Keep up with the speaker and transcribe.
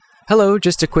Hello,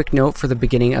 just a quick note for the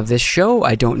beginning of this show.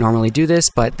 I don't normally do this,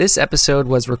 but this episode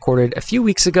was recorded a few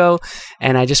weeks ago,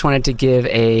 and I just wanted to give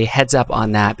a heads up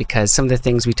on that because some of the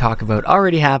things we talk about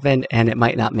already happened, and it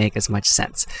might not make as much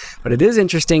sense. But it is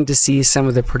interesting to see some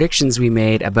of the predictions we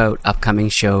made about upcoming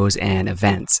shows and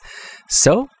events.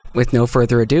 So, with no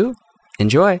further ado,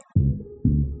 enjoy!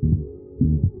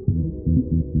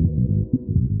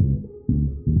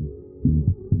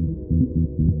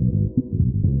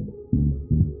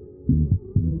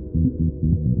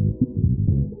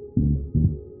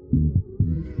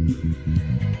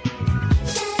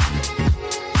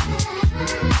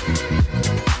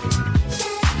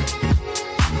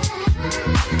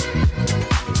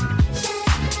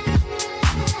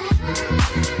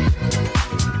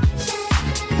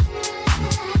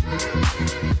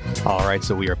 All right,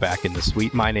 so we are back in the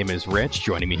suite. My name is Rich.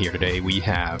 Joining me here today, we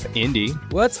have Indy.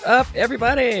 What's up,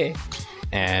 everybody?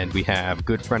 And we have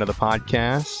good friend of the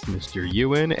podcast, Mr.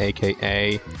 Ewan,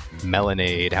 a.k.a.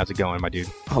 Melanade. How's it going, my dude?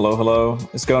 Hello.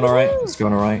 It's going all right.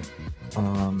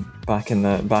 Back in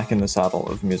the saddle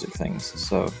of music things,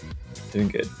 so doing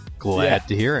good. Glad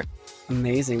to hear it.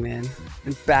 Amazing, man.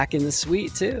 And back in the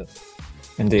suite, too.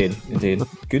 Indeed.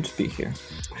 Good to be here.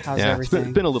 How's everything?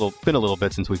 It's been a little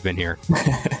bit since we've been here.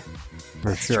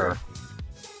 For sure.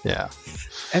 Yeah.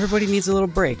 Everybody needs a little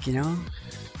break, you know?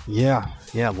 Yeah.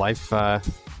 Life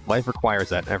requires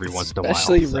that every once in a while.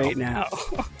 Especially right now.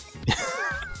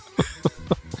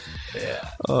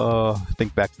 Yeah.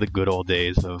 Think back to the good old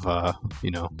days of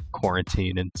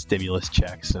quarantine and stimulus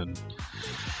checks and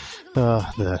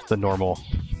the normal.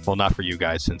 Well, not for you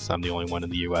guys since I'm the only one in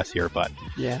the U.S. here, but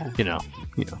yeah, you know.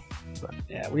 But.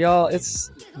 Yeah,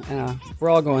 we're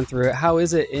all going through it. How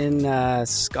is it in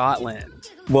Scotland?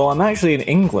 Well, I'm actually in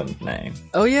England now.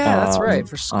 Oh yeah, that's right,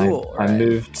 for school. I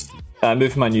moved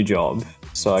to my new job,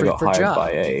 so I got hired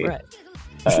by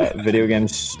a video game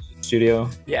studio.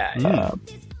 Yeah.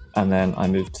 And then I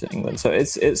moved to England. So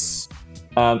it's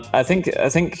I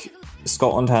think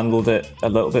Scotland handled it a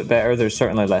little bit better. There's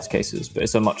certainly less cases, but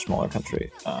it's a much smaller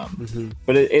country.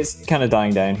 But it's kind of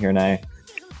dying down here now.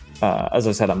 As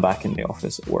I said, I'm back in the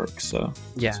office at work. So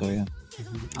yeah.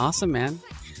 Awesome, man.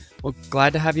 Well,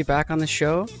 glad to have you back on the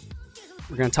show.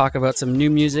 We're going to talk about some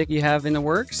new music you have in the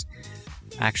works.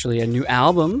 Actually, a new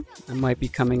album that might be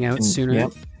coming out sooner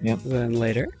than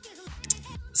later.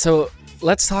 So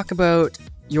let's talk about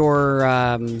your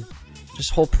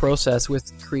just whole process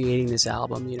with creating this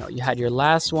album. You know, you had your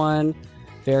last one,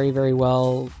 very, very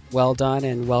well done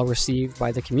and well received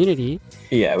by the community.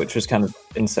 Yeah, which was kind of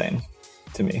insane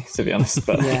to me, to be honest.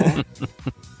 But yeah.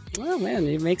 Well, man,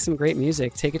 you make some great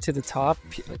music. Take it to the top.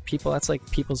 That's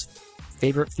like people's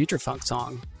favorite future funk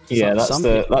song. Yeah, that's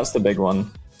the big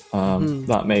one.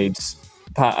 That made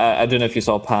Pat. I don't know if you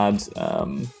saw Pad.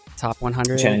 Top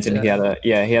 100. Chennington. He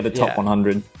had a top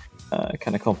 100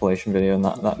 kind of compilation video, and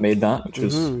that made that, which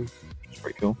was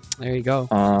pretty cool. There you go.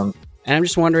 And I'm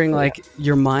just wondering,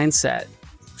 your mindset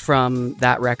from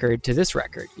that record to this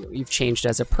record. You've changed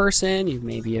as a person.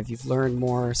 You've learned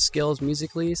more skills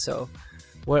musically. So,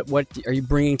 what are you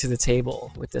bringing to the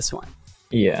table with this one?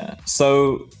 Yeah.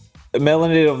 So,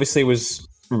 Melanade obviously was,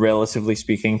 relatively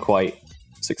speaking, quite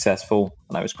successful,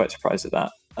 and I was quite surprised at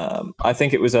that. I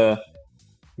think it was a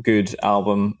good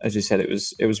album, as you said. It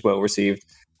was well received.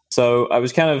 So I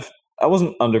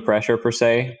wasn't under pressure per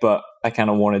se, but I kind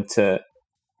of wanted to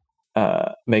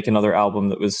make another album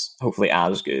that was hopefully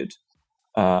as good.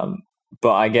 But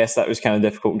I guess that was kind of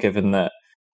difficult given that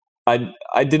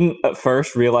I didn't at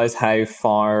first realize how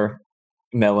far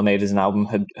Melanade as an album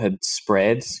had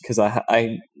spread, because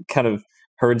I kind of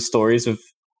heard stories of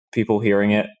people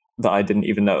hearing it that I didn't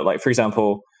even know. Like, for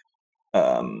example,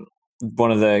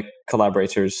 one of the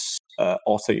collaborators,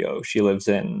 Otoyo, she lives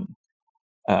in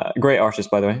great artist,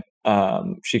 by the way.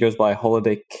 She goes by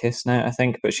Holiday Kiss now, I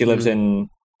think, but she lives in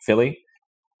Philly,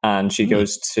 and she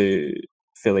goes to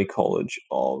Philly College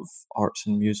of Arts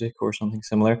and Music or something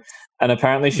similar. And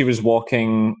apparently she was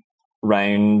walking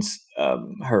around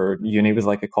her uni with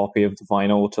like a copy of the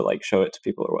vinyl to like show it to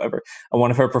people or whatever. And one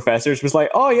of her professors was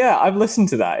like, "Oh yeah, I've listened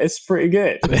to that. It's pretty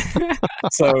good."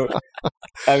 So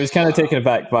I was kind of taken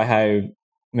aback by how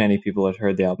many people had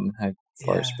heard the album, how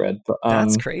far it spread. But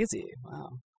that's crazy.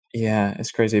 Wow. Yeah,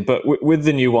 it's crazy. But with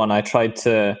the new one, I tried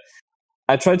to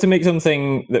make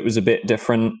something that was a bit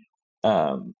different.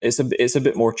 It's a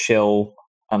bit more chill,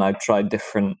 and I tried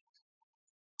different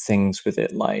things with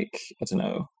it. Like, I don't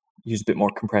know, use a bit more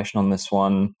compression on this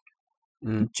one.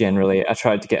 Generally, I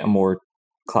tried to get a more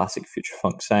classic future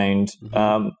funk sound.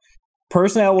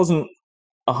 Personally, I wasn't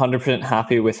 100%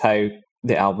 happy with how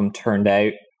the album turned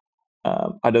out.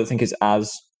 I don't think it's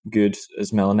as good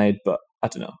as Melonade, but I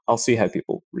don't know. I'll see how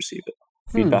people receive it.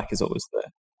 Feedback is always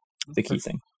the key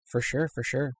thing. For sure.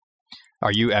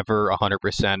 Are you ever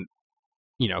 100%,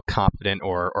 confident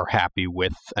or happy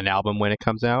with an album when it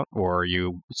comes out, or are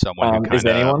you someone who kind of? Is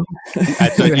anyone?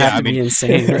 You have to be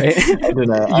insane, right? I don't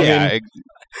know.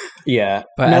 Yeah.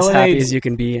 But Melonade, as happy as you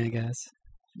can be, I guess.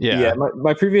 Yeah.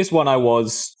 My previous one, I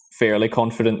was fairly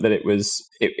confident that it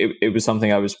was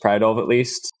something I was proud of, at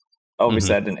least.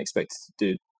 Obviously, I didn't expect it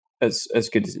to do as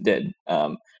good as it did.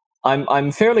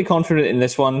 I'm fairly confident in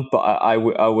this one, but I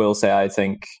will say I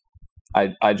think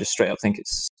I just straight up think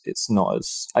it's not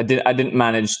as I didn't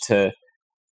manage to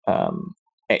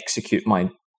execute my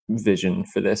vision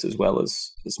for this as well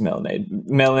as Melonade.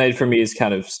 Melonade for me is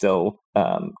kind of still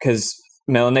because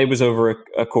Melonade was over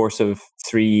a course of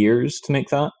 3 years to make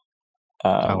that.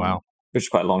 Oh wow, which is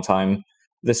quite a long time.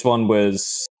 This one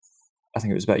was, I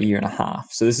think it was about a year and a half.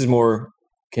 So this is more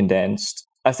condensed.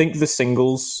 I think the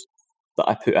singles that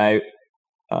I put out,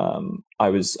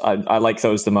 I like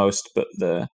those the most, but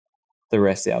the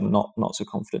rest of the album not so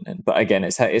confident in. But again,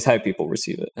 it's how people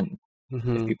receive it and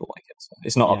if people like it. So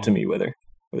it's not up to me whether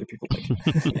people like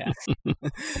it. Yeah.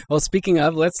 Well, speaking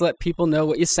of, let's let people know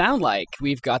what you sound like.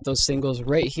 We've got those singles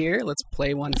right here. Let's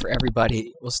play one for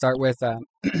everybody. We'll start with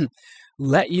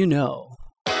Let You Know.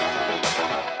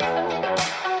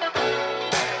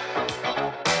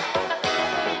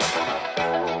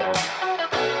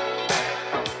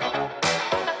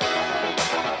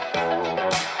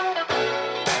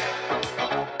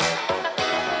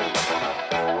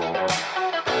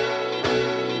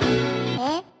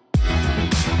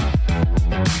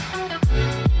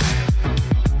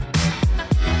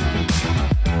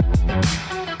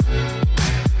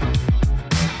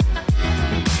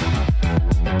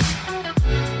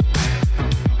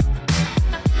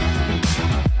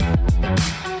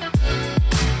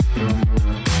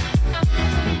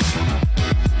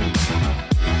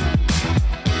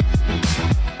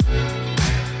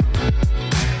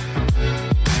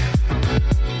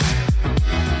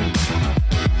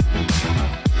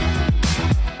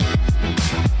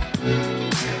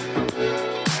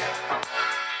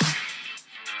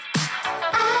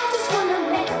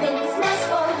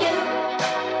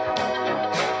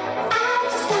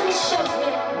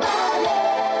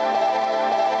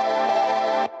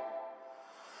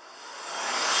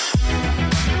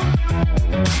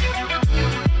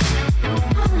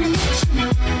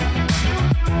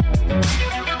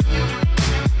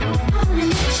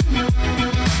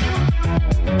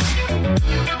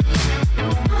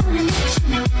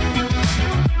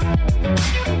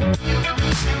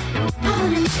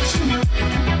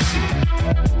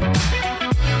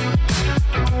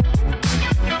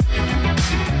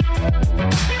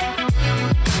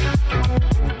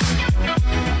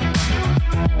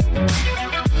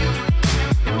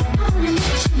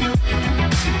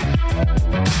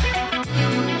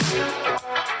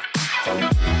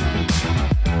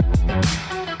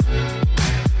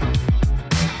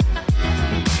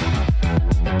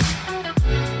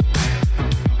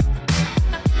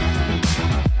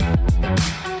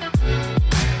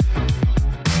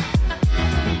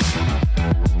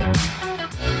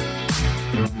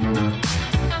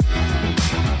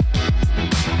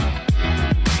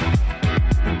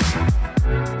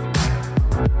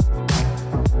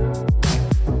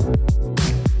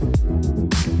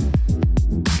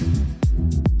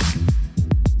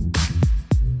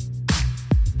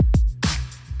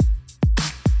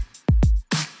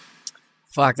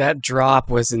 Fuck, that drop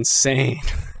was insane.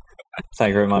 Thank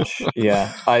you very much.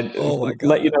 Yeah,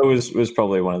 Let You Know was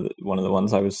probably one of the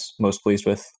ones I was most pleased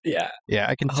with. Yeah,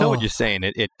 I can tell what you're saying.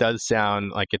 It does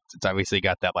sound like it's obviously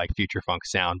got that like future funk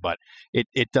sound, but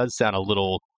it does sound a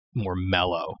little more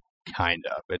mellow, kind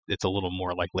of. It's a little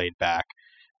more like laid back.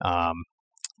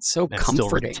 So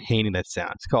comforting. Still retaining that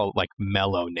sound. It's called like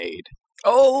Melonade.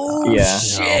 Oh yeah.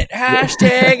 Shit!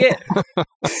 Hashtag it.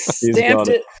 Stamped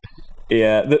it.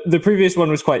 Yeah, the previous one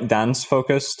was quite dance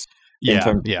focused in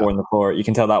terms of Four on the Floor. You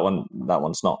can tell that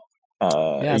one's not.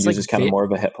 It uses like kind of more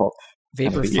of a hip hop,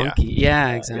 vapor funky. Yeah,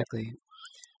 exactly.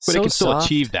 But it can still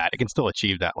achieve that. It can still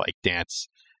achieve that like dance,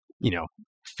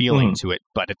 feeling to it.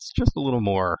 But it's just a little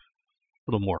more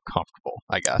comfortable,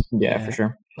 I guess. Yeah, for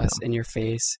sure. Less in your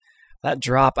face. That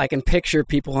drop, I can picture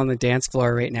people on the dance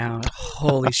floor right now.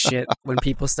 Holy shit! When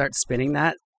people start spinning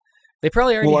that, they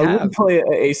probably already have. I wouldn't play it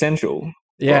at A-Central.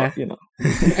 Yeah. But,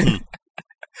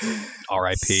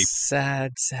 R.I.P.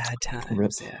 Sad times. Rip.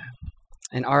 Yeah.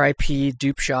 And R.I.P.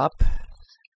 Dupe Shop.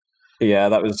 Yeah,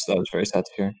 that was very sad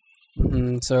to hear.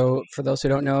 Mm-hmm. So for those who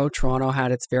don't know, Toronto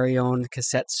had its very own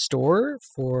cassette store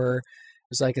for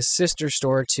was like a sister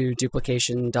store to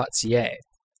Duplication.ca,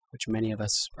 which many of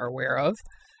us are aware of.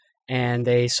 And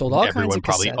they sold all Everyone kinds of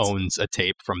probably cassettes. owns a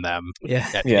tape from them.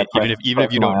 Yeah. Even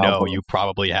if you don't know, you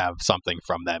probably have something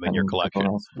from them in your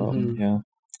collection. Yeah.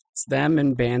 It's them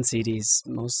and band CDs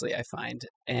mostly, I find.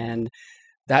 And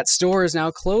that store is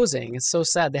now closing. It's so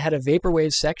sad. They had a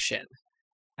vaporwave section.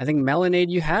 I think Melonade,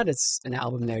 you had an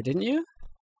album there, didn't you?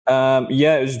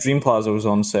 Yeah, it was Dream Plaza was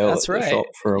on sale. That's at right. the shop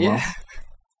for a while.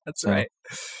 That's right.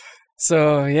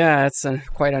 So yeah, it's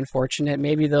quite unfortunate.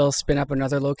 Maybe they'll spin up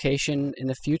another location in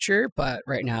the future, but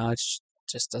right now it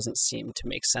just doesn't seem to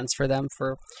make sense for them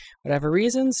for whatever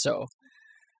reason. So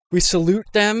we salute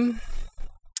them.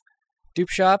 Dupe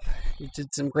Shop, you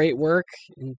did some great work,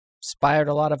 inspired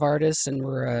a lot of artists, and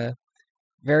were a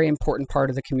very important part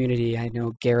of the community. I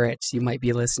know, Garrett, you might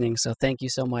be listening, so thank you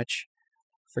so much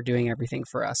for doing everything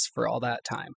for us for all that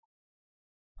time.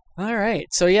 All right.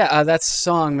 So yeah, that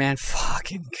song, man,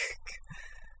 fucking,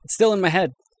 it's still in my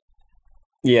head.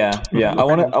 Yeah. I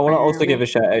want to also give a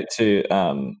shout out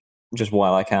to just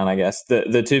while I can, I guess,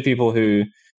 the two people who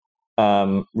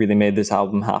really made this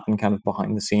album happen, kind of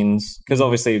behind the scenes, because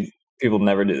obviously people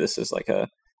never do this as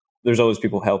there's always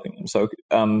people helping them. So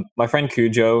my friend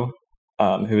Cujo,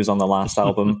 who was on the last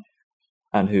album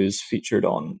and who's featured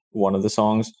on one of the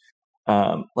songs.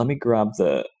 Let me grab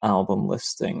the album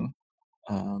listing.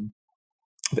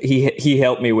 But he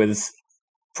helped me with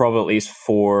probably at least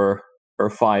 4 or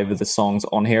 5 of the songs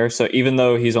on here. So even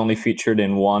though he's only featured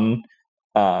in one,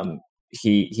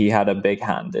 he had a big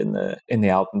hand in the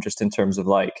album, just in terms of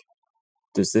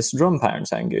does this drum pattern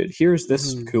sound good? Here's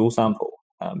this cool sample.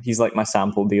 He's like my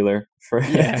sample dealer for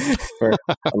for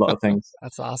a lot of things.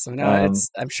 That's awesome. No,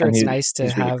 I'm sure it's nice to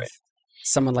have really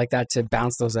someone like that to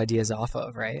bounce those ideas off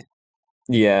of, right?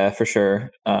 Yeah, for sure.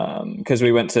 Because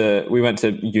we went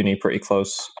to uni pretty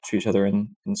close to each other in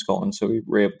Scotland, so we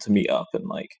were able to meet up and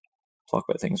talk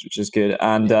about things, which is good.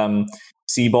 And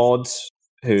Seabod,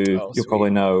 who you'll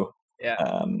probably know,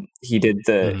 he did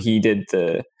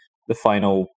the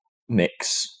final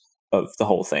mix of the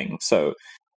whole thing. So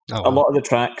a lot of the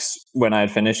tracks, when I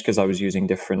had finished, because I was using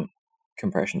different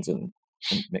compressions and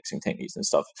mixing techniques and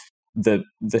stuff, the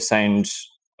sound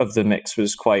of the mix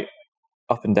was quite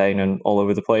up and down and all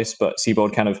over the place, but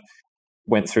Seabod kind of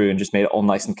went through and just made it all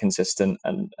nice and consistent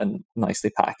and nicely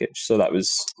packaged. So that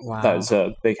was a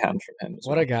big hand from him.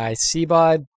 What a guy.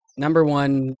 Seabod,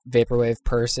 #1 vaporwave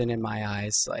person in my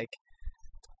eyes.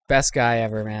 Best guy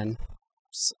ever, man.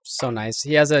 So nice.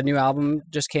 He has a new album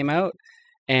just came out,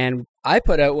 and I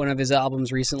put out one of his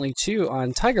albums recently too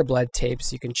on Tiger Blood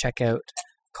tapes you can check out,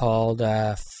 called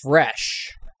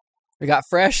Fresh. We got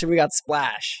Fresh and we got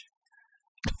Splash.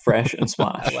 Fresh and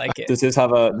Splash. I like it. Does his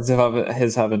have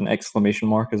an exclamation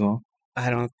mark as well? I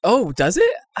don't. Oh, does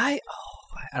it? I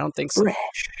don't think so.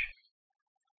 Fresh.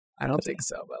 I don't think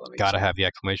so. But let me. Gotta have the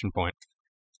exclamation point.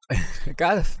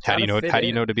 How do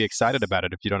you know to be excited about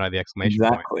it if you don't have the exclamation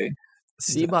point? Exactly.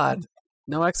 Seabod,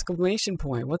 no exclamation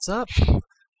point. What's up?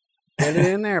 Get it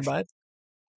in there, bud.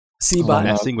 Seabod.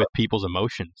 Messing with people's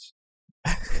emotions.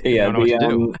 Yeah,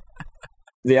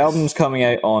 the album's coming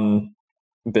out on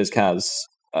BizKaz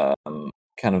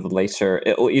kind of later.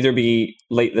 It'll either be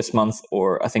late this month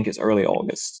or I think it's early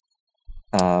August.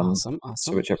 Awesome.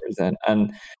 So whichever is then.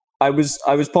 And I was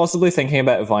possibly thinking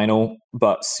about a vinyl,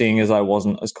 but seeing as I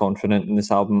wasn't as confident in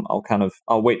this album,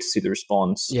 I'll wait to see the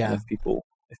response. Yeah. And if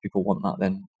people want that,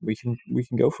 then we can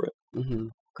go for it. Mm-hmm.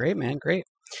 Great, man. Great.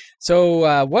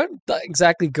 So what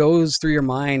exactly goes through your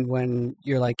mind when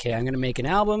you're like, hey, I'm going to make an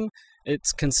album. It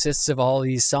consists of all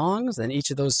these songs, and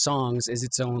each of those songs is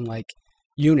its own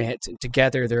unit.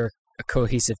 Together, they're a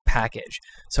cohesive package.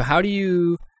 So how do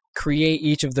you create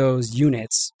each of those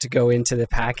units to go into the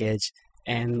package?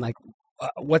 And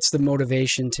what's the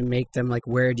motivation to make them?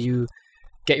 Where do you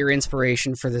get your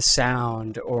inspiration for the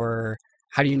sound? Or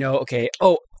how do you know, okay,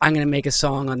 I'm going to make a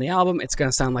song on the album. It's going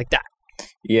to sound like that.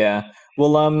 Yeah.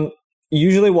 Well,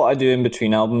 usually what I do in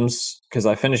between albums, because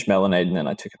I finished Melonade and then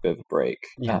I took a bit of a break,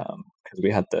 because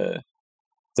we had the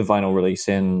vinyl release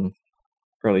in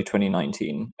early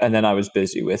 2019, and then I was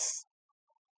busy with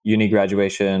uni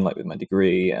graduation, with my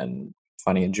degree and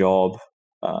finding a job.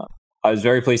 I was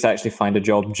very pleased to actually find a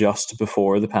job just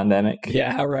before the pandemic.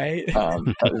 Yeah, right. I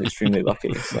was extremely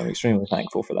lucky, so I'm extremely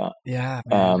thankful for that. Yeah,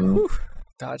 man.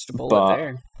 Dodged a bullet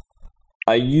there.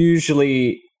 I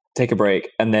usually take a break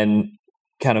and then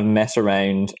kind of mess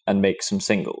around and make some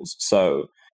singles. So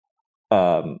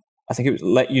I think it was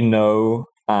Let You Know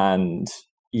and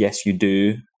Yes You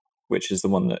Do, which is the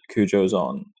one that Cujo's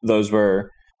on. Those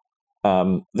were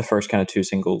the first kind of 2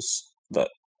 singles that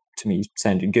to me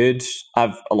sounded good. I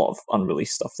have a lot of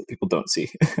unreleased stuff that people don't see,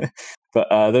 but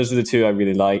those are the two I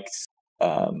really liked.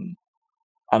 And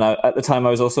at the time,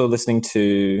 I was also listening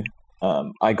to.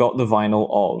 I got the vinyl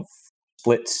of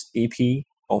Split's EP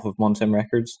off of Montem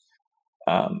Records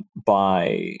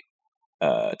by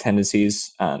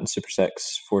Tendencies and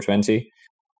Supersex 420.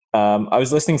 I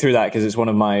was listening through that because it's one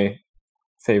of my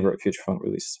favorite Future Funk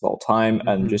releases of all time,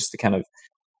 and just the kind of,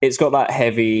 it's got that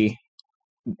heavy,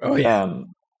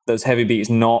 those heavy beats,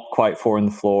 not quite 4 on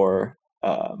the floor,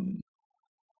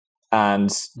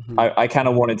 and I kind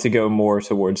of wanted to go more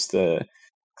towards the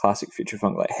classic Future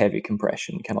Funk, like heavy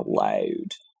compression, kind of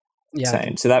loud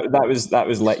sound. So that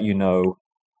was Let You Know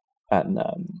and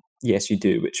Yes You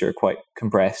Do, which are quite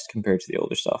compressed compared to the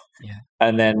older stuff. Yeah.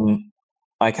 And then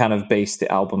I kind of based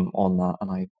the album on that,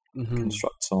 and I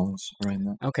construct songs around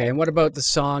that. Okay, and what about the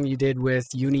song you did with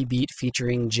Unibeat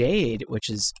featuring Jade, which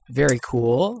is very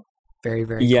cool, very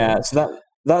very cool. So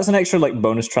that's an extra like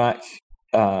bonus track.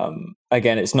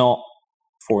 Again, it's not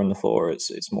 4 on the floor.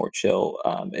 It's more chill.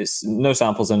 It's no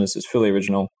samples in it. It's fully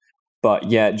original. But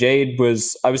yeah, Jade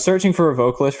was. I was searching for a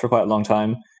vocalist for quite a long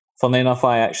time. Funnily enough,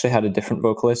 I actually had a different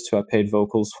vocalist who I paid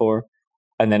vocals for,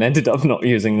 and then ended up not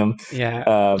using them.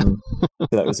 Yeah. So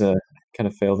that was a kind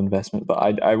of failed investment.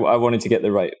 But I wanted to get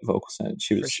the right vocal sound.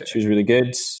 She was really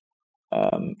good.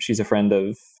 She's a friend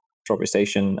of Strawberry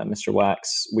Station and Mr.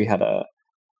 Wax. We had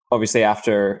obviously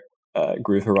after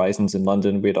Groove Horizons in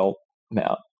London, we'd all met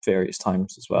up various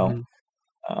times as well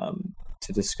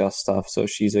to discuss stuff. So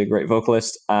she's a great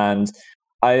vocalist, and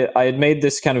I had made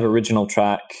this kind of original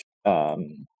track.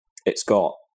 It's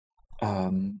got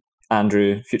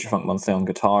Andrew, Future Funk Monthly, on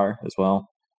guitar as well.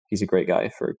 He's a great guy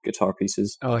for guitar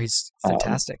pieces. Oh, he's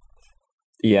fantastic.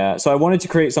 Yeah, so I wanted to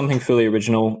create something fully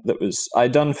original.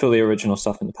 I'd done fully original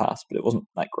stuff in the past, but it wasn't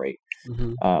that great.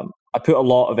 I put a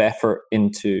lot of effort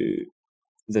into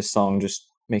this song, just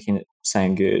making it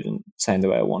sound good and sound the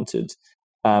way I wanted.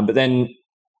 But then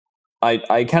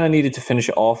I kind of needed to finish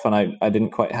it off, and I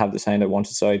didn't quite have the sound I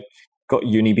wanted, so I got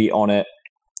Unibeat on it,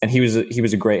 and he was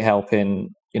a great help in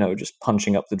just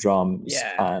punching up the drums,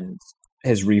 and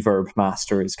his reverb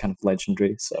master is kind of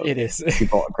legendary. So it is. He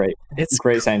brought a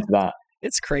great sound to that.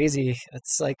 It's crazy.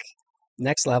 It's like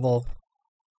next level.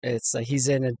 It's like he's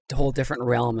in a whole different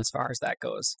realm as far as that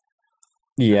goes.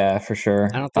 Yeah, for sure.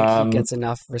 I don't think he gets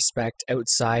enough respect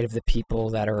outside of the people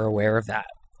that are aware of that.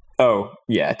 Oh,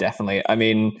 yeah, definitely. I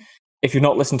mean, if you're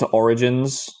not listening to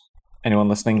Origins, anyone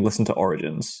listening, listen to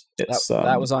Origins. It's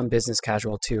that was on Business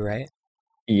Casual too, right?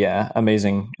 Yeah,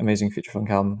 amazing Future Funk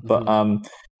album. But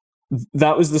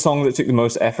that was the song that took the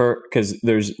most effort, because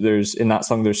there's in that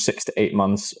song there's 6 to 8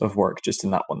 months of work just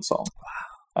in that one song.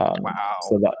 Wow.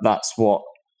 So that's what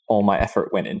all my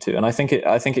effort went into, and I think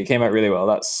it came out really well.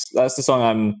 That's the song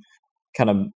I'm kind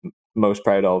of most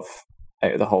proud of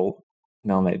out of the whole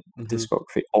Melonade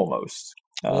discography, almost.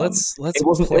 Well, let's it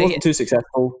wasn't too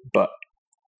successful, but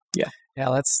yeah,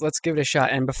 let's give it a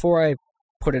shot. And before I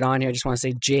put it on here, I just want to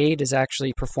say Jade is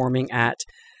actually performing at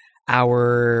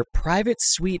our Private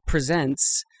Suite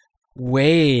Presents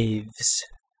Waves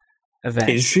event.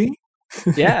 Is she?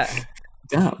 Yeah.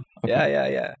 Damn.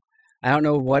 Okay. Yeah. I don't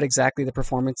know what exactly the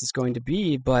performance is going to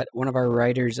be, but one of our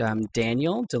writers,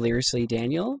 Daniel, Deliriously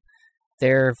Daniel,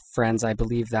 they're friends. I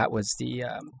believe that was the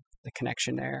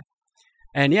connection there.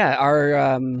 And yeah,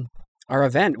 our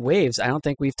event, Waves, I don't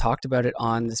think we've talked about it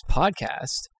on this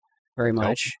podcast very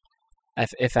much,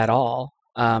 if at all.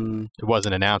 It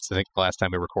wasn't announced, I think, the last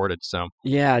time we recorded. So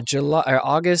yeah,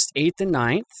 August 8th and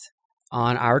 9th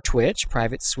on our Twitch,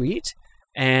 Private Suite.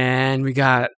 And we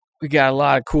got a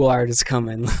lot of cool artists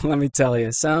coming. Let me tell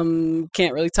you, some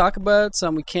can't really talk about,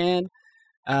 some we can.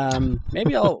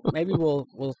 Maybe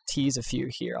we'll tease a few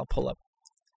here. I'll pull up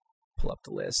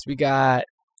the list. We got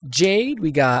Jade,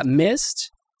 we got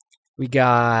Mist, we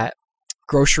got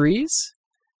Groceries,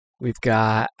 we've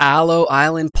got Aloe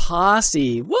Island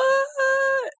Posse.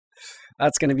 What?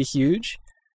 That's gonna be huge.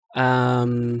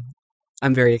 I'm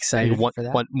very excited for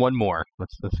that. One more.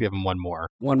 Let's give him one more.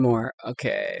 One more.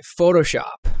 Okay.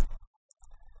 Photoshop.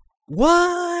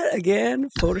 What? Again?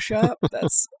 Photoshop?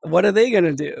 What are they going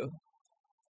to do?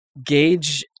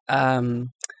 Gage,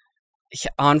 on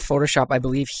Photoshop, I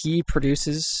believe he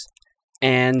produces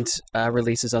and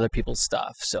releases other people's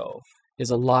stuff. So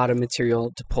there's a lot of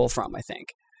material to pull from, I think.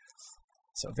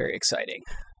 So very exciting.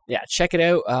 Yeah, check it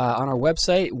out on our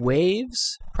website,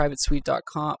 Waves,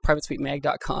 privatesuite.com,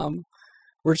 privatesuitemag.com.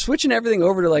 We're switching everything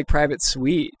over to like Private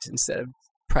Suite instead of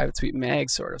Private Suite Mag,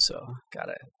 sort of. So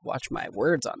gotta watch my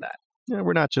words on that. Yeah,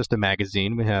 we're not just a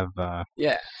magazine. We have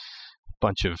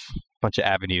bunch of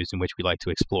avenues in which we like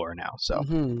to explore now. So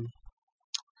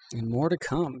And more to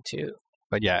come too.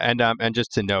 But yeah, and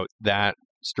just to note that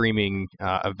streaming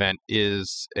event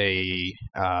is a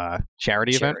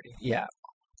charity event. Yeah.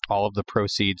 All of the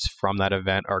proceeds from that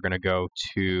event are going to go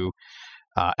to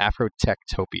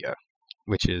Afrotectopia,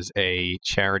 which is a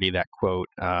charity that, quote,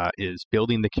 is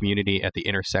building the community at the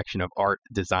intersection of art,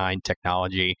 design,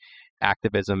 technology,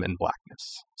 activism, and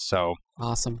Blackness. So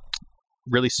awesome.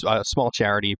 Really small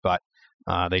charity, but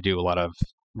they do a lot of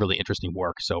really interesting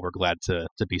work. So we're glad to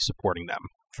be supporting them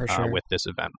for sure with this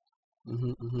event.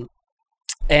 Mm-hmm, mm-hmm.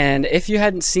 And if you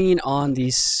hadn't seen on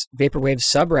the Vaporwave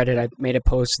subreddit, I made a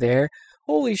post there.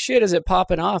 Holy shit, is it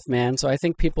popping off, man? So I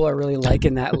think people are really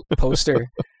liking that poster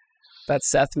that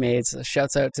Seth made. So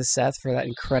shouts out to Seth for that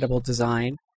incredible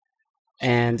design.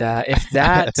 And if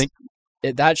that, I think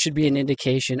that should be an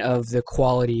indication of the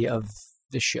quality of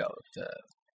the show.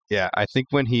 Yeah, I think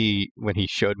when he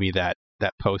showed me that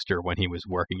poster when he was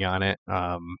working on it,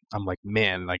 I'm like,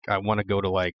 man, like I want to go to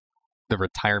like the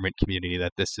retirement community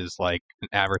that this is like an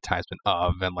advertisement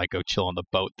of, and like go chill on the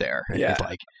boat there. And he's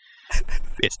like,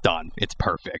 it's done. It's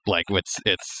perfect. Like it's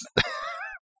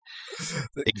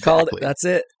exactly. Called it. That's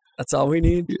it. That's all we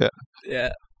need.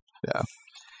 Yeah.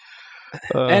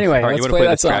 Anyway, right, let's play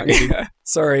that song.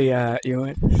 Sorry,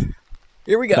 Ewan.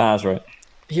 Here we go. That's right.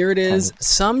 Here it is,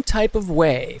 Some Type of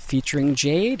Way, featuring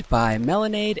Jade by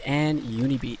Melonade and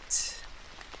Unibeat.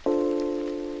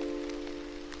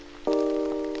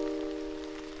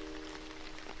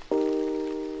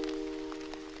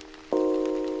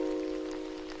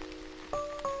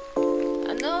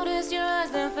 I noticed your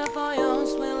eyes then fell for your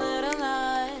sweet little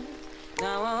light.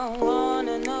 Now I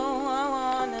wanna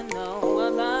know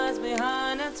what lies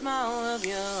behind that smile of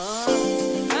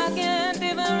yours. I can't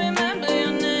even remember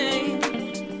your name,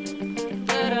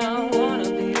 but I wanna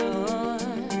be yours.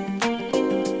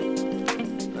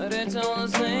 But it's all the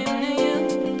same to you.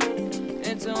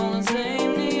 It's all the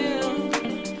same to you.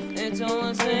 It's all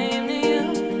the same to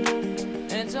you.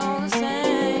 It's all the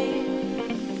same.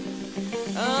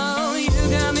 Oh, you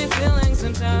got me feeling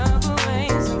some type of way,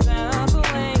 some type of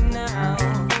way now.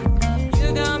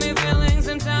 You got me feeling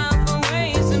some type of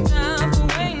way, some type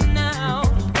of way now.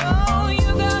 Oh,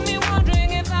 you got me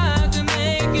wondering if I could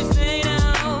make you stay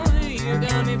now. You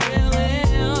got me feeling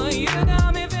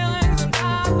some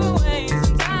type of way,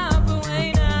 some type of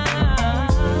way now.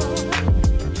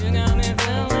 You got me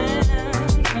feeling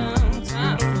some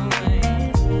type of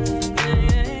way.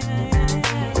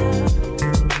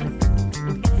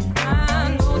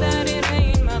 I know that it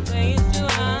ain't my place to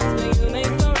ask, but you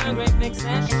make for a great big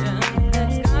session.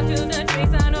 Let's cut to the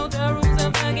chase. I know the rules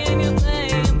of the game you play,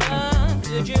 but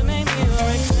could you make me your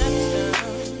exception?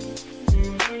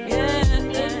 Yeah,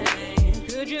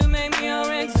 could you make me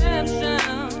your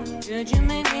exception? Could you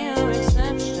make me your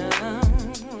exception?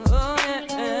 Oh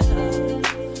yeah,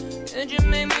 could you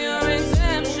make me your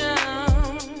exception?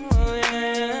 Oh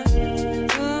yeah,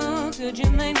 oh, could you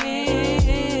make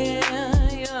me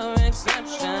your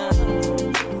exception?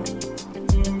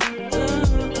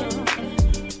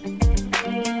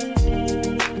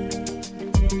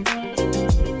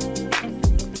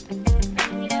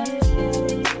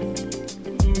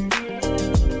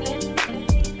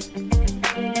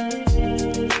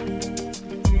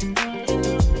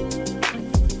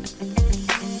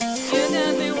 You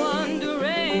got me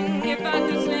wondering if I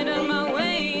could slither my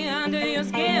way under your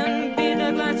skin. Be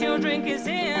the glass your drink is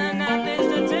in. I taste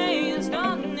the taste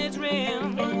on its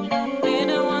rim. Be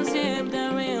the one sip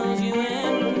that reels you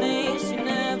in. Makes you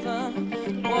never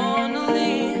wanna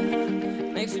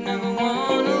leave. Makes you never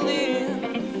wanna leave.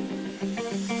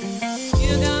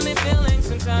 You got me feeling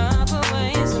some type of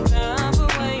way, some type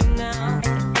of way now.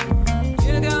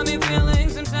 You got me feeling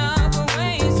some type of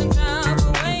way, some type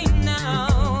of way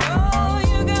now. Oh,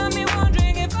 you got me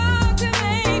wondering if I could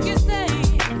make you stay.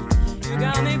 You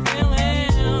got me feeling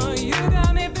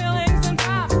some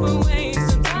type of way,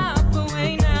 some type of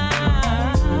way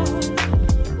now.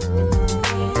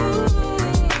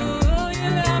 Ooh, you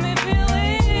got me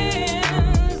feeling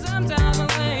some type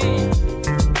of way,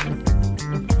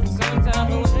 some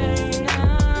type of way now.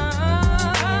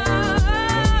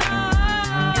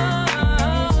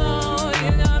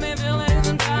 You got me feeling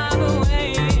some type of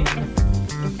way.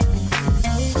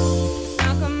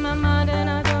 Stuck on my mind and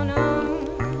I don't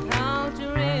know how to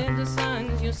read the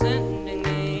signs you're sending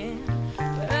me.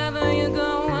 Wherever you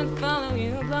go, I'll follow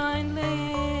you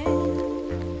blindly.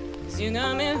 'Cause you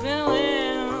got me feeling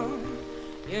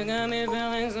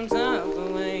some type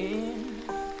of way.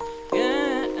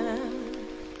 Yeah.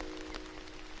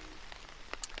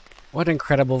 What an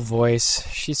incredible voice.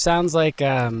 She sounds like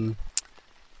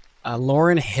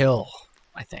Lauryn Hill,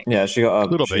 I think. Yeah, she got a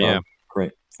little bit,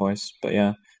 great voice, but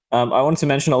yeah, I wanted to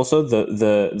mention also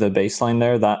the bass line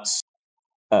there. That's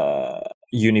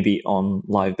Unibeat on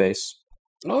live bass.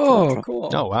 Oh, track. cool.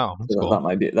 Oh wow, that's So cool. that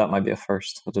might be a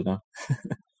first. I don't know.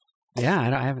 Yeah,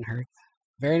 I haven't heard.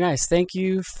 Very nice. Thank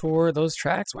you for those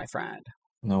tracks, my friend.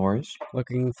 No worries.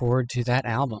 Looking forward to that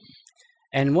album.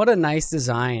 And what a nice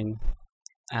design.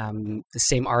 The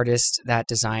same artist that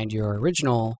designed your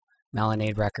original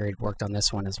Melonade record worked on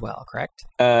this one as well, correct?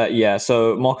 Yeah.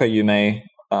 So Mocha Yume,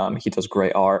 he does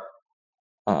great art.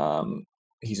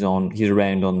 He's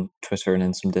around on Twitter and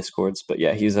in some Discords, but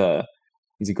yeah, he's a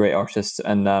great artist.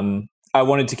 And I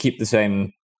wanted to keep the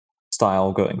same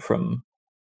style going from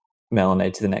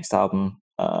Melonade to the next album,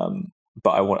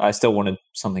 but I still wanted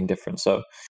something different. So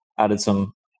added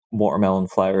some watermelon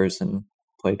flowers and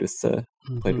played with the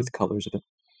colors a bit.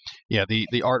 Yeah,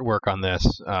 the artwork on this,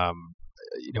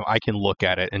 I can look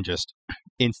at it and just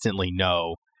instantly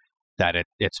know that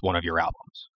it's one of your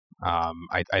albums.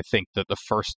 I think that the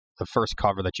first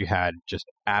cover that you had just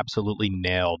absolutely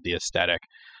nailed the aesthetic,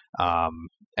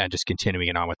 and just continuing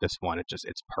it on with this one,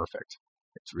 it's perfect.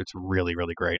 It's really,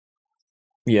 really great.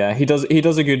 Yeah, he does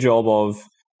a good job of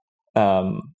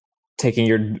taking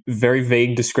your very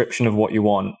vague description of what you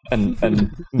want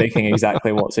and making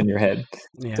exactly what's in your head.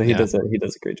 Yeah. So he does a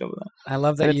great job of that. I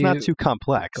love that And it's not too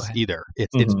complex either.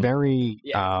 It's very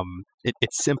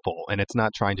it's simple, and it's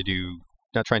not trying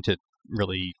to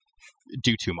really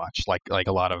do too much like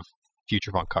a lot of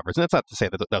future funk covers. And that's not to say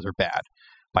that those are bad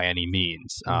by any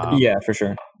means. Yeah, for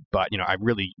sure. But I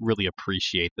really, really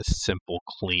appreciate the simple,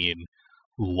 clean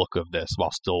look of this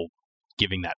while still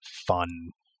giving that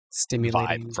fun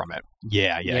stimulating vibe from it.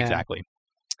 Yeah, exactly.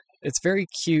 It's very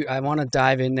cute. I want to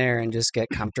dive in there and just get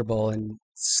comfortable and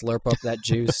slurp up that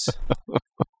juice.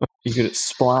 You could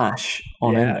splash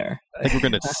on in there. I think we're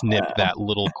going to snip that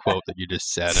little quote that you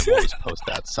just said, and we'll just post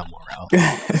that somewhere else.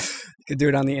 You could do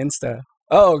it on the Insta.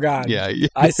 Oh, God. Yeah.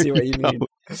 I see what you mean.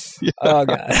 Yeah. Oh,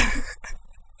 God.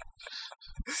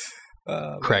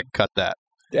 Craig, cut that.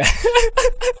 Yeah.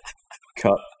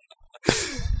 Cut.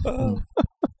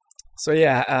 So,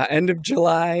 yeah, end of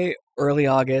July, early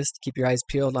August. Keep your eyes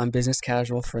peeled on Business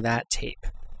Casual for that tape.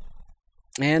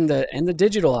 And the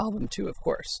digital album, too, of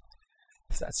course,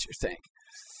 if that's your thing.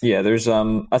 Yeah, there's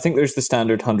I think there's the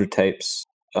standard 100 tapes.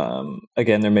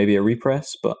 Again, there may be a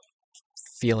repress, but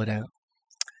feel it out.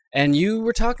 And you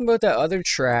were talking about that other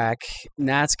track, and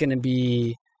that's going to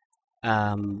be we're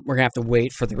going to have to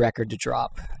wait for the record to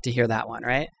drop to hear that one,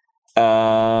 right?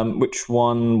 Which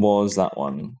one was that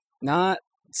one? Not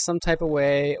Some Type of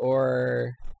Way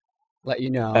or Let You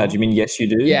Know. Do you mean Yes You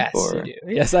Do? Yes, you do.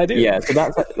 Yes, I do. Yeah, so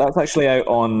that's actually out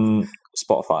on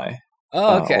Spotify.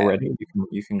 Oh, okay. Already,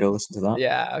 you can go listen to that.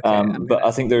 Yeah, okay. But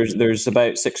I think there's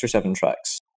about 6 or 7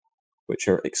 tracks which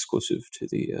are exclusive to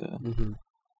the album.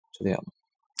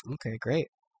 Okay, great.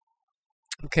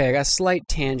 Okay, I got a slight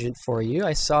tangent for you.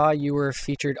 I saw you were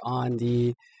featured on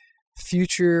the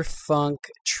Future Funk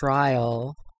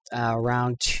Trial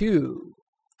Round 2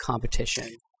 competition.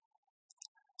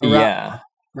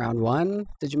 Round 1?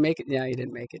 Did you make it? Yeah, you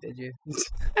didn't make it, did you?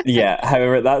 Yeah,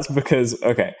 however, that's because,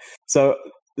 okay, so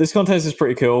this contest is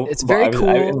pretty cool. It's very cool.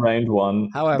 I was out in round 1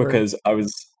 because I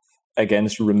was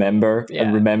against Remember,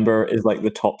 and Remember is like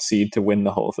the top seed to win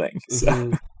the whole thing. So.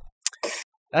 Mm-hmm.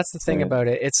 That's the thing about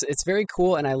it. It's very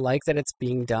cool, and I like that it's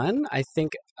being done. I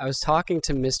think I was talking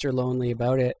to Mr. Lonely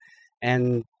about it,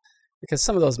 and because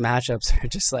some of those matchups are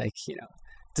just like,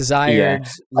 Desired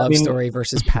Love Story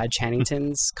versus Pad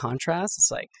Channington's contrast. It's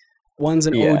like one's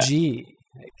an OG.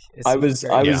 Like, I was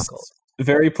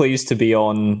very pleased to be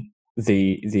on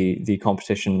the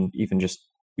competition, even just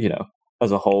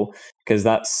as a whole, because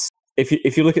that's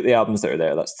if you look at the albums that are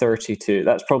there, that's 32.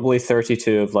 That's probably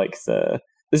 32 of like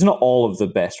there's not all of the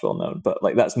best well known, but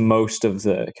like that's most of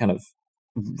the kind of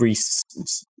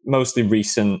mostly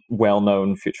recent well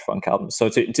known future funk albums. So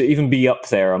to even be up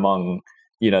there among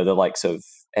the likes of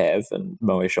Ev and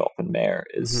Moe Shop and Mare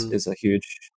is a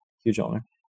huge honor.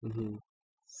 Mm-hmm.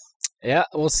 Yeah,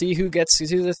 we'll see who gets to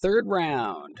the third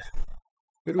round.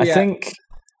 Who do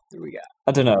we got?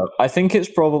 I don't know. I think it's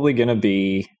probably going to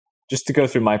be, just to go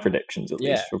through my predictions at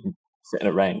least, from sitting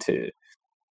at round 2.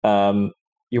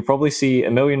 You'll probably see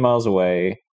A Million Miles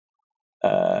Away,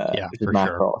 which is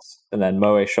Macross, and then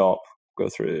Moe Shop go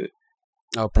through.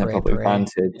 Oh, probably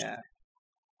Vantage. Yeah.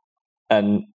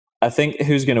 And I think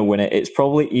who's going to win it? It's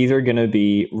probably either going to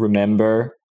be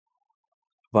Remember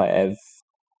by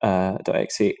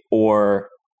Ev.exe or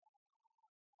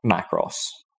Macross,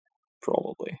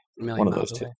 probably. One of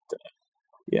those two.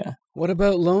 Yeah. What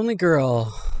about Lonely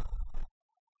Girl?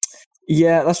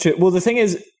 Yeah, that's true. Well, the thing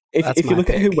is, if you my look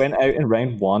at who pick. went out in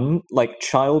round one, like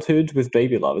Childhood with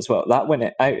Baby Love as well, that went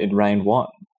out in round one.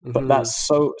 But Mhm. that's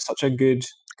such a good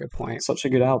Good point.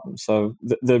 album. So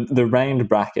the round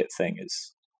bracket thing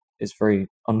is very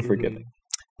unforgiving.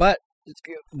 But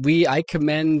I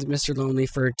commend Mr. Lonely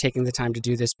for taking the time to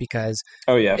do this because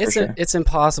Oh yeah, for it's sure. it's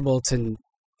impossible to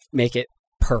make it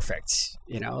perfect.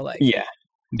 Like Yeah.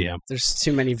 Yeah. there's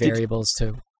too many variables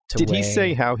to Did weigh. he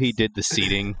say how he did the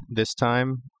seating this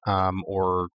time,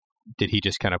 or did he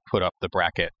just kind of put up the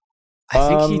bracket? I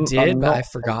think he did, I'm but not I've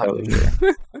forgotten.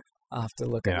 entirely I'll have to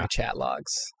look at Yeah. my chat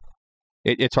logs.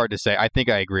 It's hard to say. I think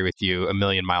I agree with you. A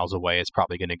Million Miles Away is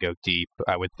probably going to go deep.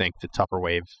 I would think the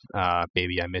Tupperwave,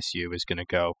 Baby I Miss You, is going to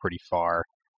go pretty far.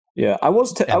 Yeah, I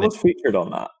was And was featured on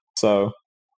that. So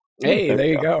Hey, there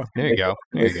you go. There you go.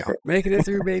 There you go. Making it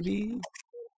through, baby.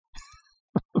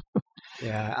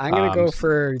 Yeah, I'm going to go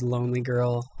for Lonely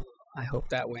Girl. I hope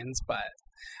that wins. But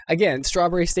again,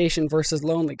 Strawberry Station versus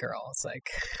Lonely Girl. It's like,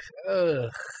 ugh.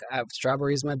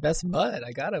 Strawberry is my best bud.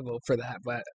 I got to vote for that,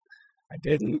 but I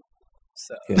didn't.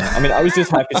 So Yeah, I mean, I was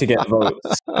just happy to get votes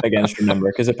against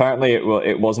Remember because apparently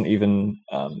it wasn't even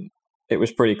it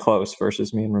was pretty close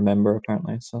versus me and Remember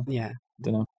apparently. So yeah,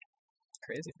 don't know.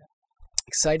 crazy.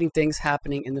 Exciting things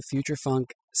happening in the Future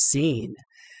Funk scene.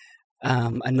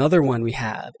 Another one we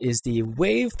have is the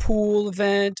Wave Pool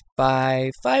event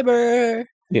by Fiber.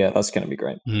 Yeah, that's gonna be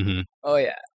great. Mm-hmm. Oh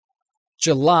yeah,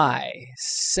 July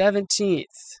 17th.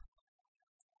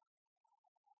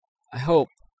 I hope.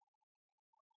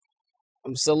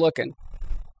 I'm still looking.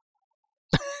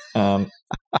 Well,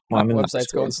 I'm in the Website's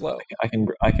Discord. going slow.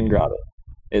 I can grab it.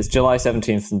 It's July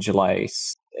 17th and July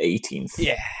 18th.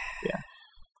 Yeah. Yeah.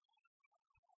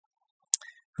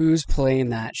 Who's playing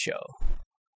that show?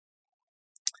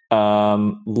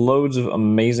 Loads of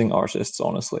amazing artists.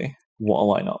 Honestly, what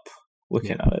a lineup!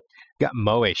 Looking at it. Got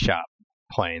Moe Shop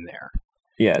playing there.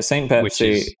 Yeah, Saint Which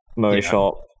Pepsi, is- Moe yeah.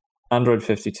 Shop, Android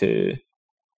 52,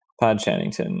 Pad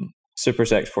Chennington, Super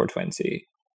Sex 420,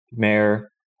 Mayor.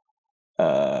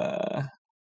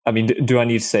 I mean, do I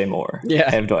need to say more? Yeah.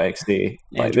 Ev.xd.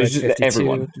 Like, Android there's just 52.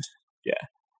 everyone.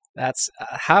 That's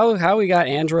how we got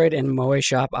Android and Moe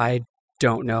Shop. I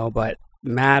don't know, but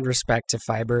mad respect to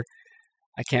Fiber.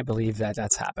 I can't believe that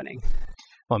that's happening.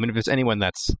 Well, I mean, if there's anyone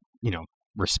that's,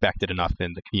 respected enough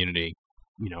in the community,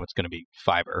 it's going to be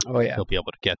Fiber. Oh yeah, He'll be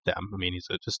able to get them. I mean, he's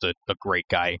just a great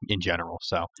guy in general.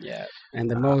 So yeah,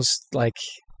 and the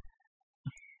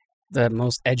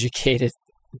most educated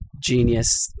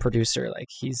genius producer. Like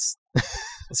he's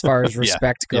as far as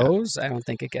respect yeah. goes, I don't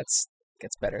think it gets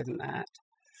better than that.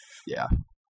 yeah.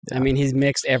 I mean, he's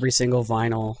mixed every single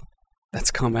vinyl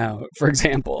that's come out, for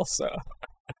example. So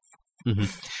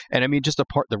And I mean, just the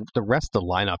rest of the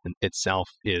lineup in itself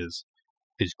is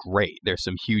great. There's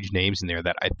some huge names in there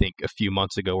that I think a few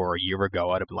months ago or a year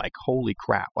ago I'd have been like, holy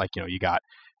crap! Like, you got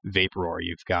Vaporware,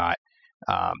 you've got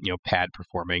Pad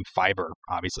performing, Fiber.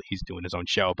 Obviously, he's doing his own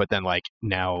show, but then like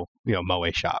now, Moe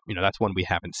Shop. That's one we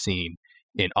haven't seen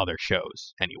in other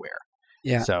shows anywhere.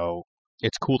 yeah, So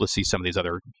it's cool to see some of these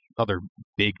other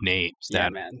big names yeah,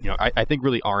 that man. I think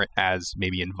really aren't as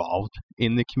maybe involved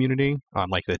in the community on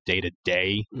like the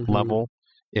day-to-day Mhm. level,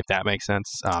 if that makes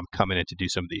sense, coming in to do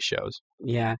some of these shows.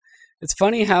 Yeah. It's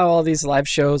funny how all these live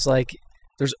shows, like,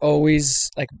 there's always,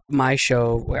 like, my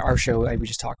show, our show we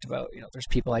just talked about, there's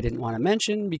people I didn't want to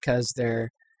mention because they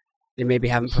maybe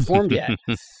haven't performed yet.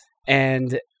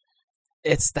 And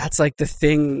that's, like, the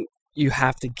thing you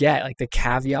have to get, like, the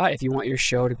caveat, if you want your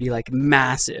show to be, like,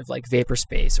 massive, like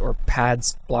Vaporspace or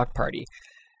Pad's Block Party.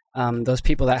 Those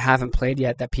people that haven't played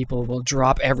yet, that people will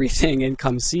drop everything and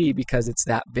come see because it's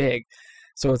that big.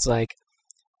 So it's like,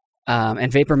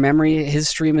 and Vapor Memory, his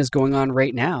stream is going on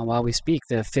right now while we speak,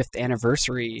 the 5th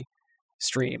anniversary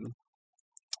stream.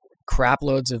 Crap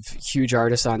loads of huge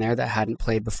artists on there that hadn't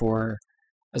played before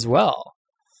as well.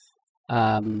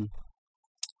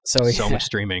 So much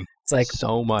streaming. It's like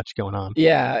so much going on.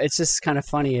 Yeah, it's just kind of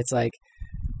funny. It's like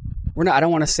I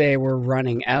don't want to say we're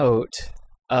running out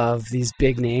of these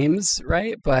big names,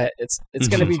 right? But it's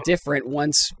going to be different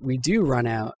once we do run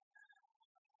out.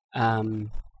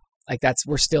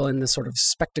 We're still in the sort of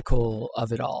spectacle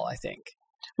of it all, I think.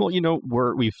 Well,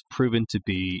 we've proven to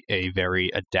be a very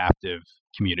adaptive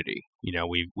community.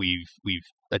 We've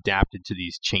adapted to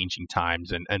these changing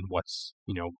times and what's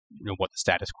what the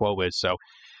status quo is. So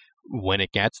when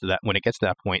it gets to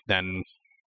that point, then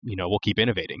we'll keep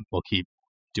innovating. We'll keep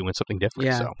doing something different.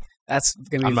 Yeah, so that's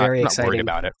going to be I'm very not exciting. worried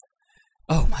about it.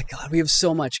 Oh my God, we have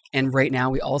so much, and right now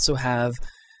we also have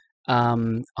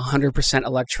 100%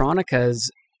 Electronica's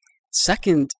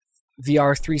second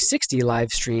VR 360 live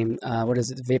stream. What is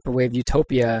it? Vaporwave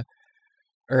Utopia,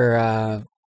 or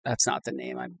that's not the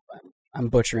name. I'm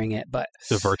butchering it, but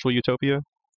The Virtual Utopia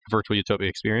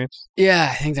experience. yeah,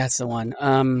 I think that's the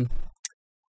one.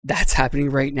 That's happening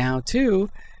right now too.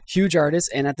 Huge artist,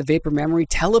 and at the Vapor Memory,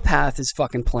 Telepath is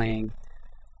fucking playing.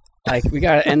 Like, we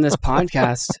gotta end this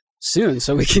podcast soon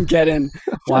so we can get in,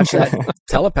 watch that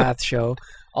Telepath show.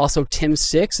 Also, Tim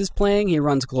Six is playing. He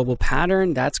runs Global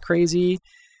Pattern. That's crazy.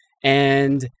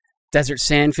 And Desert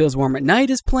Sand Feels Warm at Night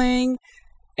is playing.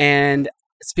 And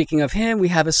speaking of him, we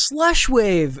have a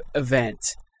Slushwave event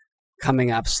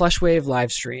coming up. Slushwave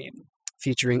live stream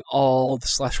featuring all the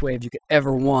Slushwave you could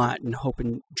ever want and hope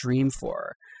and dream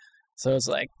for. So it's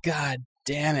like, God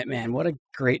damn it, man. What a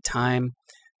great time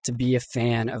to be a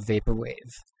fan of Vaporwave.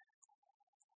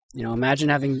 You know, imagine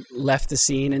having left the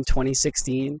scene in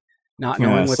 2016, not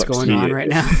knowing what's going on right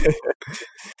now.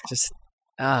 Just,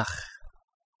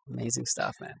 amazing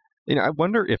stuff, man. You know, I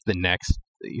wonder if the next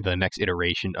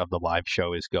iteration of the live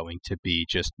show is going to be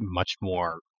just much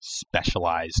more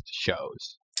specialized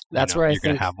shows. That's where you're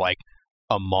going to have like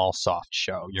a Mallsoft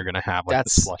show. You're going to have like the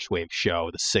Slushwave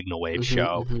show, the Signal Wave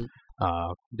show,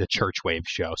 the Churchwave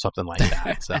show, something like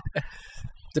that. So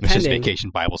it's just Vacation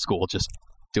Bible School just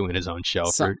doing his own show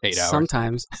for 8 hours.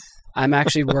 Sometimes. I'm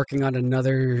actually working on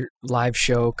another live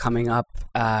show coming up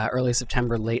early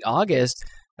September, late August.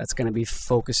 That's going to be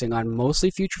focusing on mostly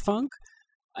Future Funk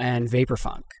and Vapor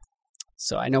Funk.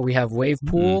 So I know we have Wave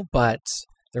Pool, but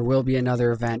there will be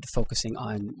another event focusing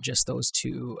on just those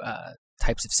two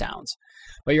types of sounds.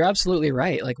 But you're absolutely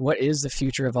right. Like, what is the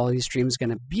future of all these streams going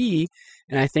to be?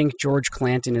 And I think George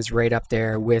Clanton is right up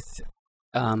there with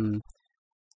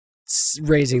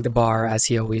raising the bar, as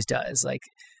he always does. Like,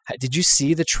 did you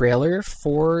see the trailer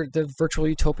for the Virtual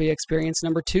Utopia Experience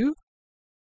 #2?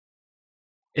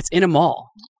 It's in a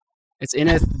mall. It's in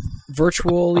a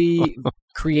virtually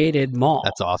created mall.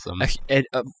 That's awesome. A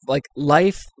like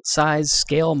life-size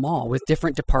scale mall with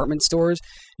different department stores.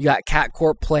 You got Cat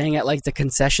Corp playing at like the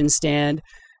concession stand.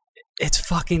 It's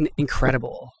fucking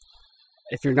incredible.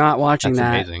 If you're not watching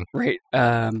That's that, amazing. Right?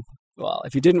 Well,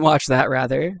 if you didn't watch that,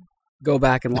 rather go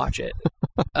back and watch it.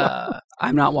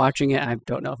 I'm not watching it. I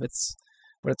don't know if it's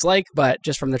what it's like, but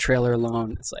just from the trailer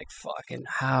alone, it's like fucking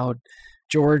how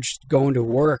George going to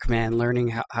work, man,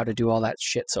 learning how to do all that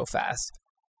shit so fast.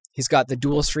 He's got the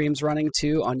dual streams running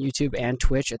too on YouTube and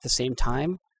Twitch at the same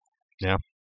time. Yeah.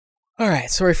 All right.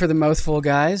 Sorry for the mouthful,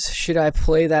 guys. Should I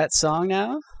play that song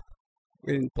now?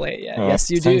 We didn't play it yet. Yes,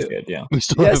 you do. Good, yeah. We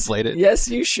still haven't played it. Yes,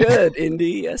 you should,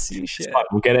 Indy. Yes, you should.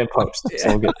 We'll get it in post. It's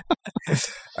all good.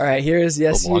 All right. Here is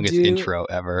Yes, the You longest Do intro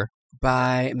ever.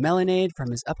 by Melonade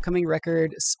from his upcoming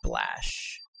record,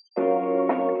 Splash.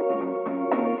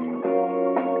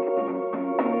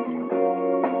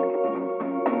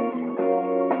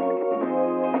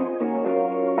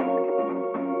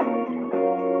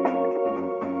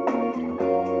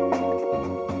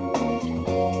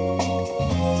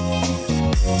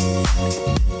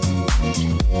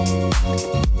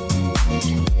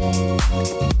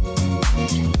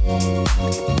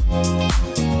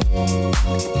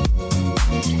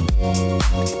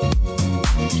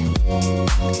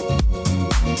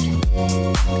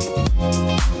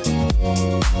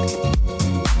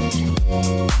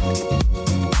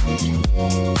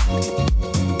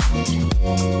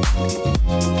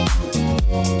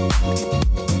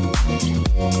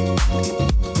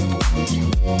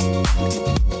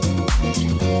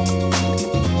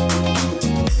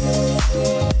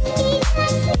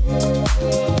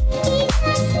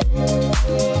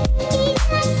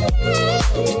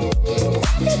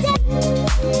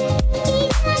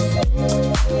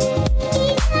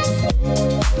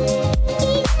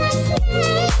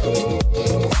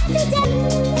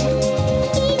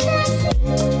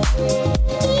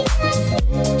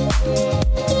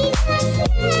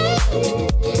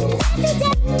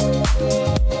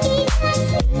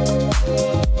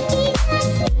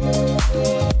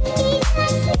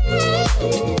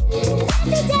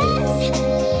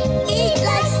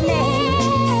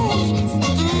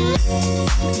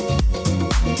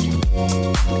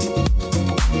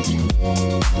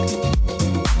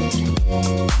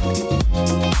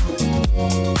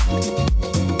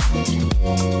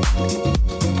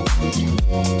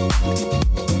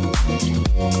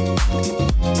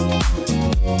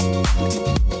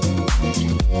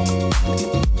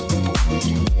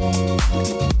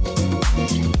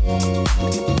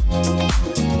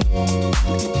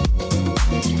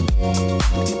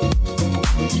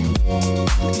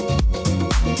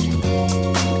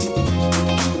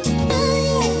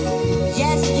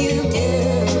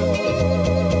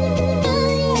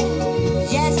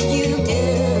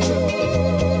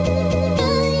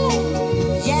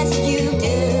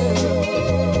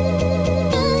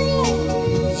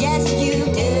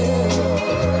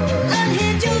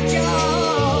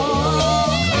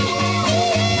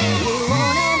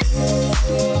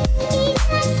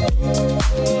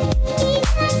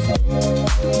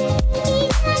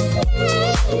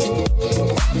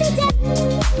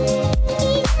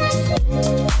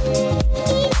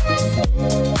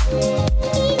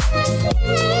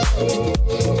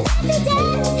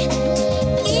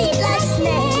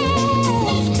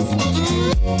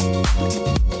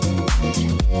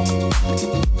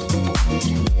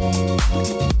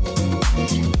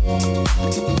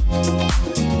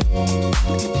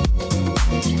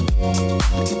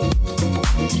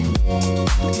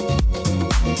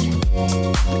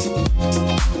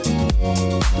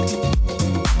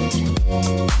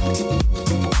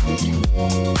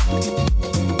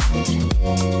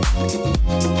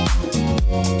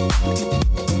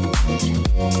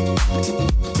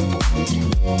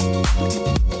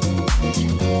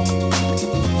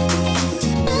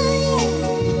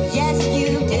 Yes,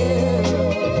 you do.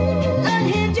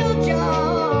 Unhinge your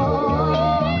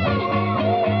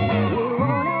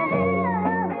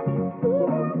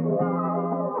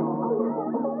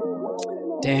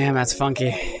Damn, that's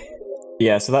funky.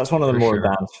 Yeah, so that's one of the For more sure.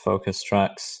 dance focused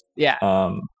tracks. Yeah.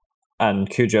 And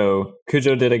Cujo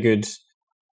did a good.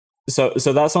 So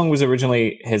that song was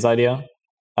originally his idea.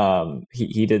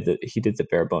 He did the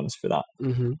bare bones for that.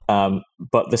 Mm-hmm.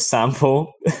 But the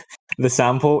sample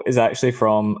is actually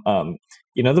from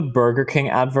the Burger King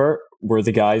advert where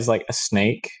the guy's like a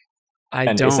snake.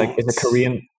 I don't. It's a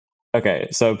Korean. Okay,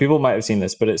 so people might have seen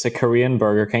this, but it's a Korean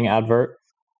Burger King advert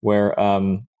where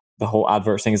the whole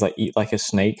advert thing is like eat like a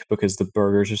snake because the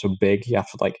burgers are so big you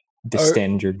have to like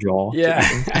distend your jaw. Yeah.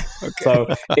 Okay. So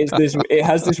it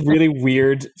has this really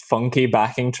weird, funky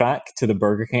backing track to the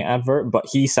Burger King advert, but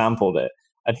he sampled it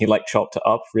and he like chopped it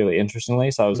up really interestingly.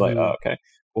 So I was like, oh, okay,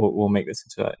 we'll make this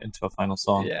into a final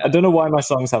song. Yeah. I don't know why my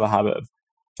songs have a habit of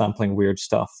sampling weird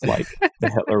stuff like the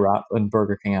Hitler rap and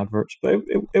Burger King adverts, but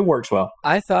it works well.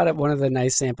 I thought that one of the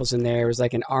nice samples in there was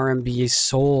like an R&B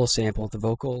soul sample with the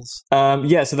vocals.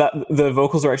 Yeah, so that the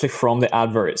vocals are actually from the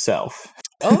advert itself.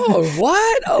 Oh,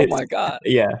 what? Oh my god.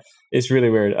 Yeah, it's really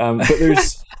weird. But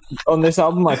there's on this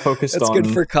album I focused That's on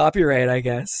good for copyright, I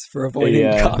guess, for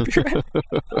avoiding copyright.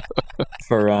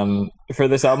 for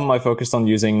this album I focused on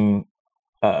using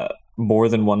more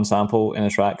than one sample in a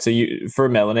track. So for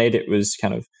Melonade, it was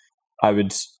kind of I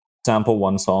would sample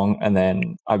one song and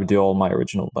then I would do all my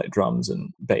original like drums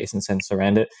and bass and synths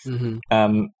around it.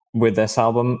 Mm-hmm. With this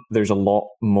album, there's a lot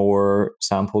more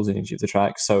samples in each of the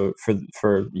tracks. So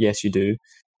for Yes You Do,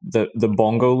 the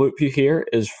bongo loop you hear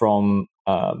is from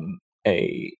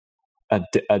a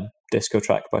disco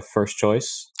track by First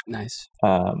Choice. Nice.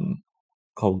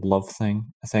 Called Love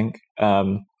Thing, I think.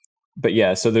 But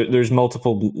yeah, so there's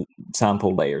multiple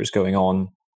sample layers going on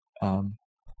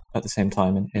at the same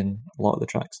time in a lot of the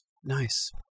tracks. Nice.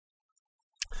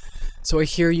 So I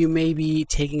hear you may be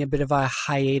taking a bit of a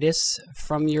hiatus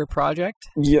from your project.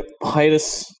 Yep,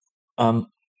 hiatus. Bit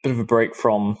of a break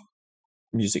from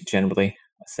music generally,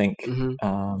 I think.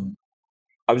 Mm-hmm.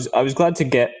 I was glad to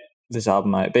get this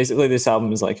album out. Basically, this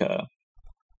album is like a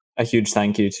huge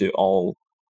thank you to all.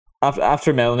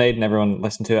 After Melonade and everyone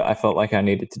listened to it, I felt like I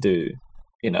needed to do,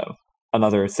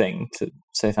 another thing to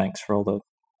say thanks for all the,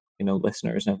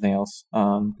 listeners and everything else.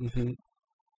 Mm-hmm.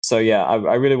 So yeah,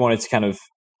 I really wanted to kind of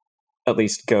at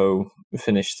least not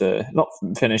finish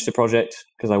the project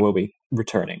because I will be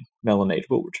returning. Melonade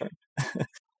will return,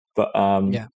 but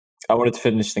yeah. I wanted to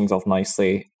finish things off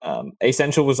nicely.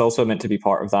 Essential was also meant to be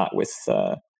part of that with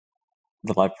the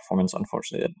live performance.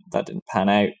 Unfortunately, that didn't pan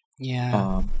out.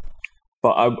 Yeah.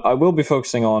 But I will be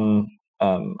focusing on.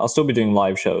 I'll still be doing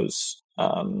live shows.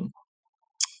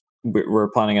 We're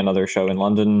planning another show in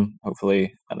London,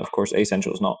 hopefully, and of course,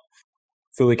 Essential is not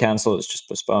fully cancelled; it's just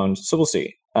postponed. So we'll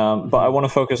see. But I want to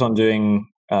focus on doing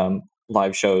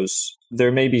live shows.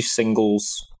 There may be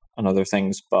singles and other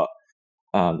things, but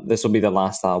this will be the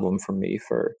last album from me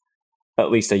for at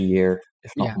least a year,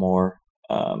 if not more.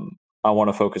 I want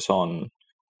to focus on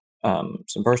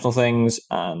some personal things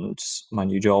and my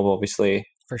new job, obviously.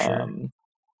 For sure.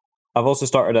 I've also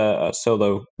started a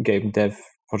solo game dev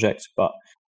project, but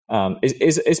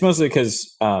it's mostly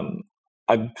because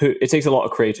it takes a lot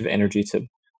of creative energy to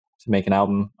make an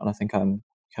album, and I think I'm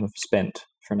kind of spent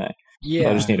for now.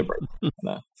 Yeah, I just need a break.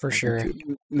 For sure.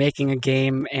 Making a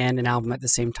game and an album at the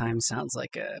same time sounds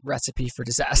like a recipe for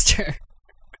disaster.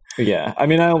 Yeah, I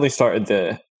mean, I only started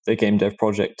the game dev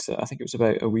project. I think it was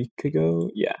about a week ago.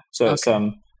 Yeah, so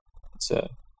Okay.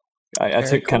 I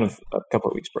took kind of a couple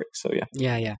of weeks break. So yeah.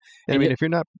 Yeah. I mean, if you're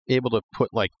not able to put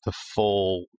like the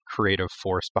full creative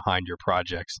force behind your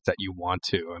projects that you want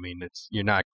to, I mean, you're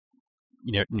not,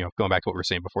 going back to what we were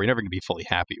saying before, you're never going to be fully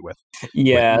happy with That's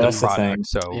the the thing. product.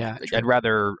 So Yeah, I'd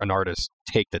rather an artist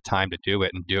take the time to do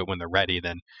it and do it when they're ready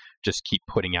than just keep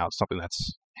putting out something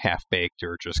that's half baked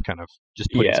or just kind of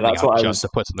putting something out just to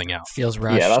put something out. Feels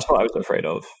rushed. Yeah, that's what I was afraid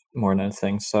of more than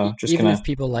anything. So just even if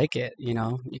people like it, you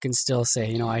can still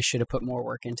say, I should have put more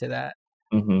work into that.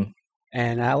 Mm-hmm.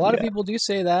 And a lot of people do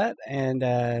say that, and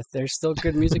there's still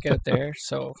good music out there.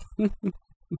 So it's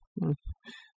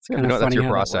kind of funny that's your how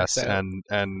that process, works out.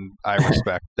 and I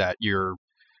respect that you're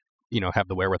have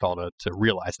the wherewithal to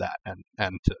realize that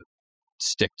and to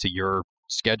stick to your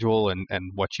schedule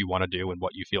and what you want to do and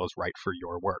what you feel is right for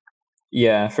your work.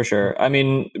 Yeah, for sure. I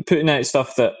mean, putting out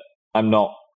stuff that I'm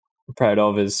not proud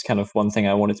of is kind of one thing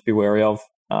I wanted to be wary of.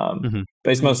 But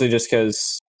it's mostly just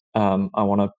because I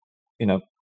want to,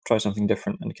 try something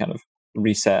different and kind of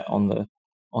reset on the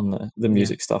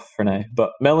music stuff for now.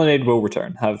 But Melonade will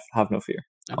return. Have no fear.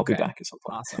 I'll be back at some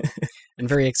point. Awesome. And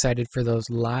very excited for those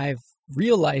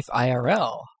real life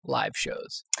IRL live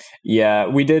shows. Yeah,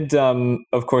 we did.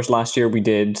 Of course, last year we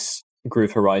did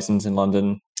Groove Horizons in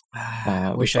London.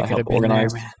 I wish I could have been there,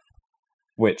 man.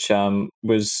 Which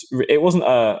it wasn't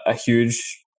a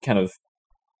huge kind of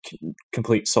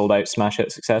complete sold out smash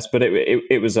hit success, but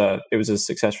it was a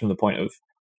success from the point of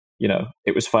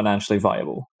it was financially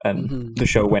viable and the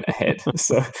show went ahead.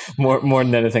 So more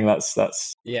than anything, that's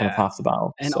kind of half the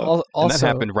battle. And so. also, and that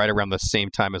happened right around the same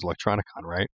time as Electronicon,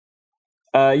 right?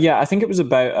 Yeah, I think it was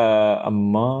about a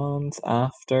month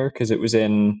after, because it was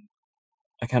in,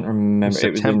 I can't remember.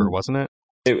 September, wasn't it?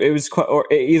 It was quite, or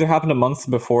it either happened a month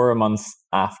before or a month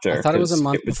after. I thought it was a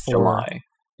month before. July.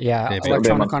 Yeah, Maybe.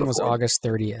 Electronicon was August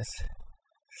 30th.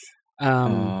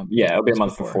 Yeah, it'll be a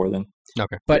month before then.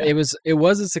 Okay. But it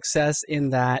was a success in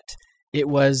that it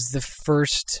was the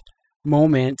first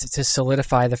moment to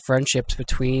solidify the friendships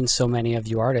between so many of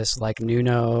you artists, like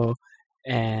Nuno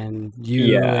and you.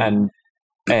 Yeah, and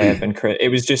Ev and Chris. It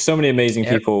was just so many amazing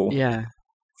people. Yeah.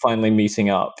 Finally meeting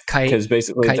up, because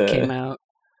basically Kite came out.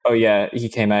 Oh yeah, he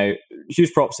came out.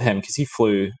 Huge props to him, because he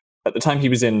flew. At the time, he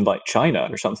was in like China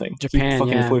or something. Japan, he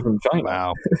fucking flew from China.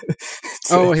 Wow.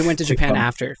 He went to Japan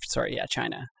after. Sorry, yeah,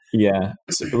 China. Yeah,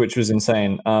 which was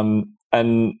insane.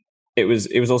 And it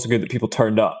was also good that people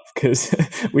turned up, because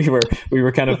we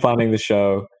were kind of planning the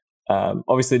show.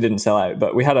 Obviously, it didn't sell out,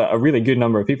 but we had a really good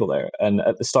number of people there. And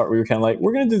at the start, we were kind of like,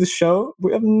 we're going to do the show.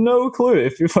 We have no clue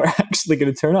if people are actually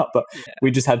going to turn up. But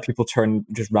we just had people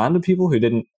just random people who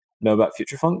didn't know about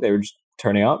Future Funk. They were just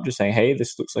turning up, just saying, hey,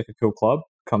 this looks like a cool club,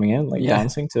 coming in,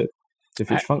 dancing to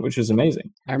Future Funk, which was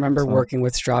amazing. I remember working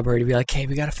with Strawberry to be like, hey,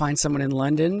 we got to find someone in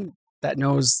London that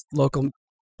knows local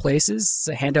places,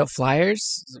 so hand out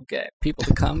flyers, get people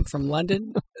to come from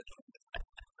London.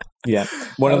 Yeah,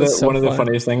 one of the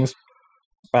funniest things.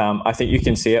 I think you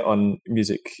can see it on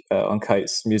on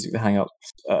Kite's Music the Hang Up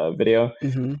video.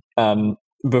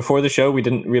 Before the show, we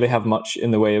didn't really have much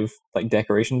in the way of like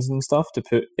decorations and stuff to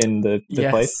put in the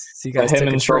place. So you guys him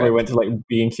and Strawberry went to like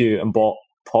B&Q and bought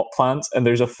pot plants, and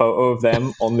there's a photo of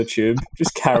them on the tube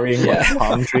just carrying like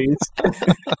palm trees.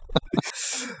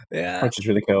 Yeah, which is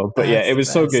really cool. But it was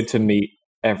so good to meet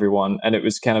everyone, and it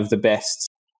was kind of the best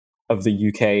of the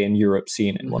UK and Europe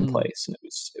scene in one place, and it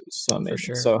was so amazing. For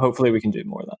sure. So hopefully we can do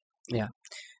more of that. Yeah,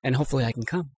 and hopefully I can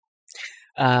come.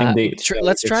 Indeed.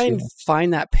 Let's try and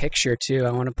find that picture too.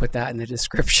 I want to put that in the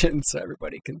description so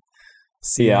everybody can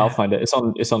see. Yeah, I'll find it. It's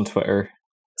on Twitter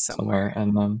somewhere.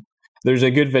 And there's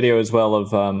a good video as well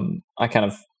of I kind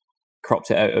of cropped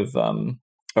it out of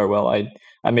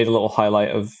I made a little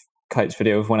highlight of Kite's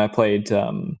video of when I played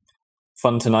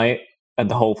Fun Tonight, and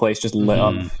the whole place just lit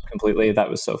up completely.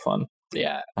 That was so fun.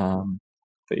 Yeah.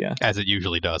 But yeah, as it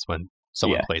usually does when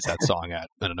someone plays that song at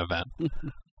an event.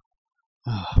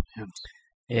 Oh, man.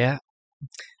 Yeah.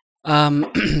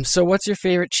 So what's your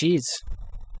favorite cheese?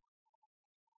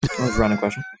 That was a random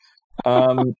question.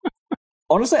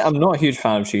 Honestly, I'm not a huge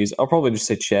fan of cheese. I'll probably just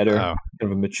say cheddar. Oh,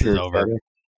 kind of a mature cheddar.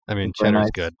 I mean,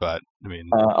 cheddar's good, but I mean,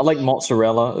 I like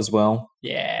mozzarella as well.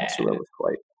 Yeah, mozzarella's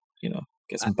quite,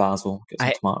 get some basil, get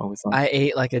some tomato with that. I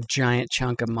ate like a giant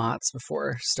chunk of mozz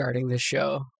before starting this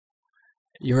show.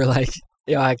 You were like,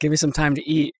 "Yeah, give me some time to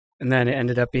eat," and then it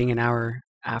ended up being an hour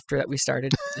after that we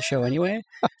started the show anyway.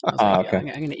 I was like, okay. I'm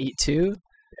going to eat too.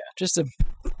 Just a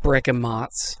brick of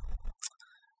mozz.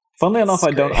 Funnily enough,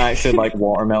 I don't actually like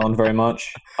watermelon very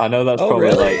much. I know that's probably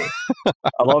really? like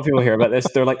a lot of people hear about this.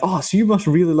 They're like, "Oh, so you must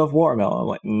really love watermelon." I'm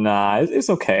like, "Nah, it's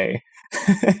okay.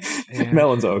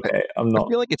 Melon's okay. I'm not." I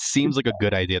feel like it seems like a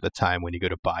good idea at the time when you go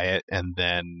to buy it, and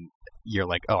then you're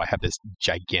like, "Oh, I have this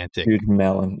gigantic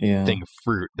melon thing of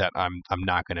fruit that I'm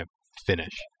not going to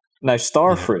finish." Now,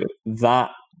 star fruit, that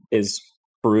is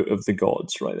fruit of the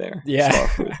gods right there. Yeah. Star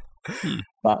fruit.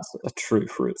 That's a true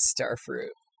fruit. Star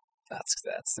fruit.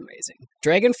 That's amazing.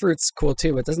 Dragon fruit's cool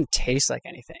too, but it doesn't taste like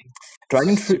anything.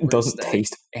 Dragon fruit doesn't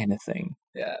taste anything.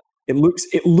 Yeah. It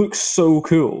looks so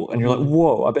cool, and you're like,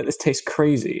 whoa, I bet this tastes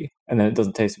crazy. And then it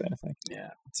doesn't taste of anything. Yeah.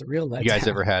 It's a real letdown. You guys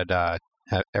ever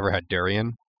had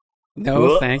durian?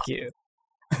 No, thank you.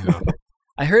 No.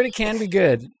 I heard it can be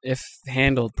good if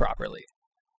handled properly.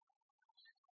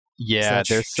 Yeah,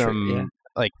 there's some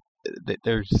like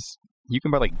there's you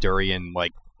can buy like durian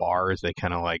like bars. They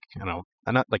kind of like, I don't know,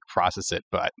 not like process it,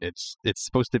 but it's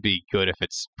supposed to be good if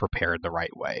it's prepared the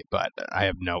right way. But I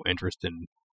have no interest in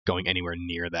going anywhere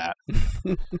near that.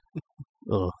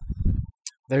 Ugh.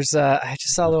 There's I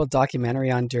just saw a little documentary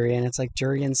on durian. It's like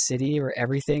Durian City, where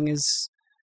everything is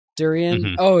durian.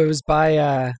 Mhm. Oh, it was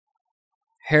by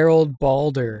Harold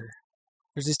Balder.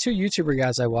 There's these two YouTuber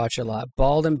guys I watch a lot,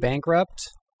 Bald and Bankrupt,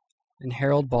 and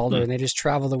Harold Balder, and they just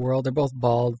travel the world. They're both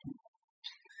bald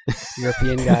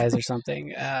European guys or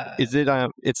something. Is it?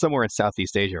 It's somewhere in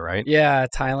Southeast Asia, right? Yeah,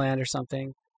 Thailand or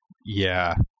something.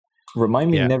 Yeah,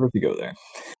 Remind me Yeah. never to go there.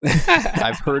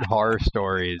 I've heard horror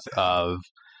stories of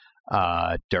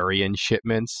durian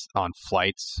shipments on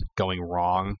flights going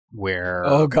wrong, where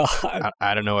Oh God,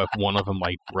 I don't know if one of them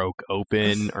like broke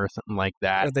open or something like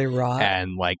that, are they rot?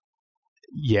 and like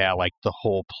the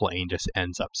whole plane just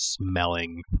ends up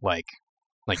smelling like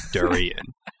durian.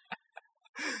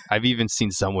 I've even seen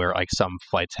somewhere like some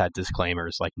flights had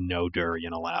disclaimers like no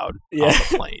durian allowed on Yeah.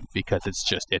 the plane because it's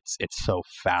just it's so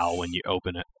foul when you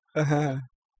open it. Uh-huh.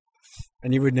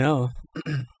 And you would know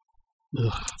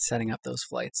Ugh. setting up those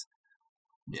flights.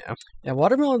 Yeah. Yeah,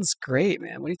 watermelon's great,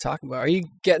 man. What are you talking about? Are you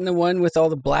getting the one with all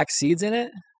the black seeds in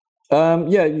it?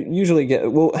 Yeah, you usually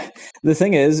get. Well, the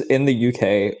thing is, in the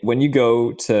UK, when you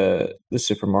go to the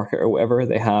supermarket or whatever,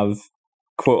 they have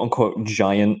quote unquote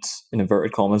giant, in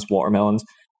inverted commas, watermelons.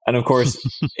 And of course,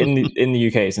 in the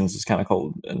UK, since it's kind of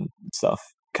cold and stuff,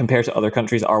 compared to other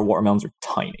countries, our watermelons are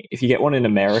tiny. If you get one in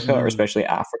America or especially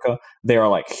Africa, they are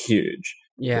like huge.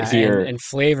 Yeah, Here, and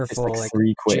It's flavorful, like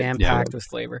 £3. jam-packed with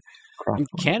flavor. Crap. In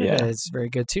Canada, Yeah. it's very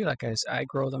good too. Like I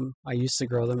grow them. I used to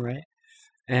grow them, right?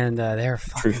 And they're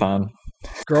True fucking, fan.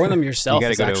 growing them yourself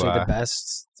gotta is go to, actually the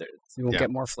best. You won't yeah.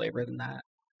 get more flavor than that.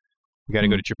 You got to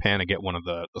go to Japan and get one of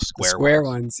the The square, square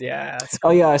ones. ones, yeah. That's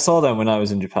Oh yeah, I saw them when I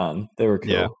was in Japan. They were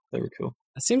cool. Yeah. They were cool.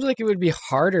 It seems like it would be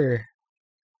harder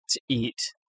to eat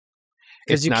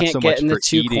because It's you not can't so get much in the for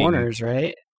two eating. corners,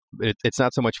 right? It's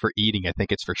not so much for eating. I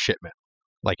think it's for shipment.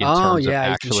 Like in Oh, terms yeah,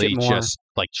 of you can ship actually more. just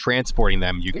like transporting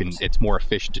them, you can. Oops. It's more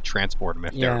efficient to transport them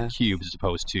if Yeah. they're cubes as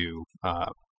opposed to a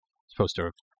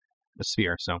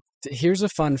sphere. So Here's a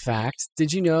fun fact.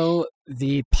 Did you know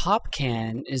the pop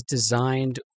can is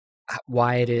designed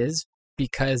why it is?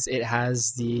 Because it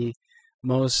has the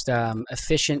most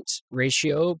efficient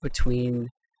ratio between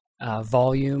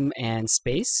volume and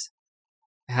space.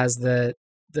 It has the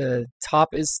top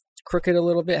is crooked a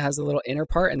little bit, has a little inner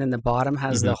part, and then the bottom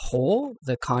has the hole,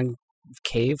 the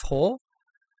concave hole,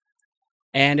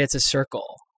 and it's a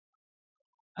circle.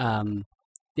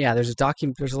 Yeah, there's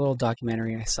a little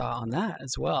documentary I saw on that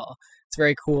as well. It's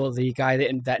very cool. The guy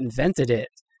that invented it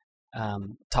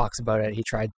talks about it. He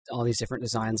tried all these different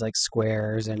designs like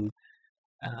squares and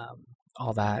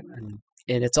all that, and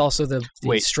it's also the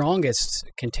Wait. strongest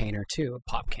container too. A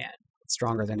pop can, it's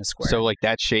stronger than a square. So like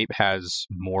that shape has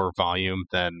more volume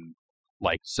than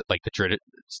like the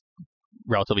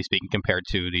relatively speaking compared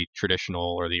to the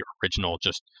traditional or the original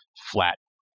just flat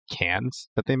cans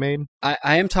that they made. I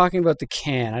am talking about the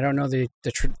can. I don't know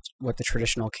what the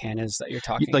traditional can is that you're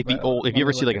talking Like about. the old, if Let you me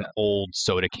ever see look like it an up. old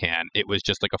soda can, it was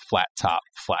just like a flat top,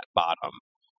 flat bottom,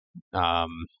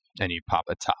 and you pop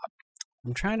a top.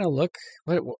 I'm trying to look.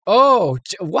 What?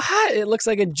 What? It looks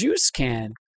like a juice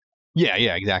can Yeah,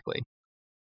 exactly.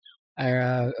 or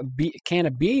a can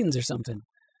of beans or something.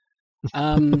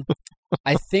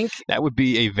 I think That would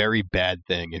be a very bad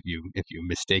thing if you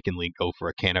mistakenly go for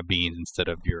a can of beans instead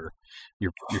of your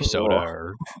soda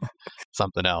or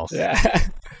something else. yeah.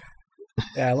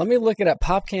 Yeah, let me look it up.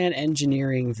 Popcan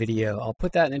engineering video. I'll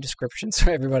put that in the description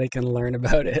so everybody can learn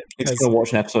about it. It's because gonna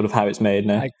watch an episode of how it's made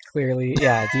now. I clearly,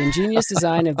 the ingenious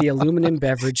design of the aluminum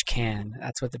beverage can.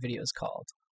 That's what the video is called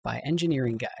by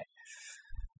Engineering Guy.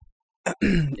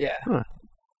 Yeah, Huh.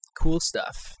 Cool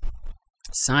stuff.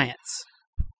 Science,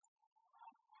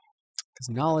 because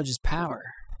knowledge is power.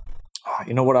 Oh,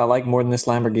 you know what I like more than this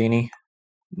Lamborghini?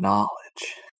 Knowledge.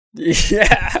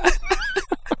 Yeah.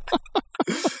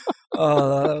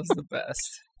 Oh, that was the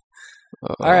best.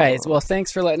 All right. Well,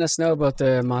 thanks for letting us know about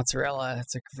the mozzarella.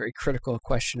 It's a very critical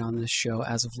question on this show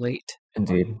as of late.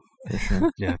 Indeed, for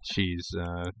sure. Yeah, cheese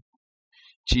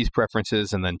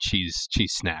preferences, and then cheese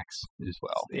snacks as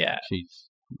well. Yeah. Cheese.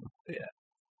 Yeah.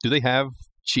 Do they have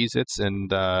Cheez-Its and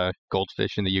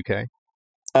Goldfish in the UK?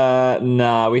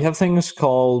 Nah, we have things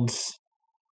called.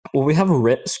 Well, we have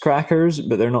Ritz crackers,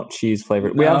 but they're not cheese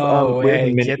flavored. We have No we have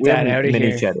way, mini, get we have that outta mini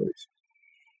here. cheddars.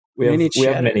 We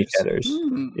have mini cheddars,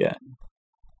 Mm. yeah,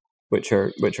 which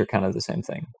are kind of the same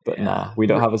thing. But Yeah. nah, we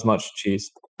don't have as much cheese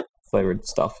flavored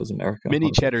stuff as America.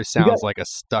 Mini cheddar sounds like a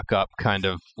stuck-up kind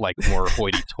of like more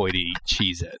hoity-toity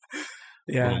Cheez-It.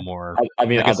 A Yeah. little more. I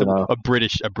mean, I guess don't know. a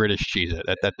British Cheez-It.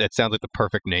 That sounds like the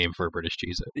perfect name for a British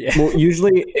Cheez-It. Yeah. Well,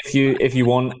 usually if you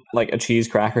want like a cheese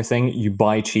cracker thing, you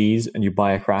buy cheese and you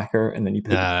buy a cracker and then you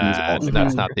put the cheese on the That's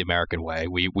cracker. not the American way.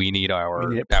 We need our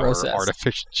We need it our processed.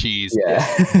 artificial cheese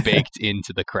Yeah. baked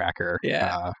into the cracker.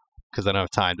 Yeah. Because I don't have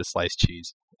time to slice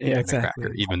cheese Yeah, in the cracker,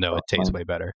 exactly. even though it tastes way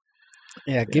better.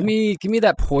 Yeah, give me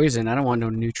that poison. I don't want no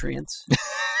nutrients.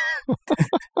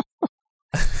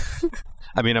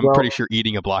 I mean, I'm Well- pretty sure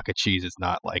eating a block of cheese is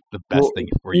not like the best Well, thing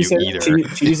for you said either.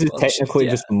 Cheese is Well, technically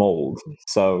yeah. just mold,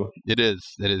 so It is.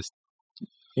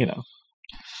 you know.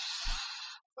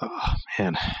 Oh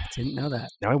man, Didn't know that.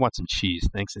 now I want some cheese.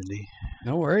 Thanks, Indy.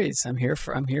 No worries. I'm here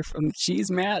from cheese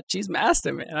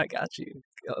master, man. I got you.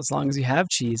 As long as you have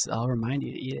cheese, I'll remind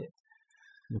you to eat it.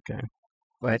 Okay.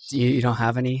 But you don't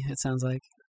have any, it sounds like.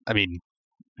 I mean,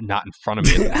 not in front of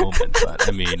me at the moment, but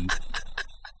I mean,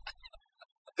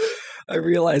 I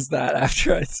realized that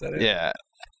after I said it. yeah.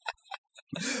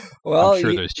 Well, I'm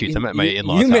sure you- there's cheese. you- I'm at my you-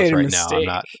 in-laws' you house made a right now. I'm mistake.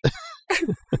 not.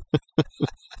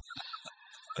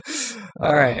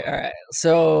 All right.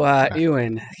 So,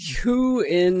 Ewan, who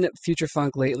in Future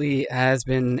Funk lately has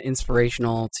been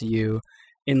inspirational to you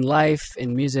in life,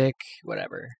 in music,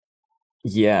 whatever?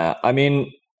 Yeah, I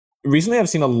mean, recently I've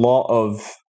seen a lot of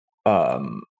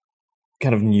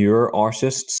kind of newer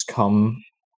artists come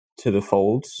to the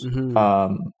fold,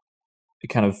 Mhm.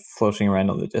 kind of floating around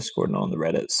on the Discord and on the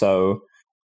Reddit. So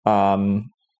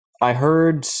I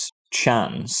heard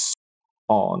Chance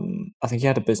on, I think he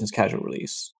had a Business Casual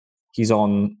release. He's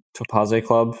on Topaze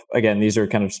Club. Again, these are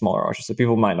kind of smaller artists, so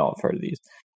people might not have heard of these.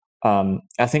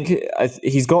 I think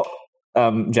he's got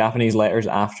Japanese letters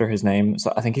after his name,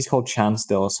 so I think he's called Chance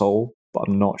de la Soul, but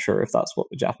I'm not sure if that's what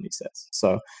the Japanese says.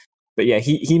 So, but yeah,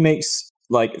 he makes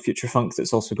like future funk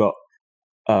that's also got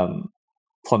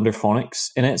plunderphonics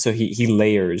in it, so he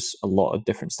layers a lot of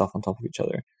different stuff on top of each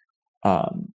other.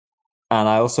 And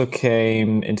I also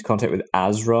came into contact with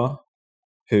Azra,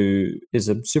 who is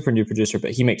a super new producer,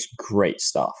 but he makes great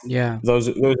stuff. Yeah. Those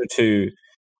are two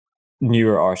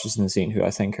newer artists in the scene who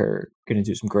I think are going to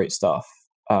do some great stuff.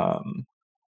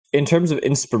 In terms of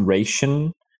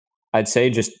inspiration, I'd say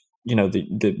just, you know,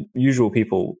 the usual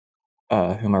people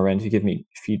whom I ran to give me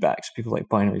feedbacks, people like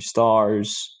Binary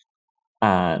Stars,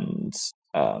 and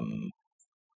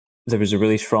there was a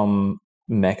release from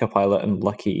Mecha Pilot and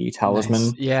Lucky Talisman.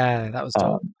 Nice. Yeah, that was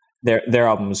dope. Their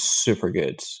album was super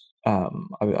good. I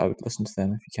would listen to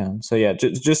them if you can. So yeah,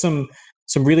 just some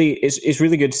really, it's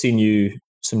really good to see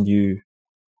some new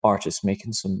artists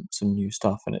making some new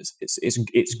stuff, and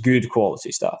it's good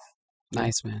quality stuff.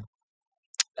 Nice, man.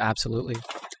 Absolutely.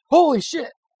 Holy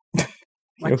shit!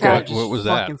 My Okay. cat just What was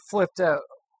that? fucking flipped out.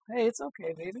 Hey, it's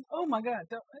okay, baby. Oh my god,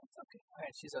 it's okay. All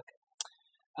right, she's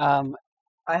okay.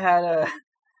 I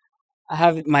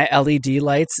have my LED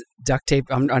lights duct taped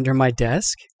under my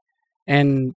desk,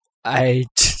 and I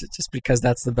just because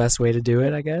that's the best way to do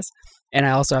it, I guess. And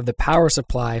I also have the power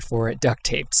supply for it duct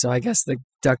taped. So I guess the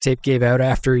duct tape gave out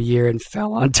after a year and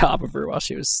fell on top of her while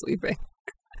she was sleeping.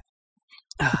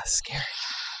 Scary.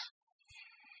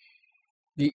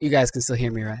 You guys can still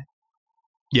hear me, right?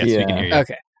 Yes, we can Yeah. hear you.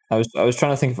 Okay. I was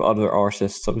trying to think of other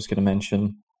artists I was going to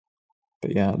mention,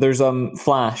 but yeah, there's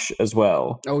Flash as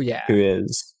well, Oh yeah. who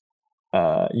is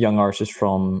a young artist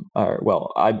from.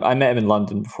 I met him in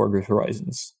London before Groove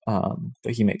Horizons,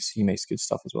 but he makes good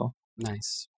stuff as well.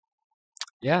 Nice.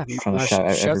 Yeah, Just trying to shout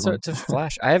out shouts everyone. out to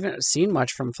Flash. I haven't seen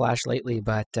much from Flash lately,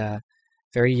 but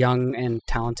very young and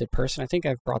talented person. I think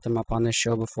I've brought them up on this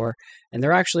show before, and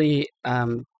they're actually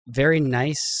very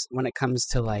nice when it comes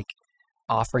to like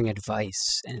offering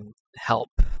advice and help,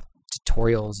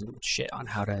 tutorials and shit on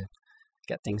how to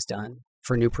get things done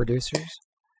for new producers.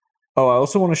 Oh, I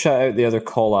also want to shout out the other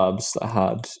collabs that I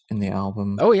had in the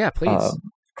album. Oh yeah, please.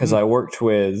 Because I worked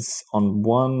with on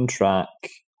one track,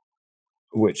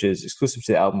 which is exclusive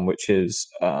to the album, which is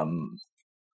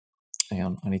hang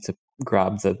on, I need to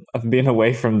grab I've been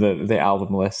away from the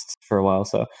album list for a while,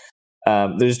 so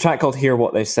there's a track called "Hear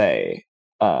What They Say,"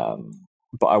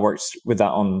 but I worked with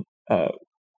that on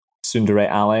Tsundere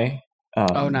Alley.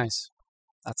 Oh, nice.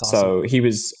 That's awesome.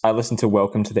 So I listened to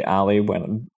 "Welcome to the Alley"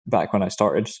 back when I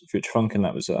started Future Funk, and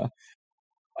that was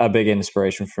a big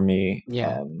inspiration for me.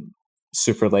 Yeah.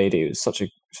 Super Lady was such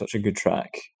a good track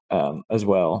as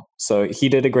well. So he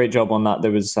did a great job on that.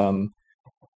 There was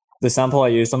the sample I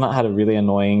used on that had a really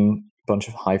annoying bunch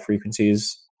of high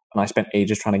frequencies, and I spent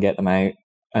ages trying to get them out,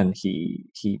 and he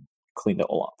cleaned it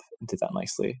all up and did that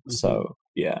nicely. Mm-hmm. So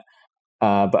yeah.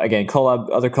 But again,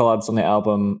 other collabs on the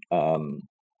album.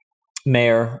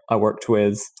 Mayor I worked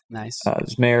with. Nice.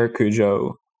 There's Mayor,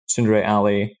 Kujo, Tsundere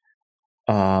Alley,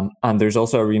 And there's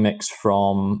also a remix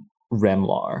from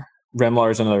Remlar.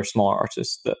 Remlar is another smaller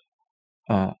artist that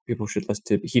people should listen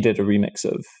to. He did a remix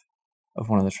of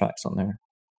one of the tracks on there.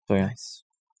 So yeah. Nice.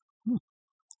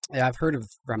 Yeah, I've heard of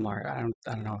Remlar. I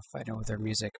don't know if I know their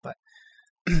music, but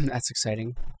that's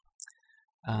exciting.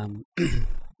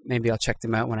 Maybe I'll check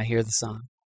them out when I hear the song.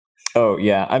 Oh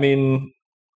yeah, I mean,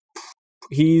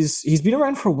 he's been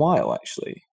around for a while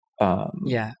actually.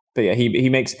 Yeah, but yeah, he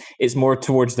makes it's more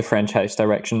towards the French house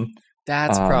direction.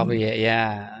 that's probably it.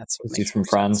 Yeah, that's what He's from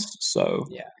France, so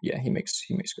yeah, he makes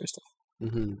great stuff.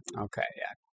 Mm-hmm. Okay,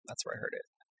 yeah, that's where I heard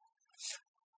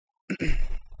it.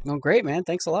 Well, great, man.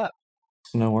 Thanks a lot.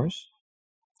 No worries.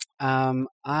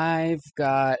 I've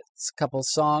got a couple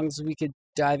songs we could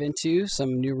dive into,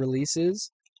 some new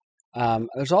releases.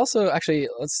 There's also actually,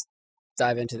 let's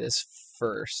dive into this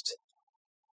first.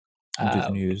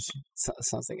 Good news.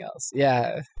 Something else.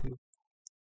 Yeah.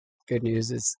 Good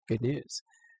news is good news.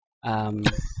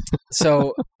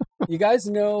 So you guys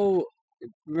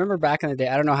remember back in the day,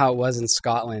 I don't know how it was in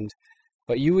Scotland,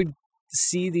 but you would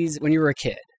see these when you were a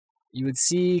kid, you would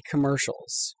see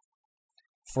commercials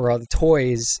for all the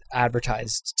toys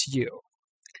advertised to you.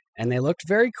 And they looked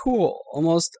very cool,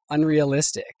 almost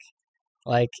unrealistic.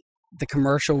 Like the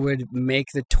commercial would make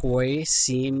the toy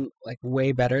seem like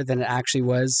way better than it actually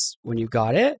was when you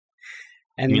got it.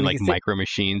 And you mean like Micro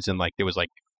Machines, and like there was like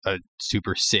a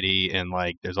super city, and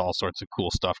like there's all sorts of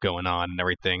cool stuff going on and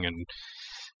everything, and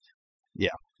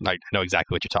yeah, I know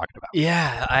exactly what you're talking about.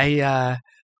 Yeah,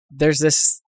 there's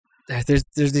these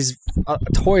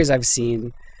toys I've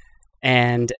seen,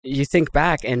 and you think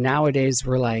back, and nowadays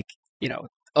we're like,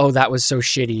 oh, that was so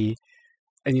shitty,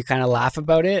 and you kind of laugh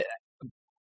about it.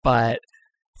 But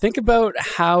think about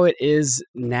how it is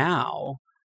now,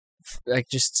 like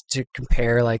just to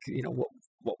compare, like,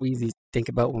 what we think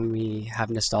about when we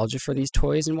have nostalgia for these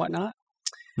toys and whatnot.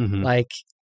 Mm-hmm. Like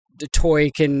the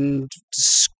toy can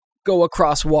go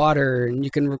across water and you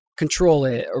can control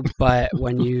it, but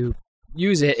when you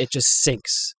use it, it just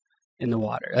sinks in the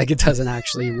water. Like it doesn't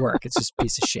actually work. It's just a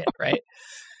piece of shit, right?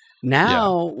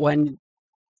 Now, when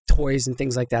toys and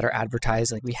things like that are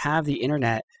advertised, like we have the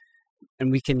internet,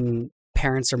 and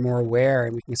parents are more aware,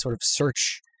 and we can sort of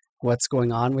search what's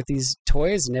going on with these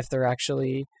toys and if they're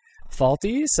actually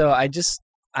faulty. So I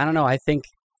don't know. I think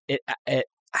it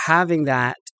having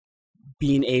that,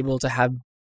 being able to have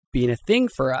been a thing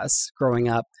for us growing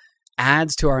up,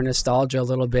 adds to our nostalgia a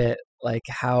little bit, like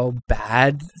how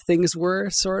bad things were,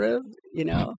 sort of,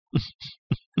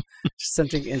 just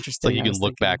something interesting. So you can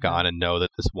look back on and know that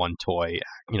this one toy,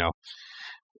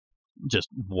 just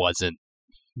wasn't,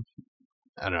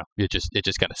 I don't know. It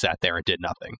just kind of sat there and did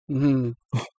nothing. Mm-hmm.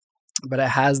 But it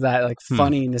has that like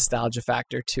funny nostalgia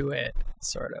factor to it,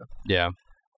 sort of. Yeah.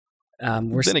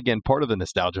 Then again, part of the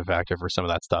nostalgia factor for some of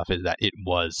that stuff is that it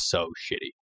was so shitty.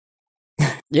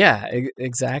 Yeah,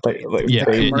 exactly.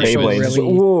 Beyblades.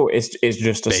 Really... it's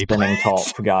just a spinning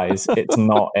top, guys. It's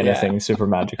not anything super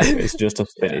magical. It's just a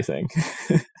spinny thing.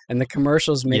 And the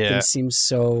commercials make them seem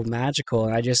so magical,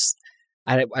 and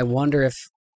I wonder if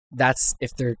that's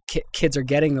if their kids are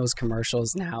getting those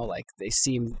commercials now, like they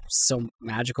seem so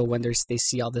magical when they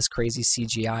see all this crazy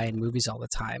CGI in movies all the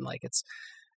time. Like it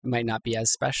might not be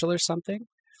as special or something.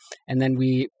 And then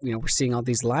we're seeing all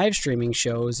these live streaming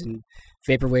shows, and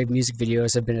vaporwave music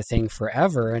videos have been a thing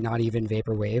forever, and not even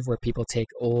vaporwave, where people take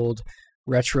old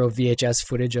retro VHS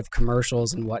footage of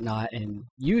commercials and whatnot and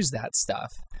use that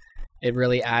stuff. It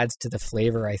really adds to the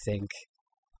flavor, I think.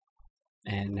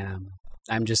 And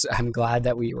I'm glad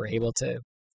that we were able to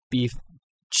be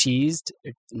cheesed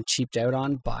and cheaped out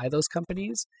on by those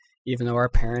companies, even though our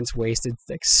parents wasted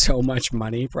like so much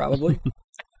money probably.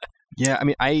 Yeah, I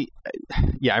mean, I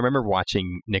remember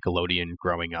watching Nickelodeon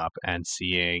growing up and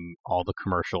seeing all the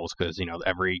commercials, because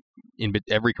every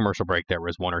commercial break there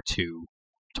was one or two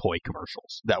toy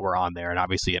commercials that were on there, and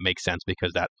obviously it makes sense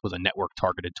because that was a network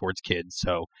targeted towards kids,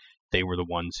 so they were the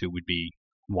ones who would be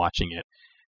watching it.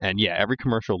 And yeah, every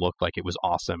commercial looked like it was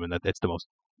awesome, and that it's the most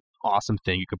awesome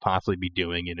thing you could possibly be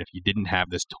doing. And if you didn't have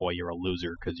this toy, you're a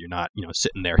loser because you're not,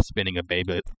 sitting there spinning a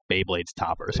Beyblade's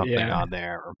top or something on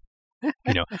there, or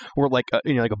or like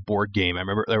like a board game. I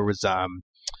remember there was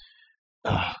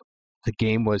the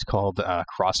game was called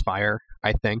Crossfire,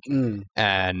 I think,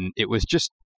 and it was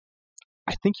just,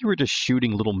 I think you were just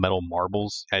shooting little metal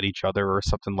marbles at each other or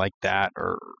something like that,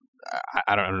 or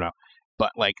I don't know.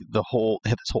 But like this whole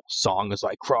song is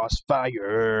like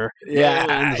Crossfire,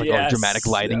 and it's like all dramatic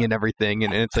lighting and everything,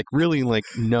 and it's like really like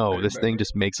this thing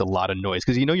just makes a lot of noise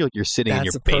because you're sitting in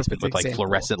your basement with like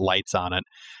fluorescent lights on it,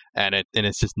 and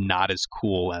it's just not as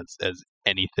cool as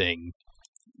anything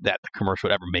that the commercial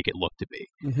would ever make it look to be.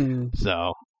 Mm-hmm.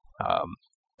 So,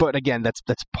 but again, that's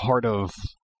part of,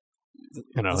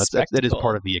 you know, that is spectacle.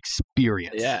 part of the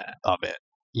experience Yeah. of it,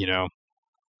 you know?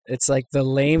 It's like the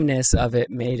lameness of it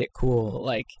made it cool.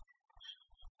 Like,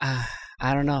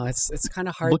 I don't know. It's kind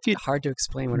of hard to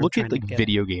explain what Look I'm at trying like to get.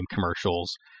 video game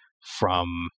commercials from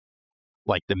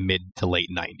like the mid to late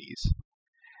 90s.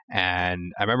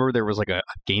 And I remember there was like a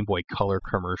Game Boy Color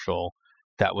commercial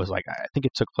that was like, I think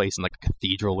it took place in like a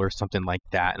cathedral or something like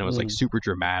that. And it was like super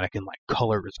dramatic and like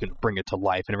color is going to bring it to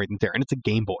life and everything there. And it's a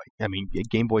Game Boy. I mean,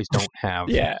 Game Boys don't have,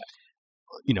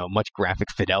 you know, much graphic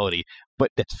fidelity,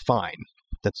 but that's fine.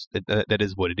 That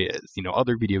is what it is. You know,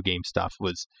 other video game stuff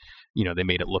was, you know, they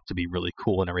made it look to be really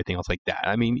cool and everything else like that.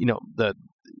 I mean, you know,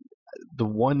 the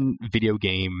one video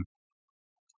game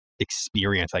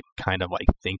experience I kind of like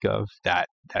think of that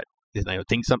is, I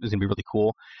think something's gonna be really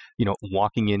cool, you know,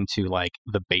 walking into like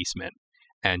the basement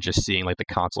and just seeing like the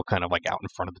console kind of like out in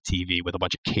front of the TV with a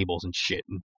bunch of cables and shit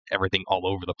and everything all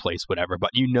over the place, whatever.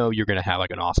 But you know you're gonna have like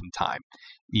an awesome time,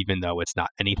 even though it's not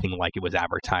anything like it was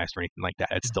advertised or anything like that.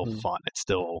 It's still fun. It's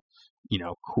still, you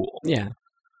know, cool. Yeah.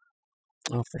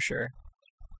 Oh, for sure.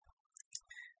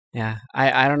 Yeah,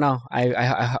 I don't know.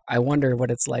 I wonder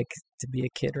what it's like to be a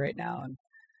kid right now and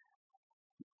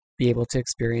be able to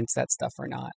experience that stuff or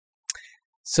not.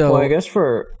 So, well, I guess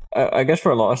for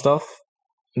a lot of stuff,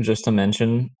 just to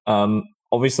mention,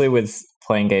 obviously with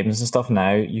playing games and stuff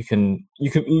now, you can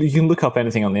look up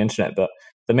anything on the internet. But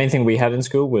the main thing we had in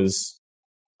school was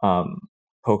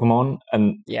Pokemon,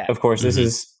 and of course, this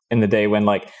is in the day when,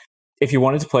 like, if I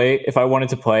wanted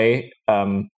to play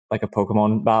like a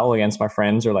Pokemon battle against my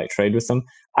friends or like trade with them,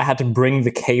 I had to bring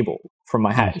the cable from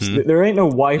my house. There ain't no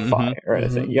Wi-Fi or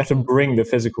anything. You have to bring the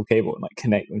physical cable and like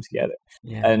connect them together.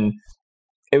 Yeah. And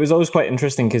it was always quite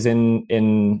interesting because in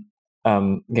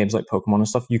games like Pokemon and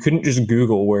stuff, you couldn't just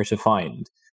Google where to find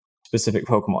specific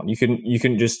Pokemon. You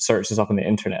couldn't just search this up on the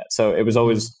internet. So it was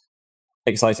always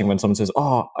exciting when someone says,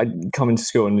 "Oh, I come into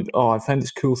school and I found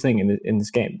this cool thing in this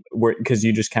game," because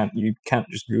you can't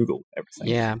just Google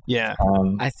everything. Yeah.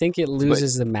 I think it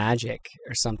loses the magic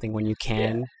or something when you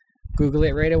can Google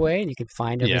it right away and you can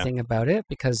find everything about it,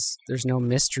 because there's no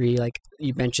mystery. Like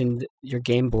you mentioned your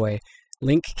Game Boy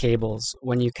link cables,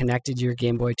 when you connected your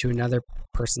Game Boy to another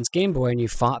person's Game Boy and you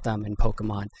fought them in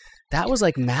Pokemon, that was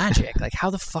like magic. Like,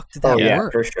 how the fuck did that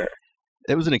work? For sure.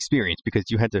 It was an experience because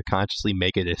you had to consciously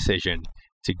make a decision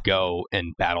to go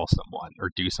and battle someone or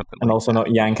do something and like also that.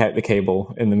 Not yank out the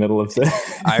cable in the middle of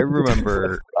the I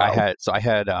remember I had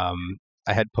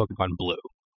Pokemon Blue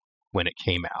when it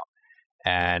came out,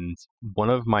 and one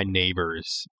of my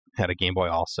neighbors had a Game Boy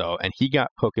also, and he got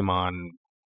Pokemon,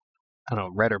 I don't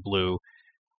know, Red or Blue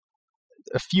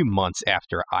a few months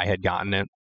after I had gotten it.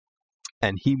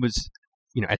 And he was,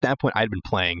 you know, at that point I'd been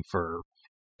playing for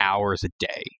hours a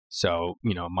day. So,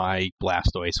 you know, my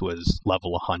Blastoise was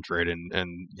level 100 and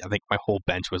I think my whole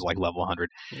bench was like level 100.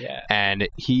 Yeah. And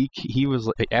he was,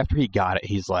 after he got it,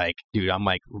 he's like, dude, I'm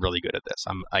like really good at this.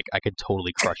 I'm like, I could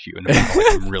totally crush you in a battle.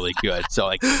 Like, I'm really good. So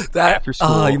like after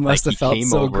school, you must have felt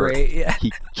so great. Yeah.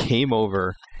 He came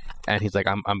over and he's like,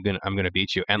 I'm gonna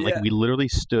beat you. And like we literally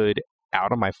stood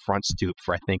out on my front stoop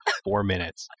for I think 4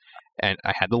 minutes, and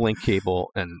I had the link cable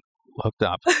and hooked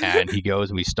up, and he goes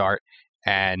and we start,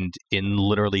 and in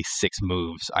literally 6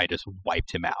 moves I just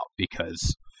wiped him out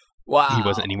because he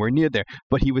wasn't anywhere near there.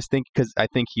 But he was because I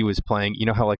think he was playing, you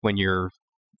know how like when you're,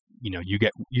 you know, you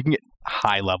can get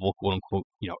high level, quote unquote,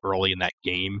 you know, early in that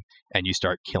game and you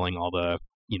start killing all the,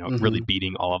 you know, really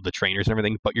beating all of the trainers and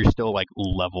everything, but you're still like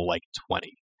level like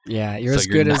 20. Yeah, you're as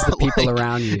good as the people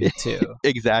around you too.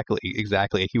 Exactly.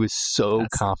 He was so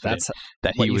confident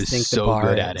that he was so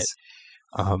good at it.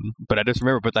 But I just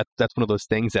remember, that's one of those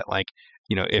things that, like,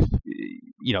 you know, if,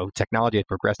 you know, technology had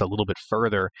progressed a little bit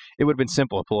further, it would have been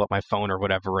simple to pull up my phone or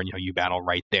whatever, and, you know, you battle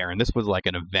right there. And this was like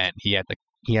an event. He had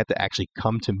to actually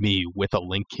come to me with a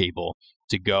link cable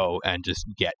to go and just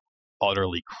get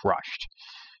utterly crushed.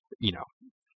 You know,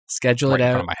 schedule it out.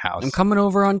 In front of my house. I'm coming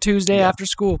over on Tuesday after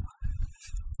school.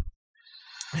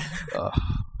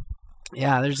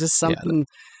 Yeah, there's just something,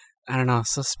 I don't know,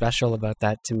 so special about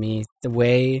that to me. The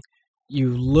way you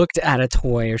looked at a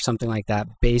toy or something like that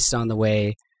based on the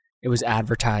way it was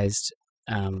advertised,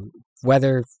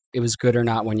 whether it was good or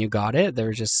not when you got it, there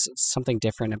was just something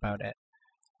different about it.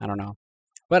 I don't know.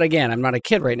 But again, I'm not a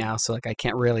kid right now, so like I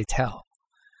can't really tell.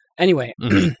 Anyway,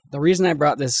 the reason I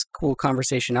brought this cool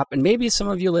conversation up, and maybe some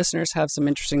of you listeners have some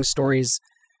interesting stories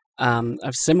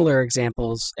of similar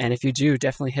examples, and if you do,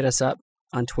 definitely hit us up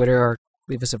on Twitter or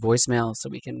leave us a voicemail so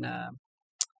we can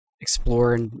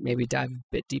explore and maybe dive a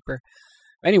bit deeper.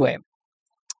 Anyway,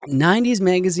 90s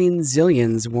magazine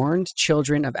Zillions warned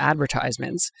children of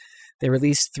advertisements. They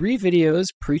released 3 videos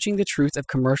preaching the truth of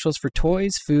commercials for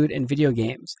toys, food, and video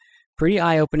games. Pretty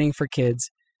eye-opening for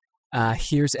kids.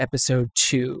 Here's episode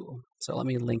 2. So let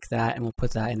me link that, and we'll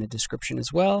put that in the description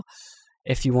as well.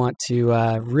 If you want to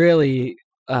really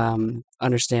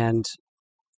understand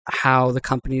how the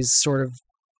companies sort of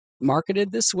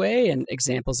marketed this way and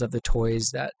examples of the toys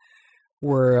that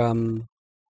were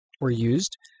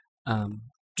used,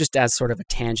 just as sort of a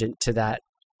tangent to that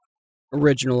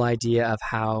original idea of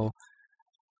how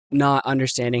not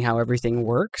understanding how everything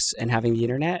works and having the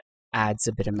internet adds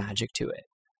a bit of magic to it.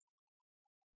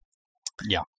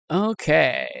 Yeah.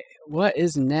 Okay. What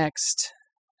is next?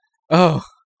 Oh,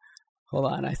 hold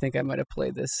on. I think I might have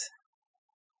played this.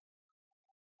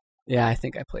 Yeah, I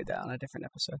think I played that on a different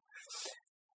episode.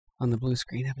 On the blue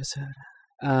screen episode.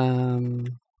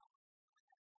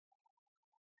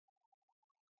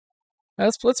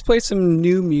 Let's play some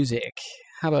new music.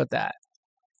 How about that?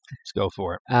 Let's go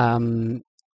for it.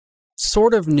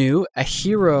 Sort of new. A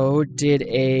Hero did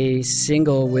a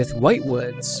single with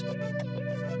Whitewoods.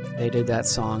 They did that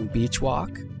song Beach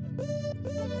Walk.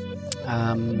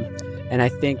 And I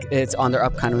think it's on their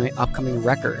upcoming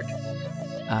record,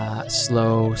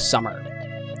 Slow Summer.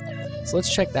 So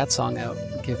let's check that song out.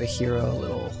 Give A Hero a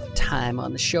little time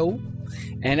on the show.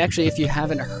 And actually, if you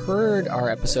haven't heard our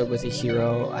episode with A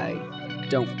Hero, I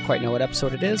don't quite know what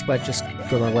episode it is, but just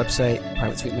go to our website,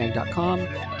 privatesweetmag.com,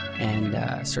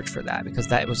 and search for that, because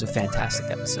that was a fantastic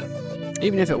episode.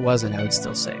 Even if it wasn't, I would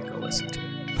still say go listen to it.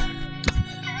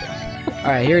 All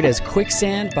right, here it is.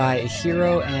 Quicksand by A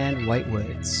Hero and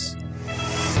Whitewoods.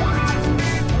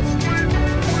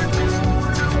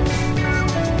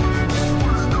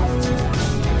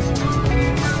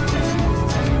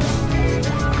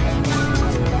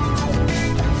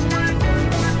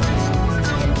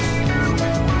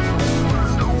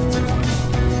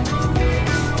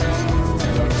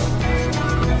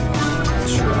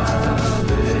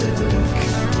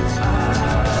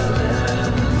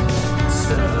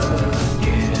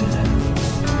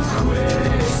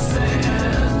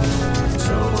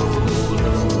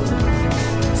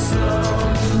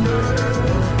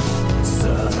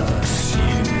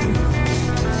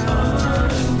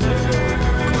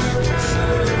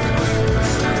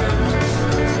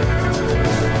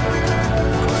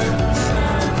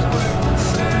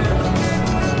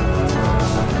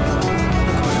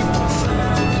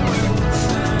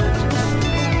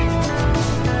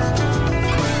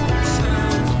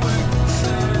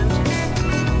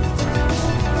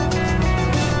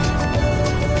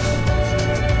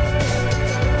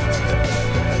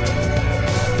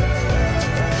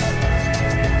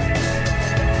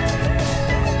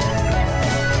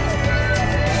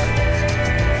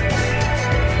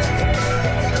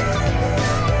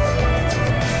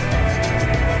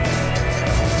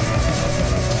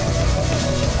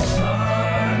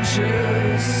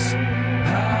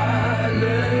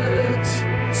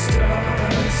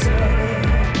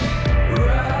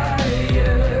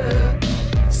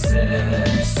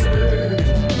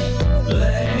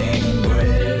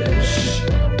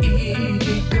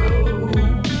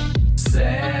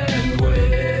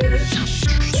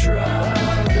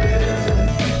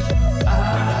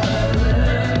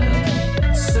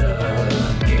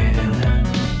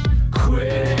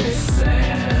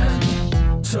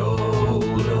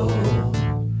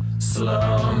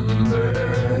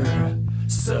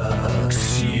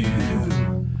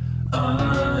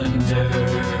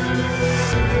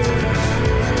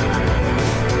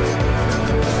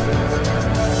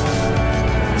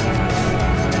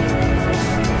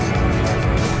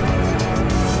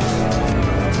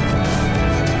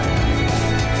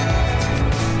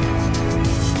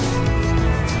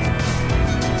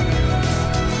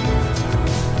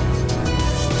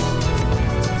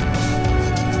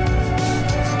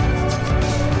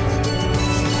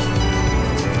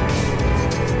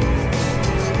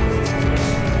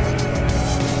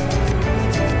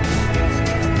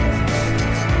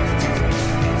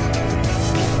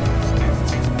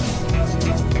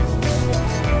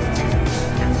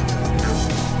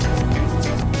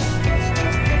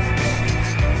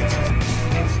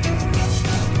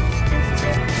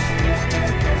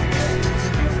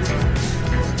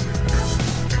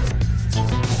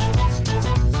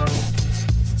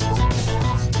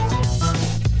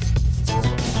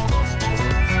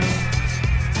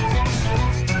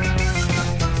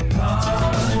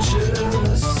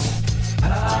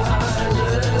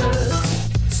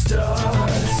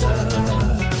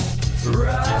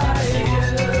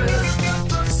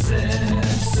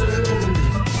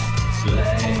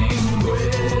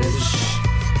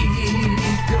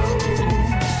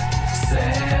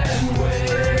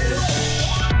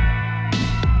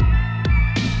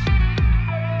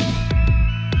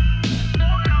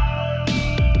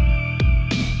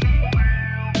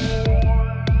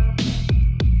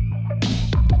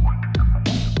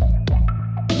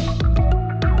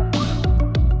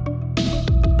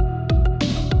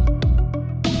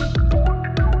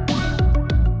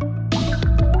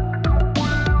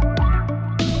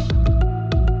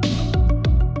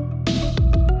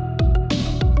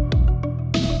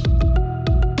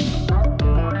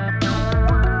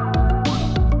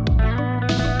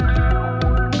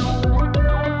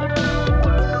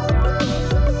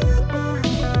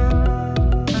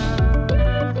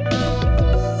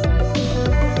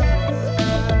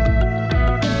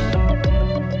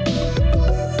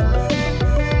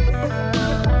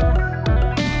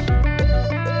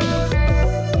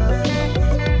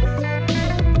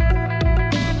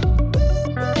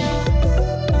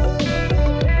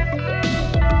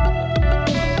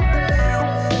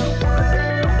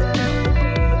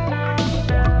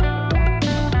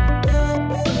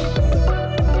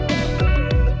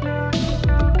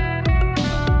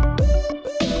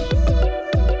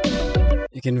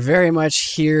 can very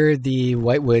much hear the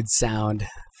Whitewood sound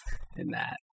in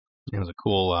that. It was a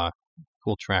cool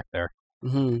track there.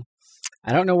 Hmm.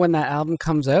 I don't know when that album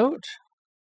comes out,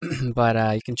 but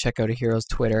you can check out A Hero's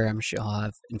Twitter. I'm sure I'll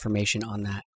have information on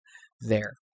that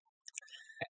there.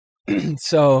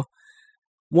 So,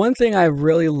 one thing I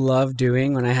really love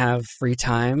doing when I have free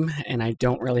time, and I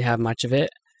don't really have much of it,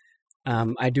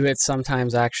 I do it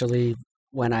sometimes actually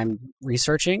when I'm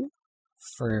researching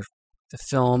for the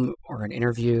film or an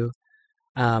interview.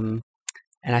 And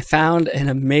I found an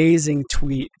amazing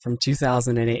tweet from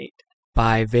 2008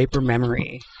 by Vapor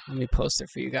Memory. Let me post it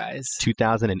for you guys.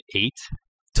 2008?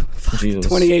 Jesus.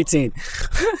 2018.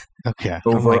 Okay.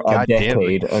 Over a God damn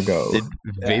it. decade ago. Did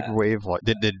Vaporwave,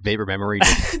 did Vapor Memory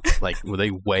just, were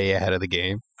they way ahead of the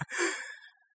game?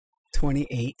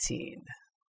 2018.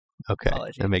 Okay.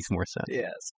 Apologies. That makes more sense.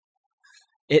 Yes.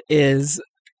 It is.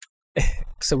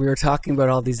 So we were talking about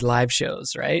all these live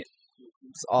shows, right?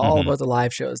 It's all Mhm. about the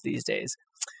live shows these days.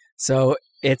 So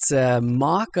it's a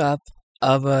mock-up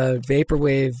of a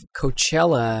Vaporwave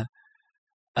Coachella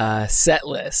set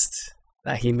list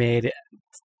that he made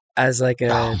as like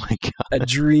Oh my God. a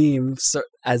dream, so,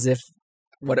 as if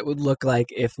what it would look like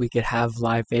if we could have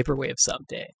live Vaporwave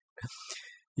someday.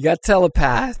 You got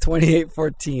Telepath,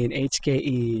 2814,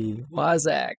 HKE,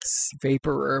 WazX,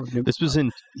 Vaporer.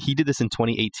 He did this in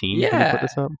 2018? Yeah. When he put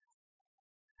this up?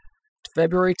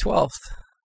 February 12th.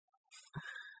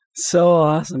 So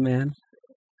awesome, man.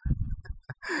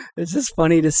 It's just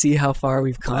funny to see how far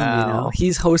we've come, you know. Wow.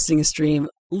 He's hosting a stream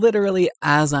literally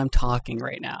as I'm talking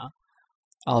right now.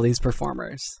 All these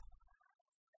performers.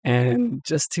 And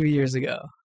just 2 years ago.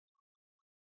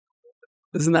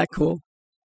 Isn't that cool?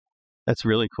 That's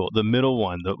really cool. The middle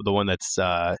one, the one that's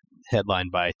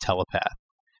headlined by Telepath,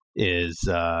 is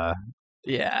Yeah,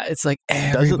 it's like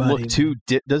everybody.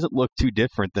 doesn't look too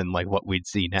different than like what we'd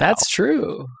see now. That's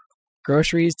true.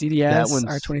 Groceries, That DDS, one's-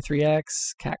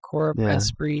 R23X, Cat Corp, Yeah.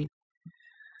 Esprit.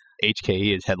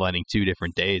 HKE is headlining 2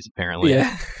 different days apparently.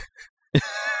 Yeah.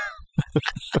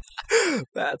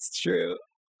 That's true.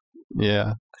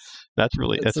 Yeah. That's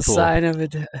It's a cool. sign of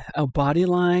a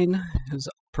Bodyline who's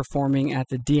performing at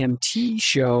the DMT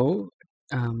show,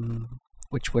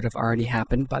 which would have already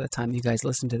happened by the time you guys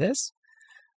listen to this.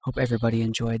 Hope everybody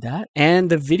enjoyed that. And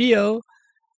the video,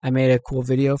 I made a cool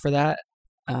video for that.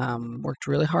 Worked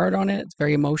really hard on it. It's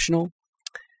very emotional.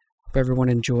 Hope everyone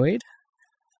enjoyed.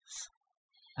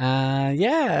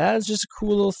 Yeah, that was just a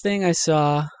cool little thing I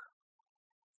saw.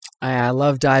 I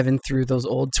love diving through those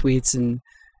old tweets and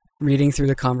reading through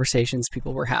the conversations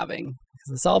people were having.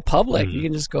 Because it's all public. You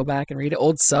can just go back and read it.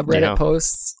 Old subreddit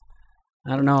posts.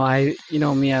 I don't know. You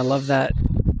know me, I love that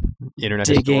Internet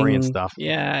digging historian stuff.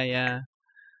 Yeah.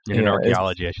 Internet Yeah,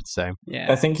 archaeology, I should say.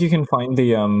 Yeah. I think you can find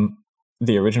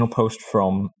the original post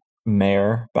from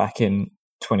Mayor back in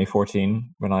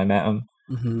 2014 when I met him,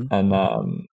 Hmm.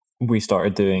 and we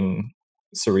started doing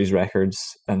Cerise Records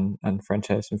and French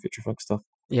House and Future Funk stuff.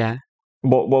 Yeah.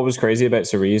 What was crazy about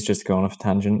Cerise, just to go on off a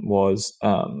tangent, was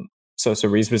so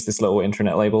Cerise was this little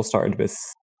internet label started with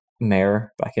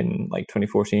Mayor back in like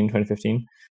 2014, 2015.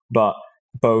 But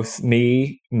both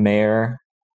me, Mayor,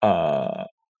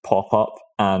 Pop-Up,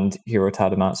 and Hiro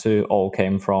Tadamatsu all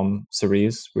came from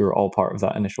Cerise. We were all part of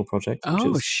that initial project, which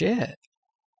Oh, is shit.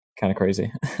 kind of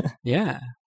crazy. Yeah.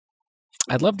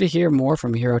 I'd love to hear more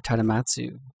from Hiro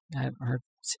Tadamatsu. I haven't heard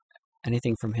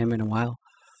anything from him in a while.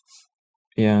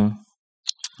 Yeah.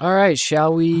 All right,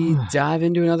 shall we dive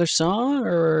into another song,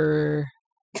 or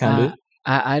Can do.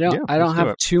 I don't Yeah, I don't let's do have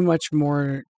it. too much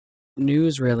more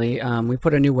news really. We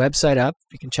put a new website up.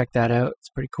 You can check that out. It's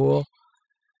pretty cool.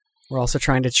 We're also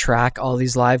trying to track all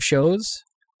these live shows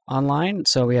online.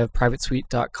 So we have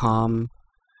privatesuite.com,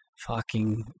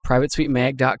 fucking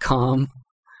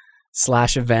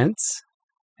privatesuitemag.com/events.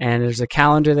 And there's a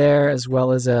calendar there as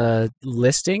well as a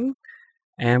listing.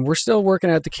 And we're still working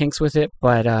out the kinks with it,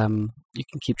 but you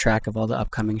can keep track of all the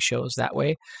upcoming shows that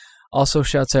way. Also,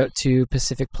 shouts out to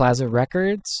Pacific Plaza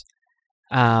Records.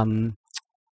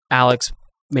 Alex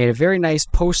made a very nice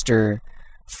poster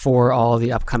for all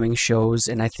the upcoming shows,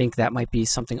 and I think that might be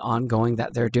something ongoing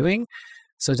that they're doing.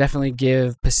 So definitely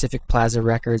give Pacific Plaza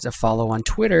Records a follow on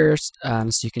Twitter, so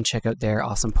you can check out their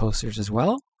awesome posters as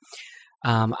well.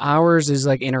 Ours is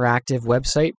like interactive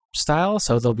website style,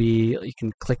 so you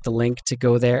can click the link to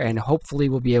go there, and hopefully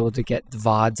we'll be able to get the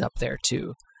VODs up there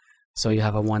too. So you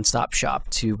have a one-stop shop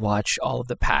to watch all of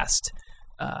the past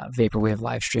Vaporwave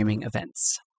live streaming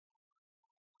events.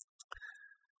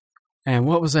 And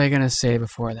what was I going to say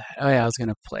before that? Oh yeah, I was going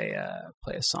to play a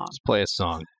song. Let's play a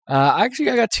song. Actually,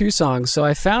 I got 2 songs. So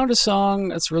I found a song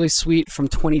that's really sweet from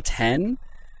 2010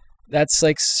 that's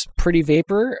like pretty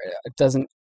vapor.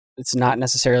 It's not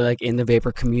necessarily like in the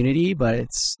vapor community, but it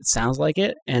sounds like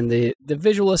it. And the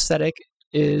visual aesthetic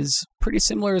is pretty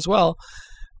similar as well.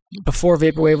 Before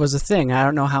vaporwave was a thing, I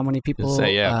don't know how many people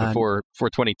say before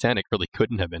 2010, it really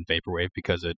couldn't have been vaporwave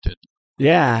because it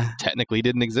technically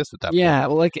didn't exist at that point. Yeah,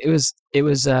 well, like it was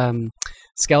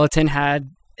Skeleton had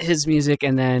his music,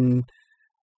 and then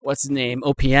what's his name,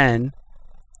 OPN,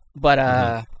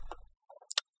 but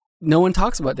no one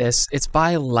talks about this. It's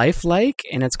by Lifelike,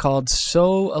 and it's called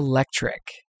So Electric.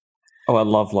 Oh, I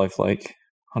love Lifelike,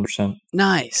 100%.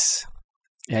 Nice.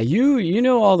 Yeah, you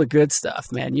know all the good stuff,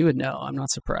 man. You would know. I'm not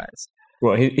surprised.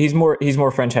 Well, he's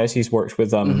more French house. He's worked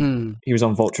with he was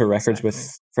on Vulture Records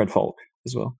with Fred Falk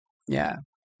as well. Yeah,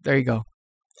 there you go.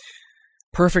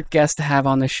 Perfect guest to have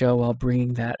on the show while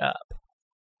bringing that up.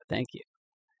 Thank you.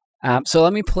 So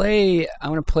let me play. I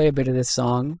want to play a bit of this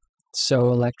song,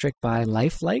 So Electric by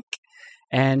Lifelike.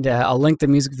 And I'll link the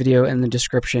music video in the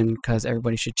description because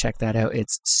everybody should check that out.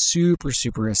 It's super,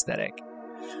 super aesthetic.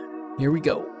 Here we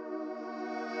go.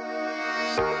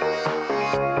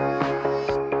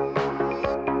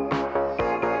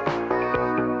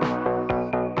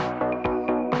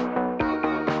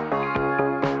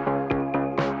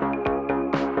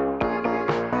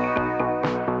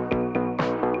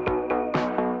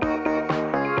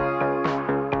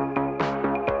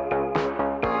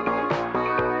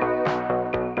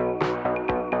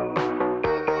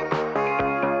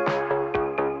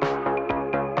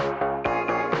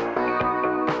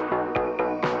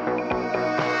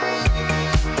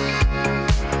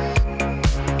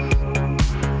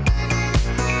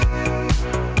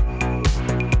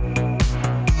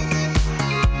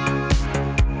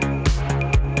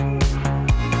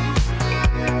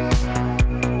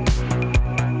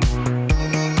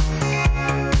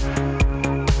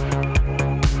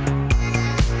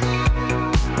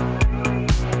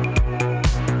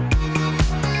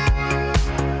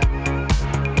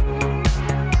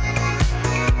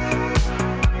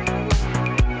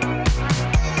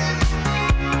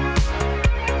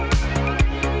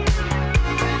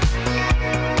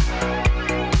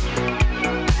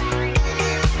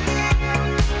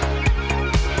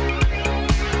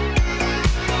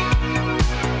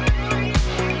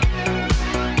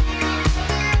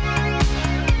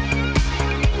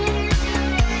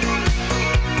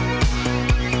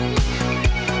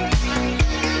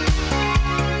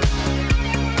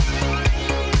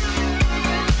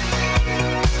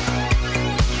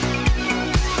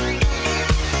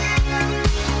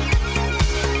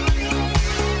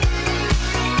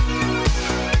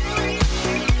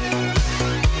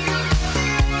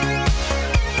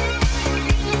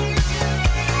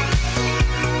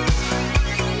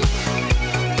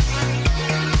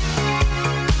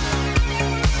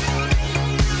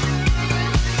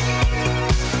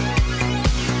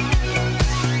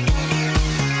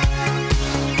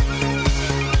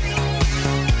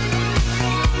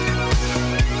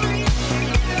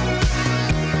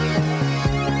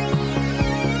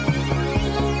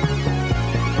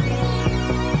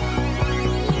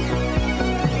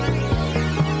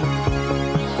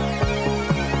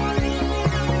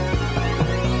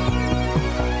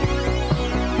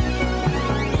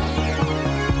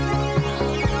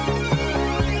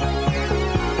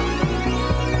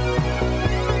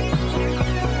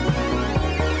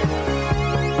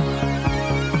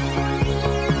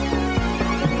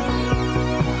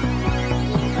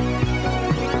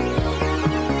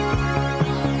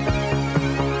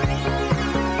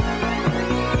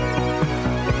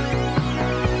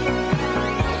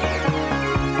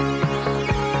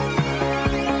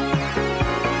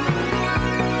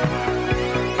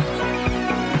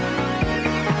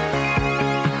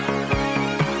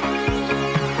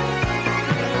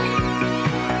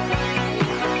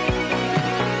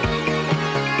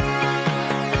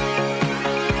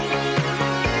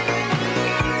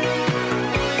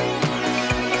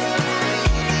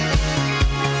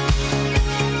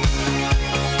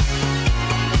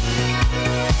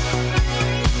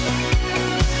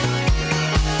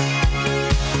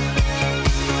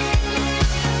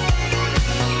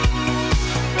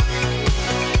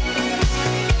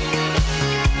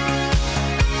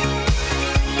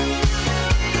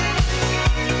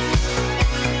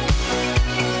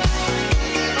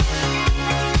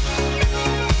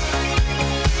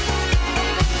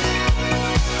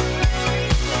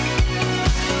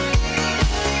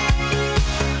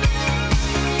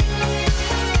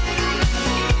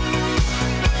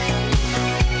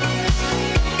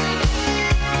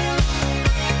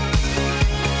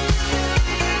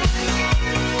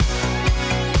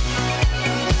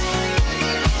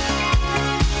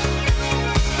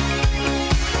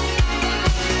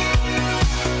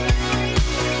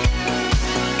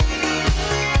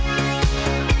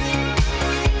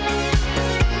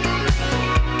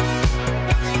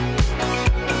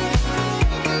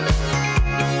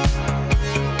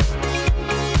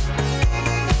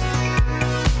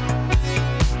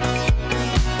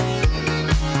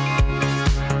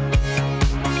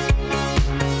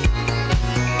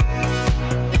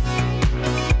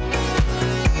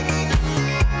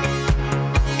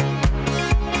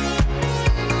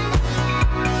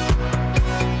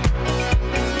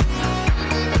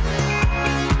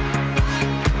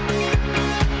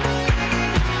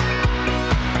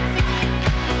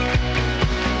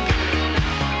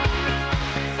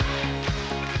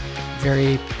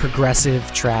 very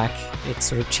progressive track. It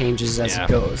sort of changes as Yeah. it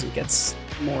goes. It gets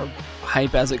more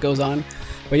hype as it goes on.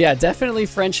 But yeah, definitely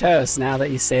French House. Now that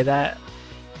you say that,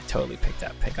 I totally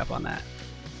pick up on that.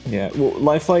 Yeah, well,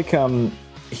 Lifelike,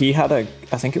 he had I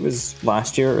think it was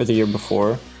last year or the year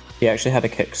before, he actually had a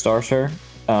Kickstarter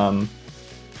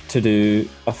to do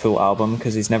a full album,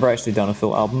 because he's never actually done a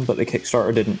full album, but the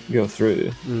Kickstarter didn't go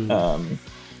through,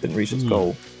 didn't reach its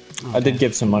goal. Okay. I did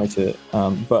give some money to it,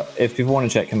 but if people want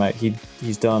to check him out,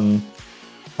 he's done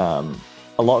a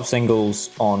lot of singles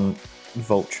on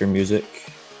Vulture Music,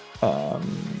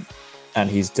 and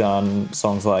he's done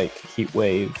songs like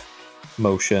Heatwave,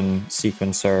 Motion,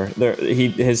 Sequencer.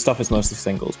 His stuff is mostly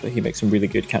singles, but he makes some really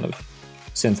good kind of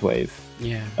synthwave,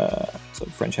 Yeah. sort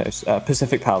of French house.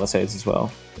 Pacific Palisades as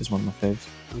well is one of my faves.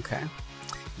 Okay.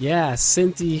 Yeah,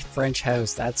 synthy French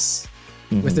House. That's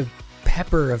with a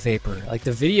pepper of vapor. Like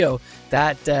the video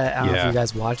that I don't know if you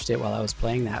guys watched it while I was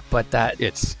playing that, but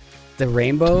It's the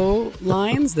rainbow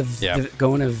lines, the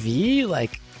going a V,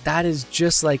 like that is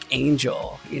just like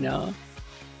Angel,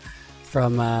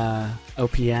 from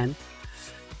OPN,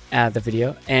 the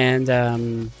video. And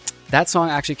that song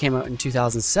actually came out in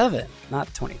 2007, not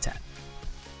 2010.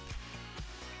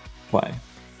 Why?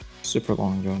 Super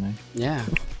long ago now. Yeah.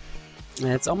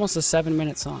 And it's almost a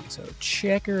 7-minute song, so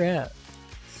check her out.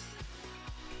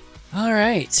 All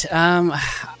right.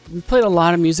 We played a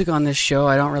lot of music on this show.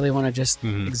 I don't really want to just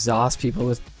exhaust people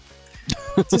with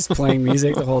just playing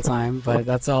music the whole time, but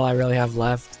that's all I really have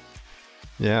left.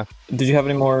 Yeah. Did you have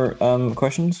any more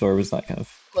questions, or was that kind of?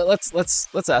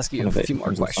 Let's ask you a few more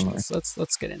comes with questions.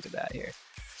 Let's get into that here.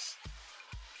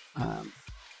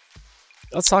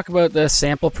 Let's talk about the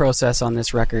sample process on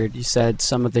this record. You said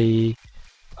some of the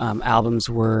albums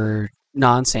were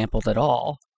non-sampled at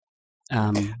all.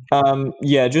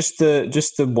 Yeah, just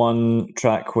the one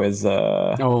track with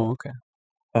Okay.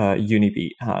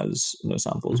 Unibeat has no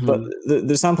samples, but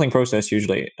the sampling process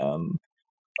usually,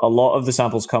 a lot of the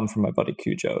samples come from my buddy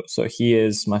Cujo. So he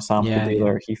is my sample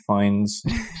dealer. He finds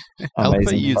I love how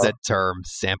amazing you use stuff. that term,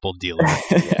 sample dealer.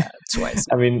 Yeah, twice.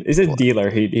 I mean, he's a dealer.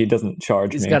 He doesn't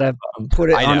charge He's me. got to put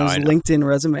it I on know, his I know. LinkedIn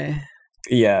resume.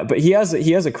 Yeah, but he has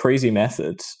a crazy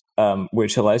method,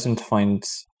 which allows him to find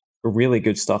really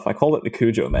good stuff. I call it the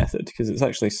Cujo method because it's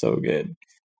actually so good.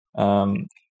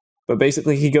 But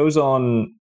basically, he goes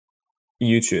on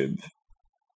YouTube,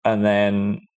 and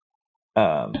then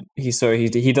he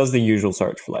does the usual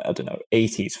search for, like, I don't know,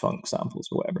 80s funk samples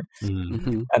or whatever.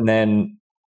 And then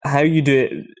how you do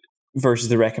it versus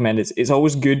the recommend, it's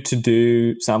always good to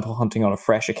do sample hunting on a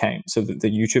fresh account so that the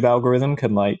YouTube algorithm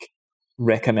can like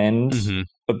recommend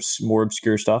more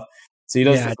obscure stuff. So he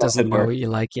does Yeah, it doesn't know what you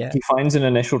like yet. he finds an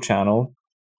initial channel,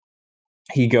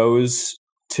 he goes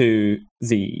to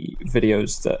the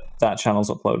videos that channel's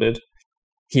uploaded,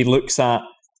 he looks at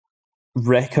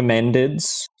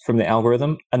recommendeds from the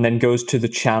algorithm, and then goes to the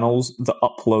channels that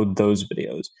upload those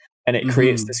videos, and it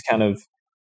creates this kind of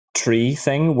tree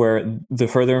thing where the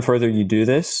further and further you do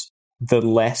this, the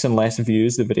less and less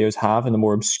views the videos have, and the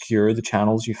more obscure the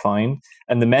channels you find.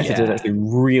 And the method is actually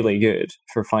really good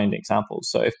for finding samples.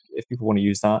 So if people want to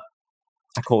use that,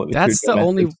 I call it the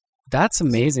Cujo method. That's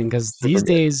amazing, because these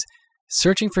days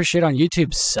searching for shit on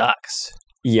YouTube sucks.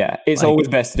 Yeah, it's always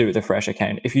best to do it with a fresh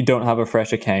account. If you don't have a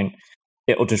fresh account,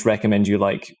 it'll just recommend you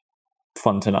like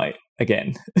Fun Tonight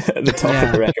again at the top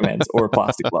of the recommends, or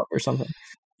Plastic Love or something.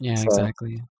 Yeah, So,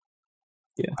 exactly.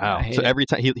 Yeah. Wow. So every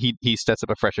time he sets up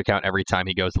a fresh account every time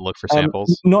he goes to look for Um,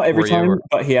 samples. Not every for you, time, or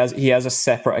but he has a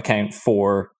separate account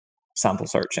for sample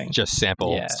searching. just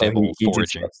sample Yeah. So sample he just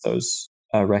foraging. gets those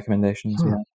recommendations.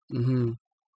 Yeah.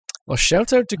 Well,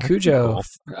 shout out to Cujo.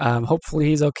 cool. Hopefully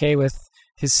he's okay with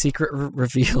his secret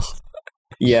reveal.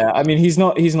 Yeah, I mean, he's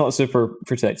not super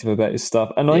protective about his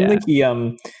stuff. Annoyingly, he a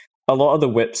lot of the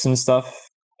whips and stuff,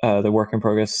 the work in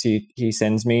progress he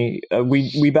sends me,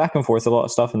 we back and forth a lot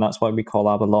of stuff, and that's why we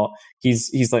collab a lot.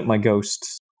 He's like my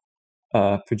ghost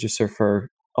producer for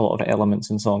a lot of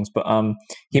elements and songs, but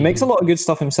he makes a lot of good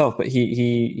stuff himself, but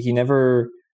he never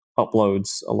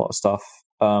uploads a lot of stuff.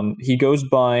 He goes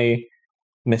by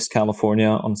Miss California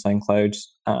on SoundCloud,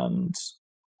 and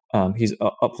he's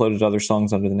uploaded other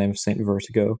songs under the name of Saint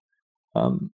Vertigo.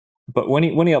 But when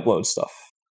he uploads stuff,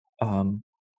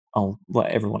 I'll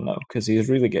let everyone know, because he's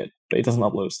really good, but he doesn't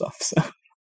upload stuff. So.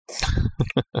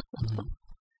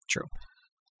 True.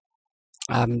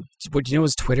 What do you know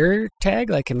his Twitter tag?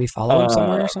 Like, can we follow him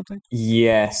somewhere or something?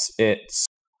 Yes,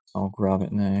 I'll grab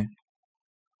it now.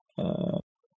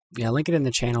 Yeah, link it in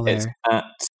the channel It's there, at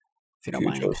if you don't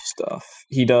Cujo mind. stuff.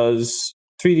 He does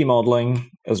 3D modeling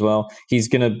as well. He's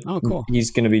gonna Oh, cool.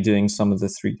 He's gonna be doing some of the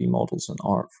 3D models and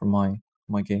art for my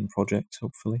my game project,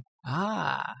 hopefully.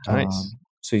 Ah, Nice.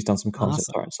 So he's done some concept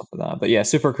Awesome. art and stuff like that. But yeah,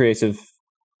 super creative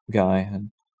guy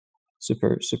and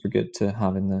super good to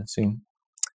have in the scene.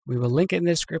 we will link it in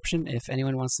the description if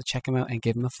anyone wants to check him out and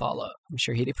give him a follow. I'm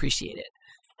sure he'd appreciate it.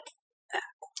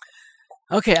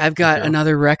 Okay, I've got Yeah.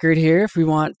 another record here if we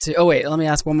want to. Oh, wait, let me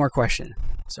ask one more question.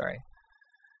 Sorry.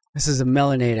 This is a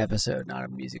Melanade episode, not a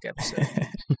music episode.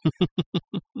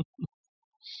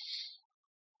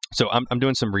 So I'm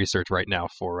doing some research right now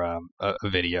for a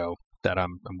video that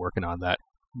I'm working on that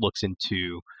looks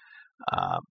into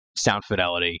sound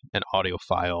fidelity and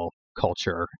audiophile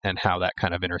culture and how that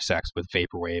kind of intersects with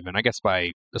vaporwave and I guess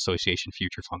by association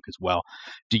future funk as well.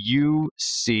 Do you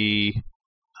see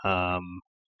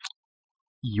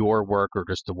your work or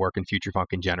just the work in future funk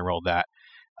in general that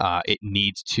it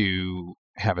needs to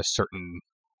have a certain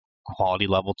quality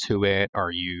level to it?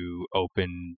 Are you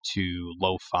open to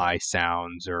lo-fi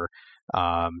sounds or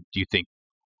do you think,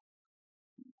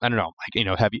 I don't know, like, you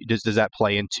know, does that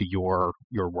play into your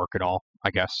work at all,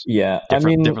 I guess? Yeah,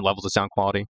 Different levels of sound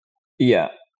quality? Yeah,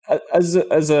 as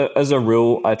a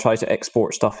rule, I try to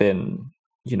export stuff in,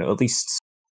 you know, at least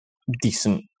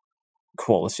decent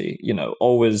quality. You know,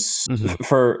 always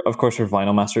for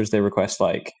vinyl masters, they request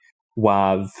like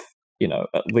WAV, you know,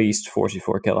 at least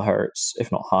 44 kilohertz,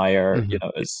 if not higher. You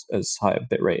know, as high a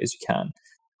bit rate as you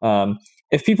can.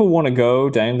 If people want to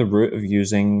go down the route of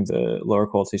using the lower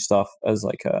quality stuff as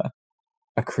like a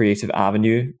creative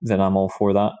avenue, then I'm all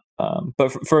for that.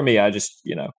 But for me, I just,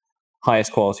 you know,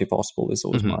 highest quality possible is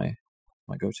always my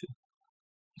go-to.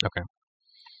 Okay.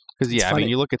 Because yeah, I mean,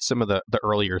 you look at some of the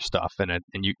earlier stuff, and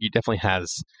you definitely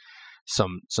has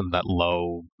some of that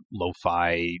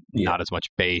lo-fi, not as much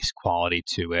bass quality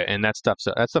to it, and that stuff's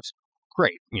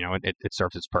great. You know, it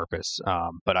serves its purpose.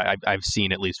 But I've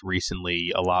seen at least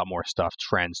recently a lot more stuff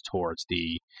trends towards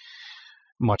the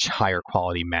much higher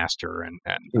quality master and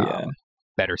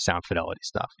better sound fidelity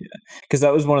stuff. Yeah, because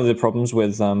that was one of the problems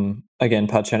with again,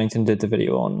 Pat Chennington did the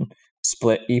video on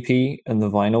Split EP and the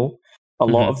vinyl. A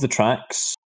lot of the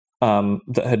tracks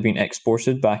that had been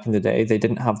exported back in the day, they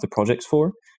didn't have the projects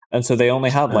for, and so they only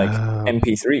had like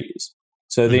MP3s.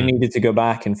 So they needed to go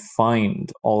back and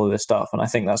find all of this stuff, and I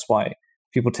think that's why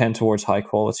people tend towards high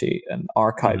quality and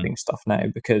archiving stuff now,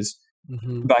 because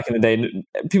back in the day,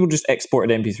 people just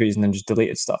exported MP3s and then just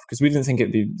deleted stuff because we didn't think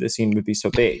the scene would be so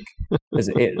big as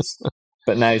it is.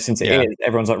 But now, since it is,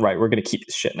 everyone's like, right, we're going to keep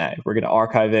this shit now. We're going to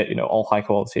archive it, you know, all high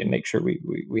quality, and make sure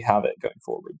we have it going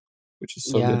forward, which is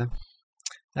so good.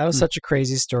 That was such a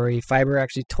crazy story. Fiber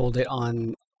actually told it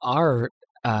on our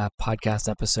podcast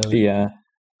episode. Yeah.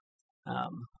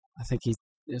 I think it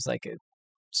was like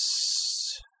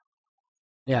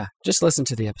just listen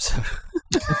to the episode.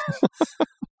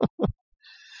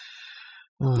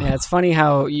 Yeah, it's funny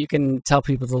how you can tell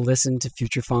people to listen to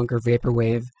future funk or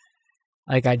vaporwave.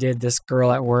 Like I did, this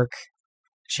girl at work,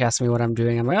 she asked me what I'm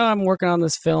doing. I'm like, I'm working on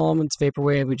this film. It's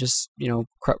vaporwave. We just, you know,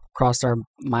 crossed our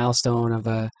milestone of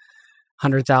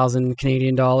 100,000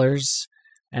 Canadian dollars,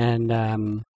 and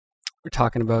we're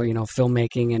talking about, you know,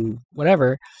 filmmaking and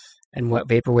whatever, and what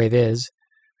vaporwave is.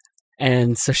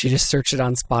 And so she just searched it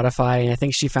on Spotify, and I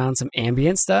think she found some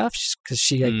ambient stuff because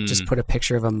she just put a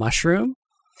picture of a mushroom.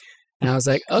 And I was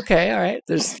like, okay, all right.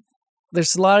 There's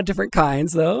a lot of different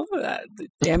kinds, though.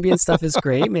 The ambient stuff is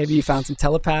great. Maybe you found some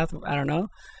telepath. I don't know.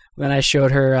 Then I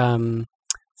showed her some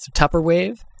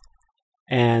Tupperwave,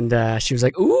 and she was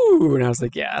like, ooh. And I was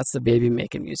like, yeah, that's the baby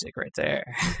making music right there.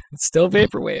 It's still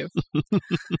vaporwave.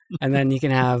 And then you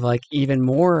can have like even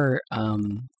more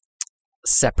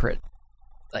separate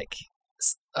like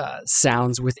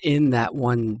sounds within that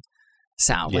one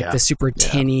sound, like the super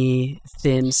tinny,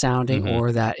 thin sounding,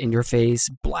 or that in your face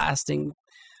blasting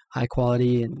high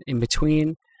quality and in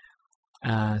between.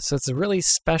 So it's a really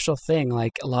special thing.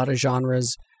 Like a lot of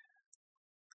genres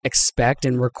expect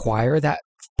and require that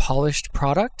polished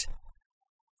product,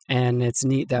 and it's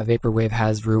neat that vaporwave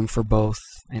has room for both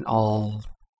in all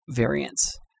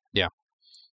variants.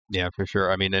 Yeah, for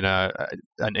sure. I mean, in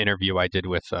an interview I did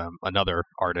with another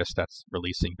artist that's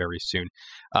releasing very soon,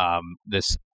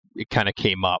 it kind of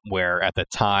came up where at the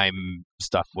time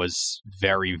stuff was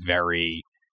very, very,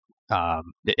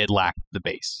 it lacked the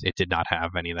bass. It did not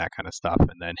have any of that kind of stuff.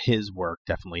 And then his work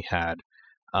definitely had,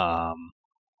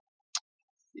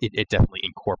 it definitely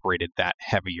incorporated that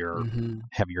heavier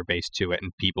bass to it.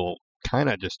 And people kind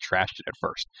of just trashed it at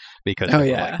first because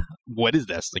like, what is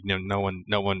this? Like, no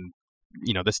one,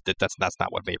 you know, that's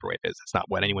not what vaporwave is. It's not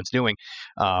what anyone's doing.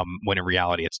 When in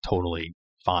reality, it's totally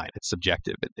fine. It's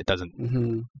subjective. It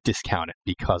doesn't discount it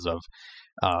because of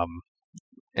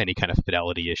any kind of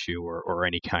fidelity issue or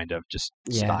any kind of just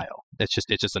Yeah. style. It's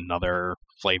just another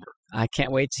flavor. I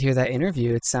can't wait to hear that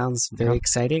interview. It sounds very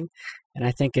exciting, and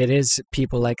I think it is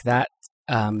people like that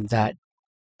that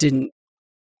didn't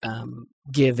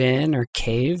give in or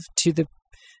cave to the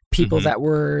people Mhm. that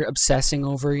were obsessing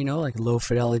over, like low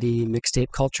fidelity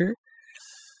mixtape culture.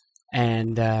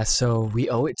 And so we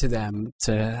owe it to them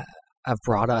to have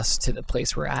brought us to the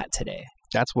place we're at today.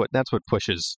 That's what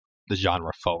pushes the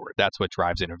genre forward. That's what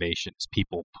drives innovation. It's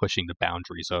people pushing the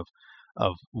boundaries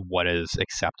of what is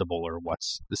acceptable or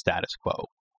what's the status quo,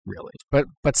 really.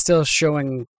 But still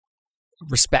showing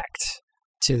respect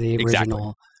to the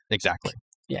original. Exactly.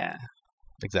 Yeah.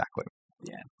 Exactly.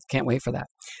 Can't wait for that.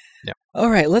 Yep. All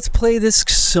right, let's play this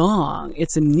song.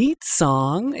 It's a neat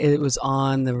song. It was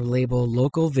on the label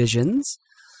Local Visions.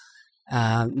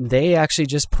 They actually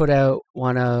just put out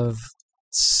one of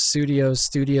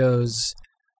Studios.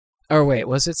 Or wait,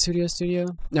 was it Studio?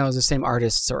 No, it was the same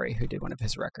artist, who did one of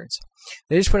his records.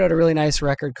 They just put out a really nice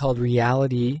record called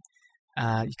Reality.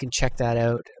 You can check that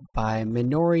out by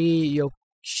Minori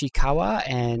Yoshikawa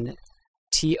and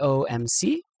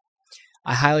TOMC.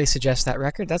 I highly suggest that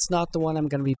record. That's not the one I'm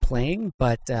going to be playing,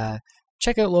 but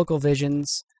check out Local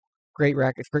Visions. Great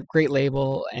record, great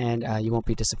label, and you won't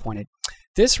be disappointed.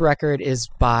 This record is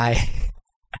by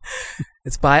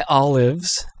it's by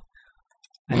Olives.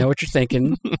 I know what you're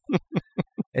thinking.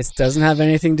 It doesn't have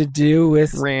anything to do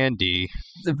with Randy.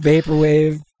 the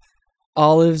Vaporwave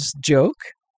Olives joke.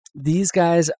 These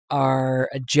guys are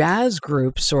a jazz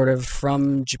group sort of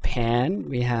from Japan.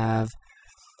 We have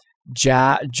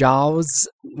Jaws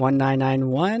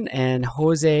 1991 and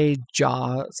Jose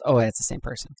Jaws. Oh, it's the same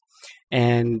person.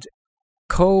 And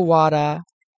Kowada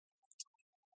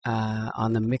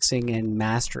on the mixing and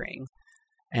mastering.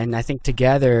 And I think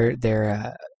together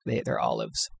they're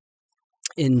Olives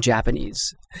in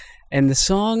Japanese. And the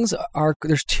songs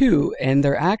there's two, and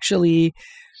they're actually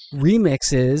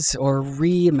remixes or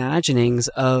reimaginings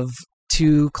of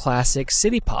two classic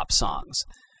city pop songs.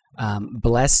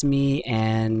 Bless Me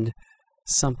and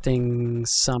something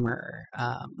Summer,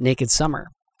 Naked Summer.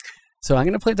 So I'm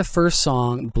going to play the first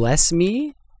song, Bless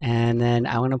Me, and then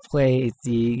I want to play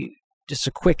just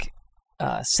a quick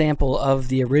sample of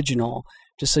the original,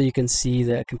 just so you can see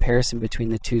the comparison between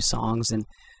the two songs and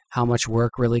how much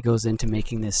work really goes into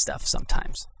making this stuff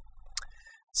sometimes.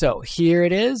 So here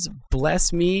it is,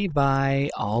 Bless Me by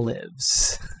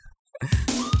Olives.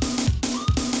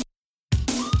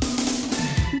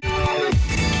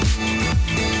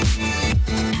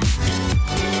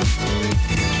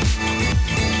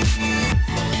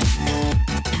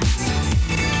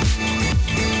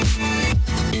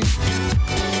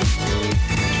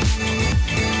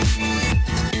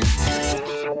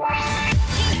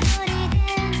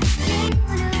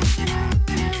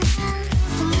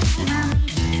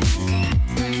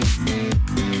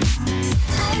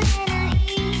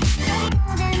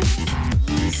 I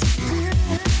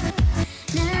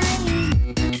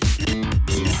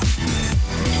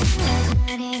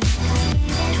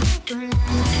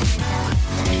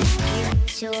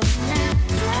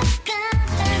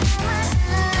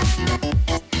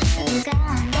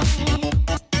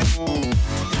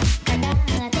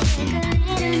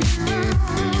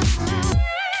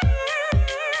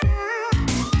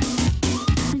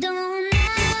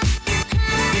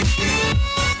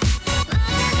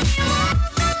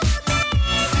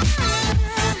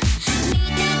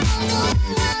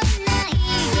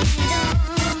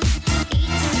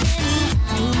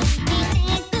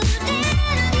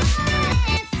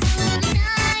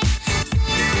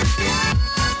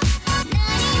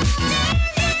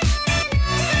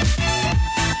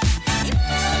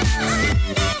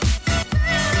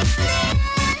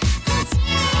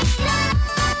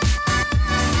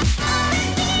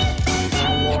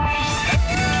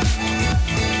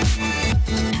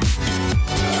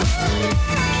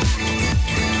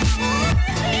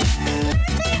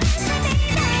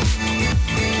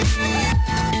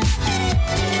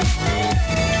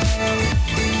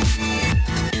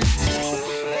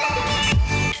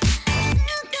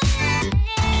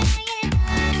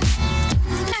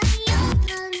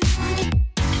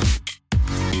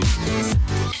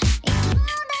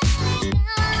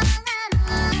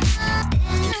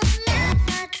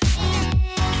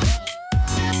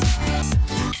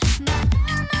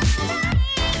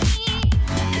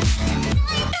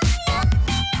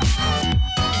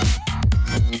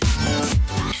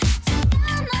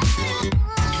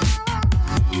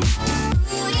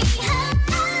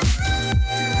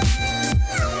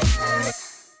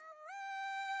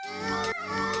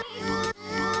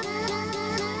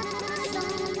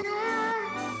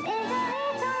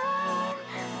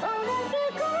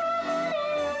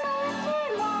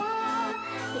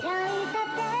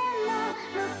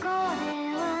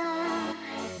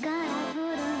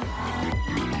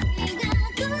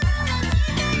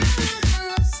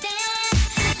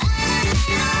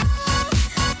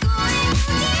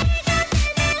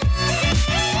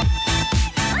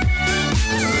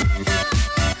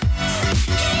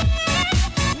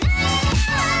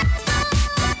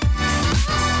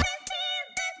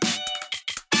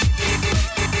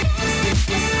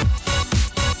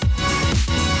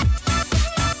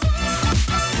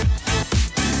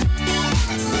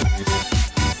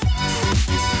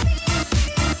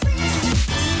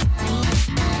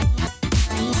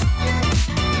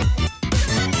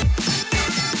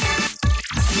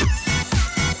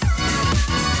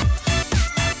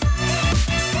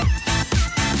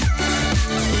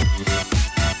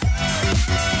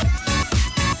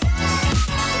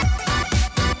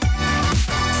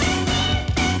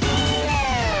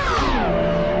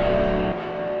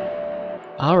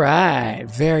All right.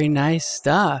 Very nice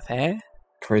stuff, eh?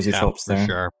 Crazy chops for there.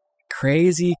 sure.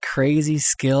 Crazy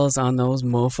skills on those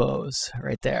mofos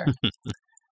right there.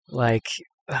 Like,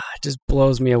 it just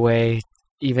blows me away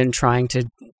even trying to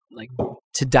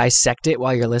dissect it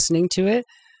while you're listening to it,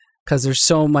 because there's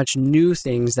so much new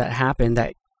things that happen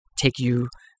that take you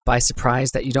by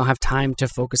surprise that you don't have time to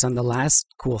focus on the last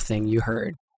cool thing you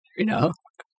heard, you know?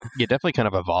 It definitely kind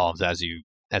of evolves as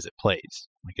it plays.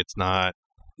 Like, it's not...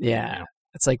 Yeah. You know,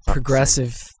 it's like not the same.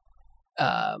 progressive,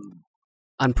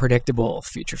 unpredictable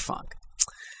future funk.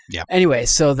 Yeah. Anyway,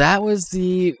 so that was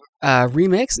the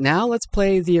remix. Now let's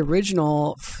play the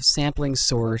original sampling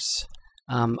source.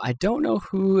 I don't know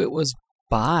who it was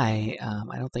by.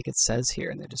 I don't think it says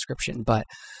here in the description, but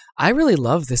I really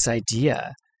love this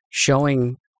idea,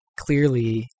 showing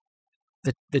clearly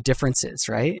the differences,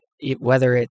 right?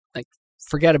 Whether it, like,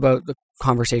 forget about the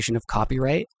conversation of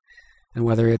copyright and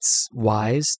whether it's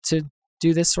wise to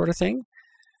do this sort of thing.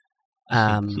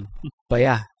 But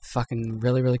yeah, fucking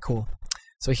really, really cool.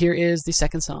 So here is the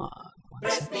second song.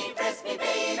 Press me, baby. Press me,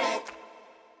 baby.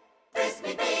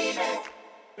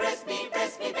 Press me,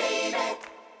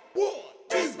 baby. 1,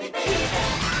 2, 3, God,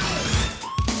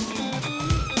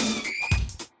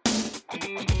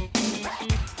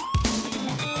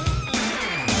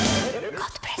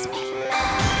 press me.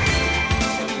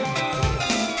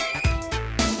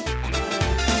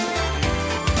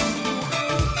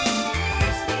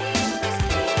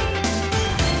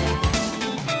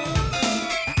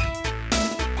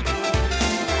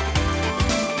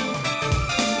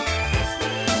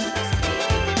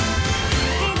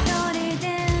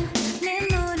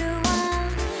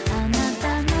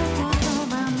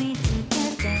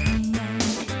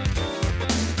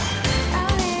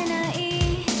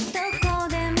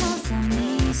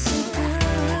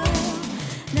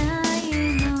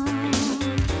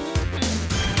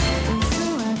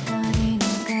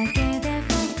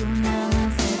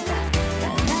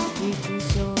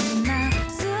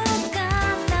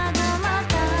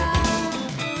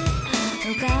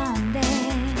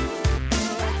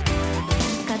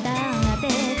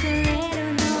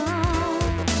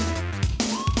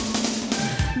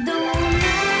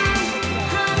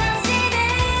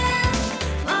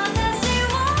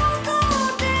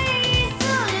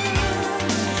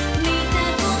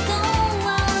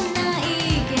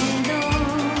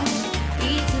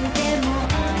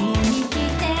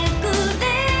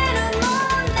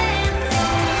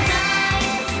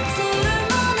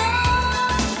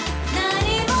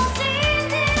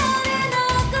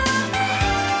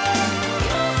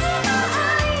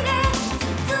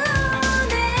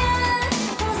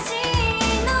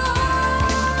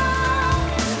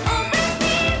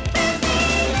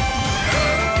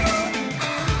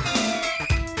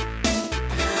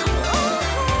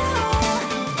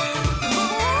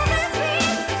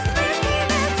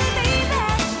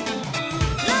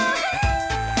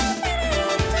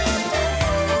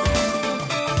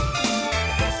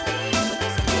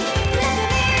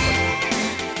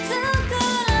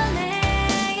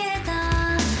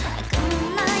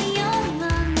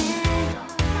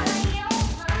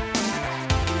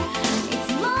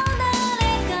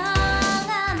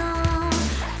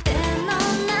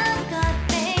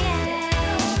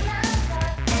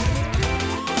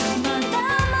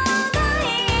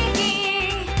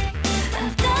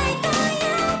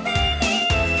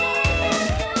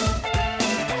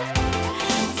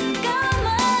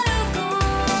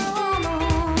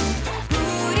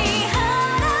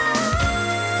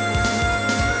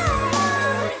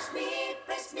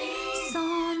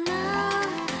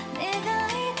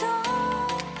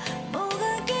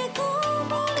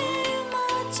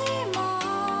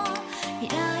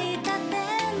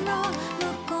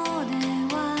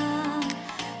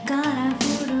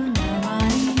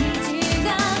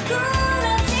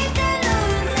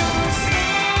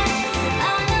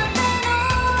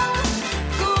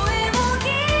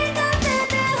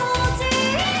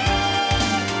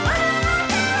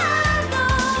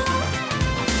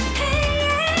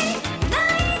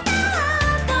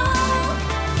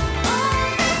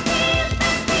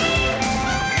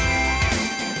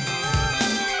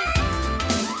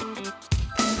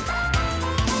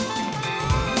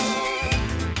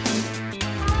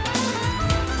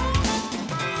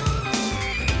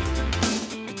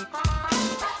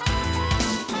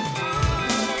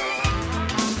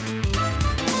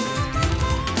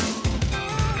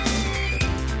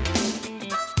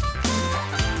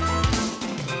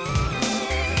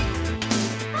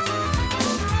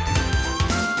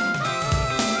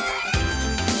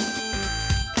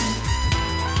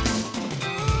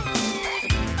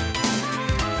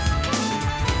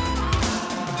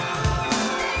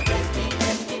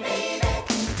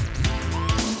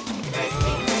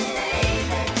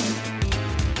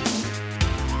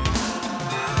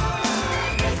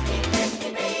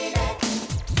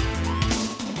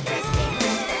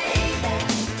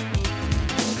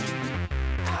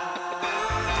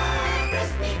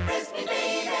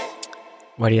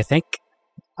 What do you think?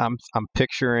 I'm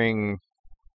picturing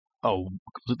a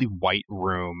completely white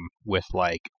room with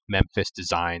like Memphis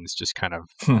designs just kind of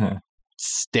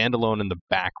standalone in the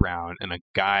background, and a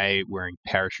guy wearing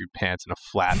parachute pants and a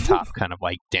flat top kind of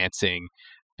like dancing,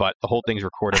 but the whole thing's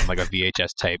recorded on like a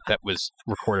VHS tape that was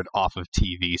recorded off of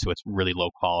TV, so it's really low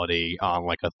quality on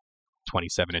like a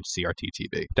 27-inch CRT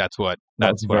TV. That's what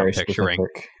I'm picturing.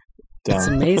 Specific. It's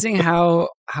Damn. amazing how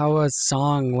a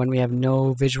song, when we have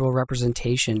no visual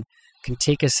representation, can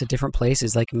take us to different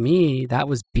places. Like me, that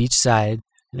was beachside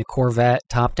in a Corvette,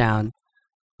 top down,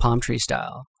 palm tree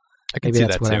style. I can Maybe see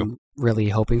that's that what too. I'm really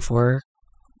hoping for,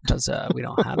 because we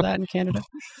don't have that in Canada.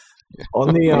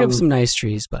 On the We have some nice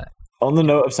trees, but on the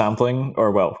note of sampling,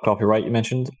 or well, copyright you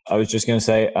mentioned, I was just going to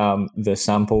say the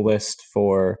sample list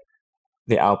for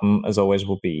the album, as always,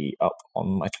 will be up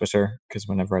on my Twitter, because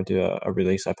whenever I do a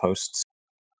release, I post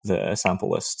the sample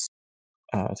lists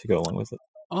to go along with it.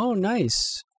 oh,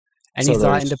 nice. And So you thought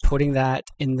there's- into putting that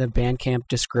in the Bandcamp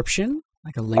description,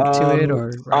 like a link to it,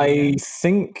 or I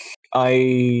think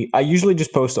I usually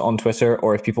just post it on Twitter,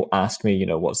 or if people ask me,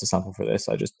 what's the sample for this,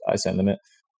 I send them it.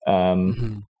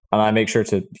 Mhm. And I make sure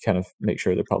to kind of make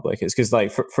sure they're public. It's because like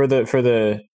for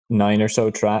the 9 or so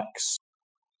tracks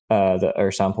that are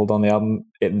sampled on the album,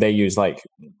 they use like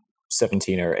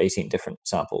 17 or 18 different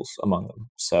samples among them.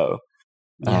 So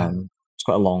Yeah. it's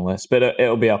quite a long list, but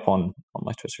it'll be up on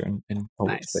my Twitter and in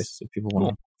public Nice. spaces if people want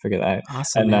to figure that out.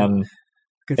 Awesome, And man. You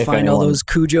can if find all anyone- those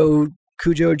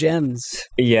Cujo gems.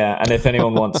 yeah, and if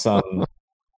anyone wants some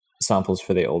samples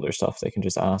for the older stuff, they can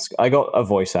just ask. I got a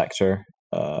voice actor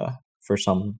for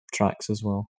some tracks as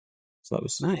well, so that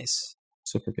was Nice.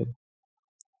 super good.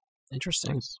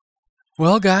 Interesting. Nice.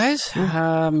 Well, guys,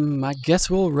 I guess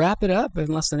we'll wrap it up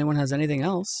unless anyone has anything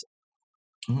else.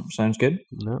 Sounds good.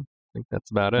 No, I think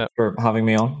that's about it. Thanks for having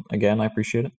me on again. I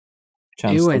appreciate it.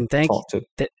 Chance Ewan, to thank talk to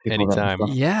th- people about Anytime.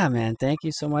 stuff. Yeah, man. Thank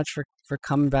you so much for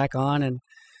coming back on, and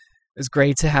it was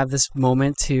great to have this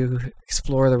moment to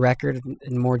explore the record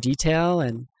in more detail.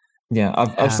 And Yeah,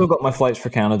 I've still got my flights for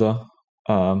Canada,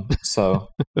 so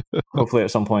hopefully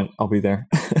at some point I'll be there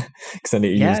because I need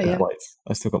to Yeah, use the yeah. flights.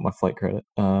 I still got my flight credit,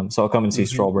 so I'll come and see Mhm.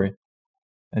 Strawberry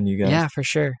and you guys. yeah, for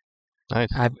sure. Nice.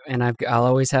 I'll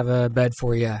always have a bed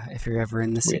for you if you're ever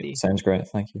in the Sweet. city. Sounds great.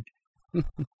 Thank you.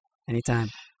 Anytime.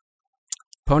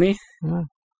 Pony?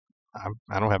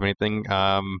 I don't have anything. Do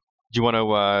you want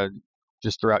to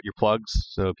just throw out your plugs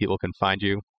so people can find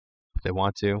you if they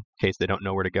want to, in case they don't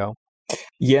know where to go?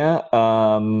 Yeah,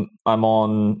 I'm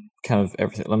on kind of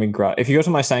everything. Let me grab. If you go to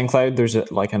my SoundCloud, there's a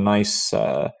nice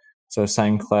so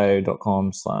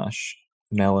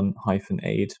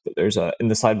soundcloud.com/melon-aid. But there's in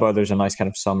the sidebar there's a nice kind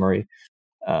of summary.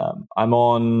 I'm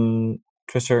on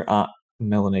Twitter at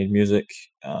Melonade Music,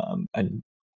 and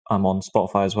I'm on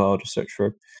Spotify as well. Just search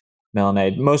for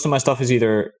Melonade. Most of my stuff is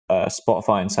either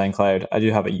Spotify and SoundCloud. I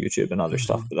do have a YouTube and other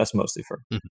stuff, but that's mostly for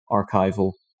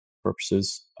archival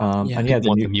purposes. Yeah. And yeah, If you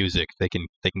want the music, they can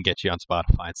get you on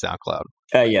Spotify and SoundCloud.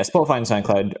 yeah, Spotify and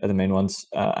SoundCloud are the main ones.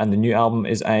 And the new album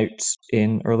is out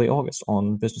in early August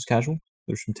on Business Casual.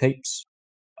 There's some tapes.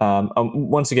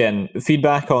 Once again,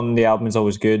 feedback on the album is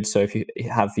always good. So if you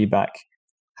have feedback,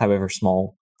 however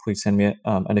small, please send me it.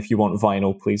 And if you want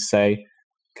vinyl, please say,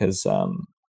 because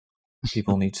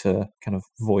people need to kind of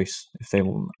voice if they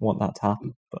want that to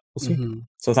happen. But we'll see. Mhm.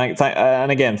 So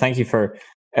and again, thank you for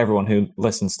everyone who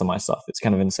listens to my stuff. It's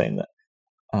kind of insane that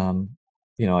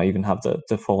I even have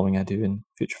the following I do in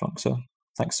Future Funk. So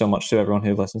thanks so much to everyone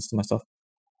who listens to my stuff.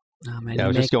 Oh, man, Yeah, I you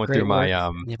was just make going great through my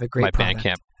work, and you have a great my product.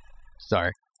 Bandcamp.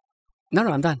 Sorry, No,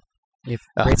 I'm done. You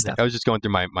have great stuff. I was just going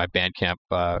through my Bandcamp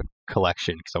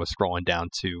collection because I was scrolling down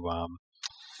to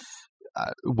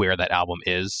where that album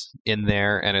is in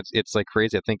there, and it's like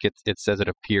crazy. I think it says it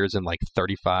appears in like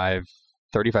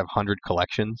 3,500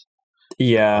 collections.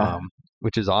 Yeah,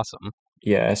 which is awesome.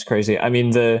 yeah, it's crazy. I mean,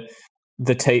 the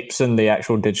tapes and the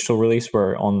actual digital release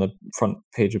were on the front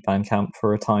page of Bandcamp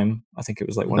for a time. I think it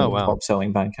was like one of the top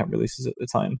selling Bandcamp releases at the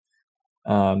time.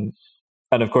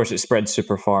 And of course, it spread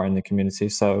super far in the community,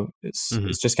 so it's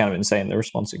just kind of insane the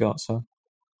response it got. So,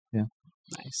 yeah,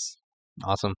 Nice,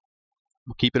 awesome.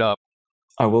 Well, keep it up.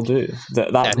 I will do.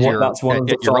 That's one of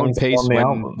the your own songs pace on the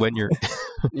album. when you're.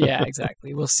 yeah,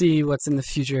 exactly. We'll see what's in the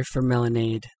future for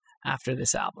Melonade after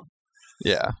this album.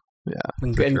 Yeah.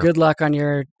 And for sure. good luck on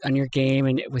your game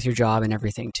and with your job and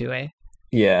everything too, eh?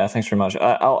 Yeah, thanks very much.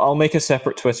 I'll make a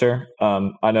separate Twitter.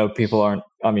 I know people aren't.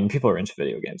 I mean, people are into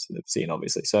video games in the scene,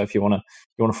 obviously. So if you want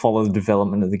to follow the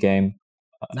development of the game,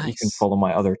 you can follow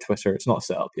my other Twitter. It's not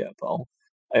set up yet, but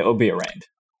it'll be around.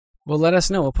 Well, let us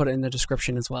know. We'll put it in the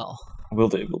description as well. We'll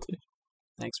do.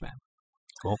 Thanks, man.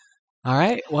 Cool. All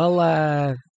right.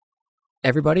 Well,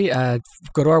 everybody,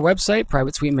 go to our website,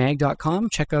 privatesuitemag.com.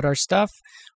 Check out our stuff.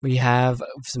 We have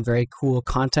some very cool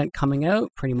content coming out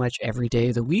pretty much every day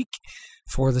of the week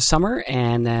for the summer,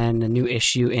 and then a new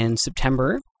issue in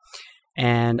September.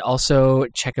 And also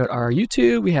check out our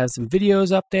YouTube. We have some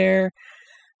videos up there.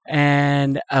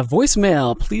 And a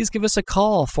voicemail. Please give us a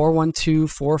call,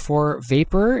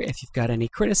 412-44-VAPOR. If you've got any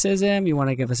criticism, you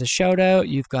want to give us a shout out,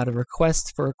 you've got a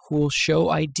request for a cool show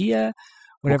idea,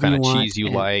 whatever what kind you of want. cheese you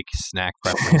like, snack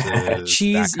preferences.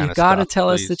 Cheese, that kind you of got to stuff, tell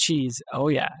us please. the cheese. Oh,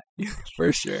 yeah,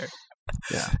 for sure.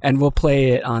 Yeah. And we'll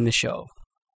play it on the show.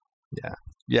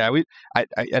 Yeah, I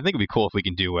think it'd be cool if we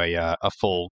can do a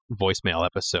full voicemail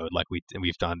episode like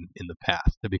we've done in the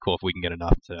past. It'd be cool if we can get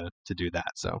enough to do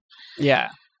that. So Yeah.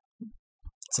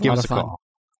 It's a give lot us of a fun. call.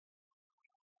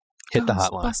 Hit the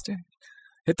hotline. Ghostbuster.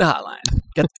 Hit the hotline.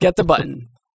 Get the button.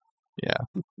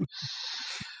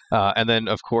 And then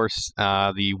of course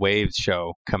the Waves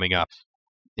show coming up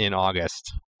in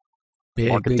August.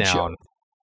 Mark it Big down. show.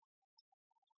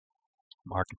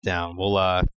 Mark it down.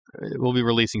 We'll be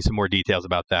releasing some more details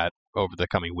about that over the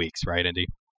coming weeks, right, Indy?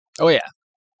 Oh, yeah.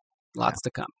 Lots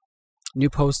to come. New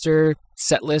poster,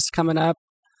 set list coming up.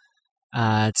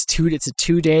 It's a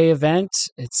 2-day event.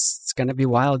 It's going to be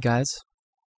wild, guys.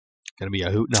 Gonna be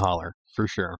a hoot and a holler for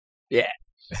sure.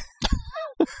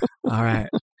 All right.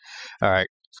 All right.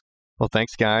 Well,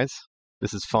 thanks, guys.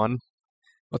 This is fun.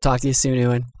 We'll talk to you soon,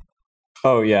 Ewan.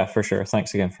 Oh yeah, for sure.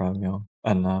 Thanks again for having me on,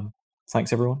 and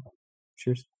thanks everyone.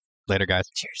 Cheers. Later, guys.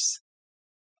 Cheers.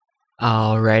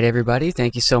 All right, everybody.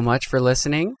 Thank you so much for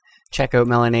listening. Check out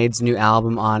Melanade's new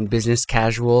album on Business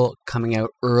Casual coming out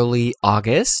early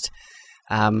August.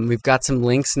 We've got some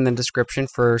links in the description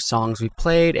for songs we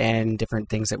played and different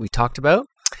things that we talked about.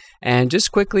 And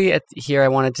just quickly here, I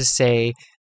wanted to say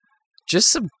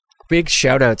just a big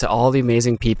shout out to all the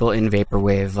amazing people in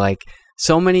Vaporwave. Like,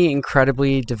 so many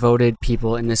incredibly devoted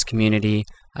people in this community.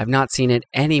 I've not seen it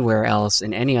anywhere else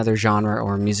in any other genre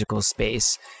or musical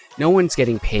space. No one's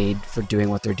getting paid for doing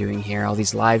what they're doing here. All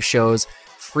these live shows,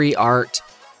 free art,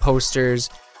 posters.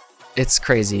 It's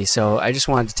crazy. So I just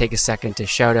wanted to take a second to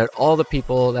shout out all the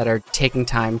people that are taking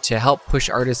time to help push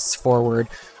artists forward,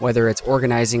 whether it's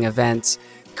organizing events,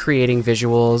 creating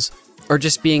visuals, or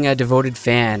just being a devoted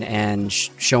fan and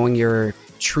showing your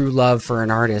true love for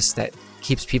an artist that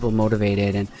keeps people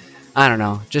motivated. And I don't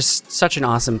know, just such an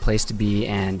awesome place to be,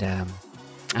 and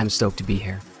I'm stoked to be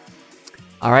here.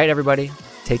 All right, everybody,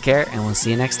 take care, and we'll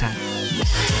see you next time.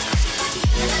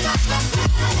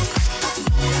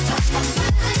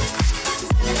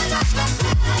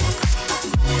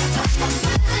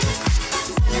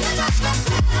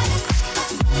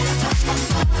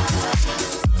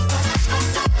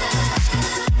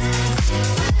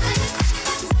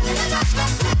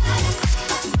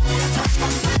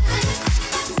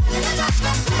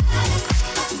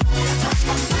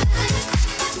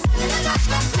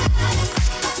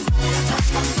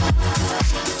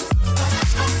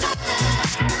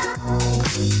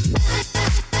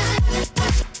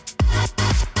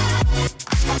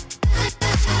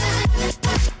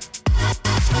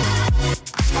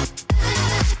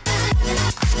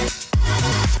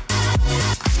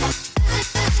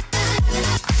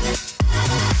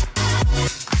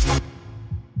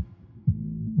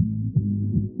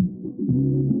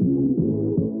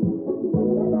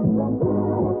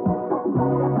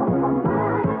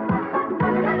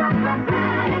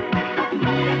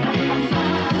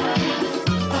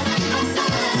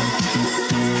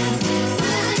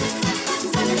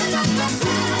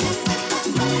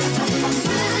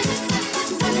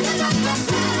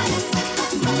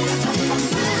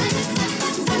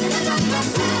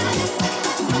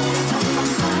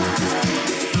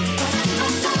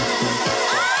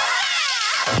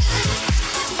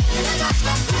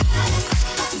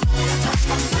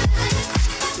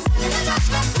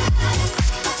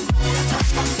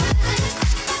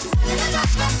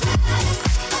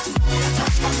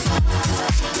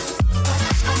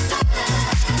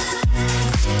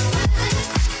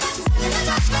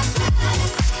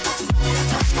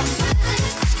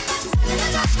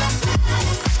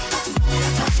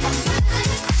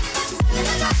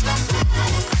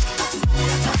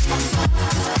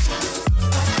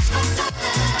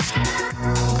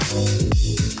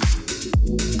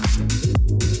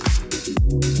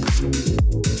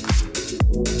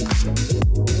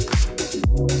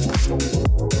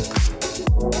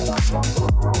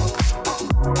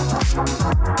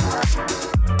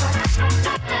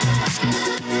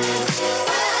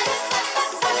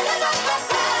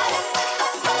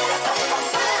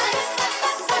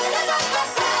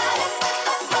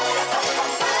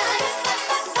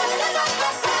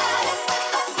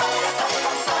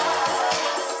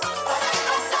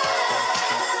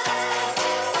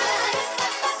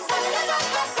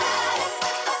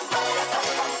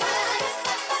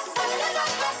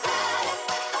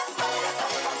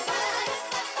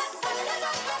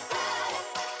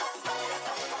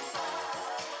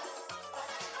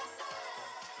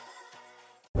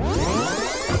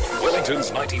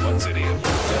 Wellington's 91 City.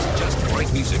 Just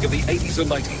great music of the 80s and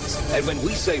 90s. And when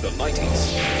we say the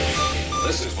 90s,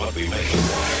 this is what we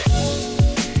mean.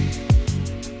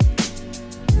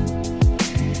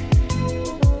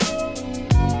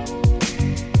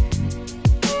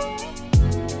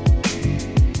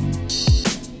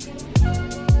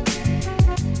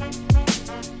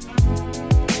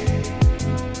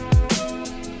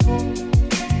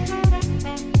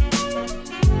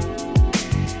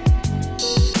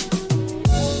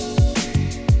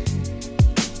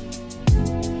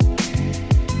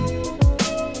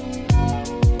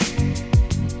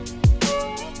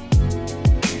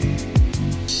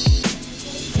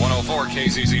 104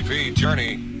 KZZP,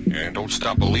 Journey, and Don't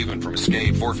Stop Believin' from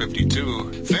Escape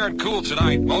 452. Fair and cool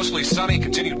tonight, mostly sunny,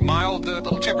 continued mild,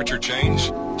 little temperature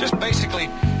change. Just basically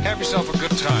have yourself a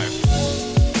good time.